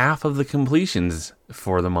half of the completions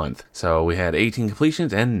for the month. So we had 18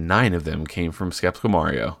 completions and 9 of them came from Skeptical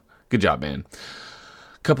Mario. Good job, man.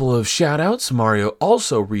 Couple of shout outs. Mario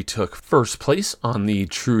also retook first place on the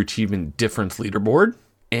True Achievement Difference leaderboard,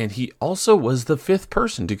 and he also was the 5th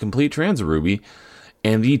person to complete Transruby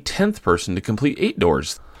and the 10th person to complete 8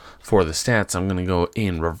 doors. For the stats, I'm going to go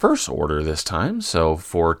in reverse order this time. So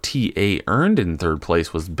for TA earned, in 3rd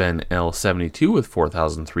place was Ben L72 with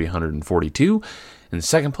 4,342. In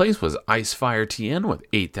 2nd place was Icefire TN with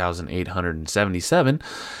 8,877.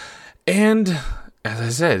 And, as I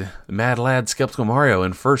said, Mad Lad Skeptical Mario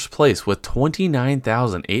in 1st place with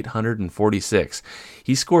 29,846.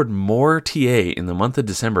 He scored more TA in the month of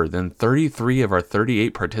December than 33 of our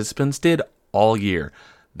 38 participants did all year.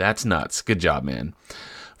 That's nuts. Good job, man.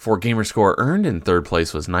 For Gamerscore earned, in 3rd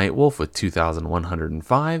place was Nightwolf with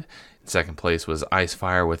 2,105. In 2nd place was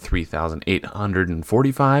Icefire with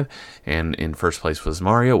 3,845. And in 1st place was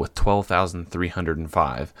Mario with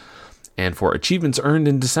 12,305. And for achievements earned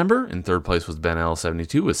in December, in 3rd place was Ben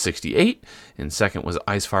L72 with 68. In 2nd was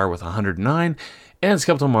Icefire with 109. And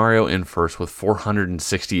Skeptical Mario in 1st with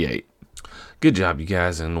 468. Good job, you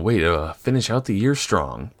guys, and way to finish out the year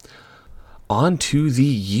strong. On to the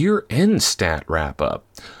year-end stat wrap-up.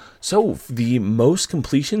 So, the most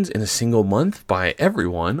completions in a single month by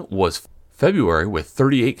everyone was February with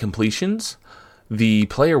 38 completions. The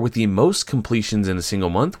player with the most completions in a single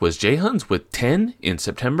month was Jhuns with 10 in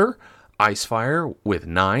September, Icefire with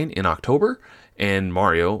 9 in October, and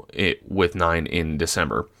Mario with 9 in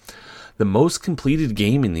December. The most completed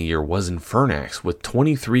game in the year was Infernax with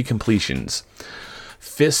 23 completions.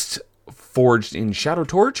 Fist Forged in Shadow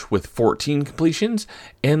Torch with 14 completions,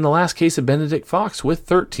 and The Last Case of Benedict Fox with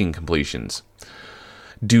 13 completions.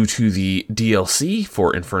 Due to the DLC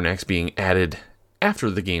for Infernax being added after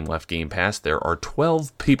the game left Game Pass, there are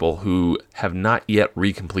 12 people who have not yet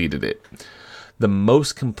recompleted it. The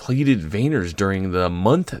most completed Vayners during the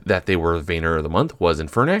month that they were Vayner of the Month was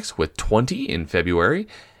Infernax with 20 in February,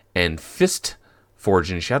 and Fist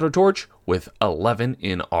Forged in Shadow Torch with 11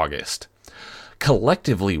 in August.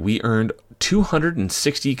 Collectively, we earned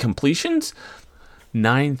 260 completions,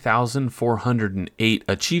 9,408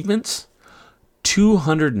 achievements,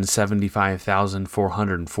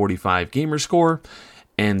 275,445 gamer score,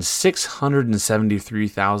 and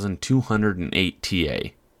 673,208 TA.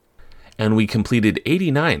 And we completed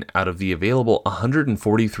 89 out of the available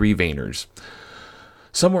 143 Vayners.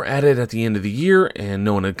 Some were added at the end of the year, and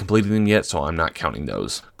no one had completed them yet, so I'm not counting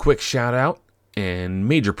those. Quick shout out and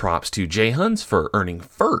major props to Jhuns for earning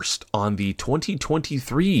 1st on the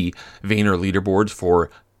 2023 Vayner leaderboards for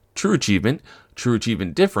True Achievement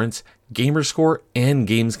Difference, Gamer Score, and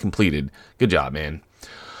Games Completed. Good job, man.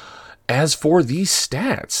 As for these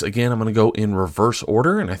stats, again, I'm going to go in reverse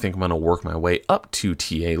order, and I think I'm going to work my way up to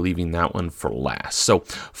TA, leaving that one for last. So,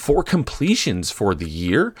 for completions for the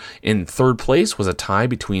year, in 3rd place was a tie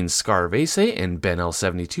between Scarvese and Ben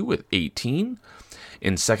L72 with 18.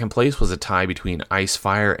 In 2nd place was a tie between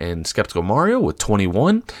Icefire and Skeptical Mario with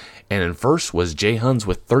 21. And in 1st was Jhuns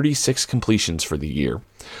with 36 completions for the year.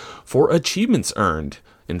 For achievements earned,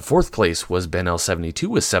 in 4th place was Ben L72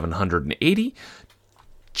 with 780.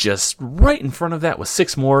 Just right in front of that was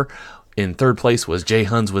 6 more. In 3rd place was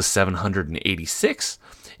Jhuns with 786.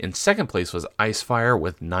 In 2nd place was Icefire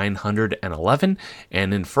with 911.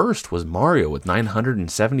 And in 1st was Mario with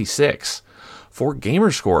 976. For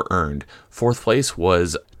Gamerscore earned, 4th place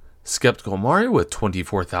was Skeptical Mario with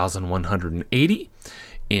 24,180.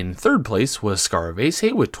 In 3rd place was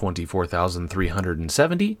Scarvese with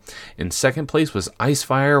 24,370. In 2nd place was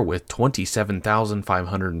Icefire with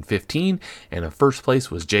 27,515. And in 1st place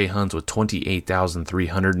was Jhuns with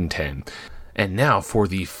 28,310. And now for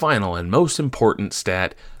the final and most important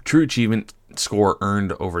stat, True Achievement score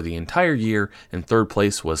earned over the entire year. In 3rd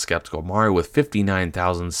place was Skeptical Mario with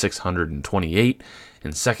 59,628.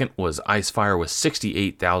 In 2nd was Icefire with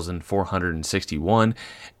 68,461.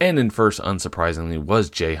 And in 1st, unsurprisingly, was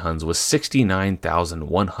Jhuns with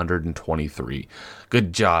 69,123.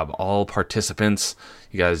 Good job, all participants.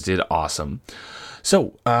 You guys did awesome.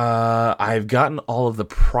 So, I've gotten all of the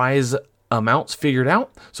prize amounts figured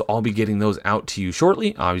out, so I'll be getting those out to you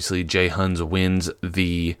shortly. Obviously, Jay Huns wins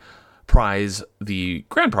the prize, the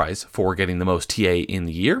grand prize for getting the most TA in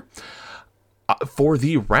the year. For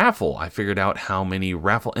the raffle, I figured out how many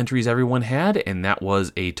raffle entries everyone had, and that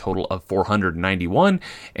was a total of 491.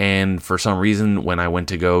 And for some reason, when I went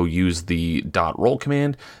to go use the .roll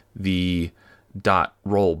command, the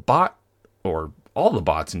 .roll bot, or all the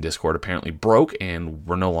bots in Discord, apparently broke and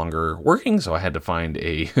were no longer working. So I had to find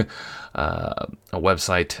a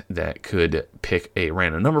website that could pick a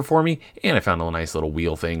random number for me, and I found a nice little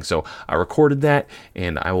wheel thing. So I recorded that,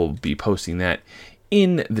 and I will be posting that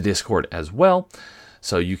in the Discord as well,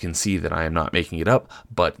 so you can see that I am not making it up.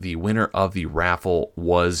 But the winner of the raffle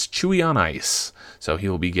was Chewy on Ice, so he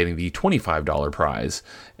will be getting the $25 prize,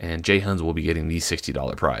 and Jay Huns will be getting the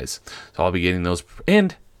 $60 prize. So I'll be getting those,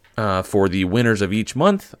 and for the winners of each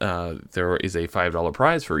month, there is a $5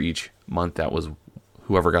 prize for each month. That was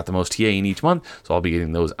whoever got the most TA in each month, so I'll be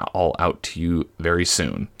getting those all out to you very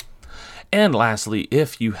soon. And lastly,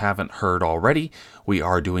 if you haven't heard already, we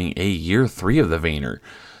are doing a year 3 of the Vayner.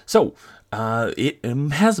 So it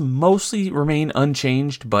has mostly remained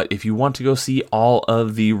unchanged, but if you want to go see all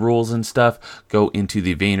of the rules and stuff, go into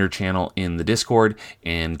the Vayner channel in the Discord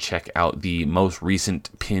and check out the most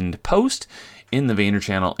recent pinned post. In the Vayner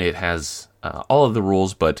channel, it has all of the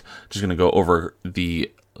rules, but just going to go over the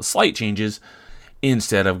slight changes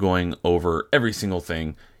instead of going over every single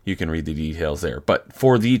thing. You can read the details there. But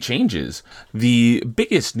for the changes, the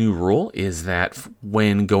biggest new rule is that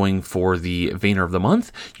when going for the Vayner of the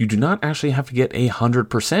Month, you do not actually have to get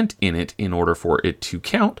 100% in it in order for it to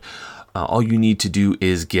count. All you need to do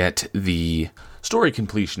is get the story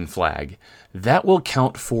completion flag. That will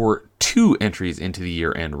count for 2 entries into the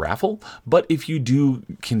year-end raffle. But if you do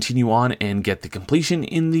continue on and get the completion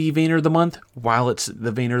in the Vayner of the Month, while it's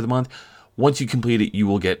the Vayner of the Month, once you complete it, you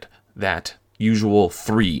will get that usual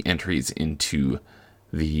 3 entries into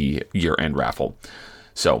the year-end raffle.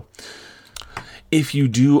 So if you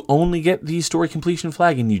do only get the story completion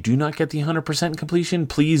flag and you do not get the 100% completion,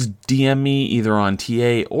 please DM me either on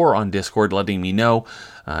TA or on Discord letting me know,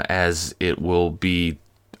 as it will be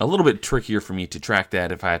a little bit trickier for me to track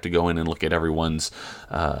that if I have to go in and look at everyone's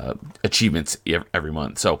achievements every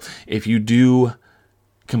month. So if you do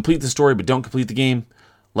complete the story but don't complete the game,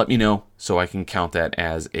 let me know so I can count that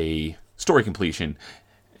as a story completion,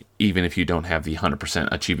 even if you don't have the 100%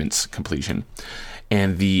 achievements completion.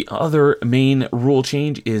 And the other main rule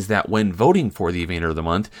change is that when voting for the Vayner of the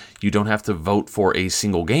Month, you don't have to vote for a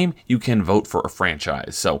single game. You can vote for a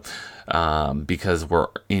franchise. So because we're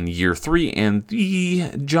in year 3 and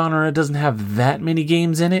the genre doesn't have that many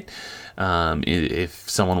games in it, if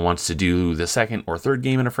someone wants to do the second or third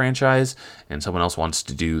game in a franchise and someone else wants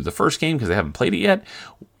to do the first game because they haven't played it yet,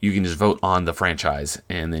 you can just vote on the franchise,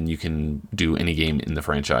 and then you can do any game in the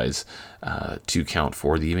franchise to count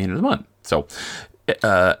for the Vayner of the Month. So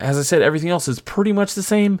as I said, everything else is pretty much the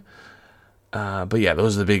same. But yeah,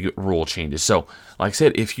 those are the big rule changes. So like I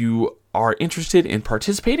said, if you are interested in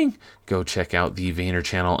participating, go check out the Vayner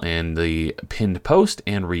channel and the pinned post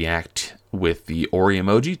and react with the Ori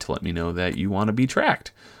emoji to let me know that you want to be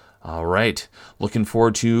tracked. All right. Looking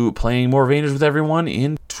forward to playing more Vayners with everyone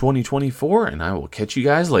in 2024, and I will catch you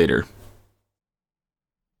guys later.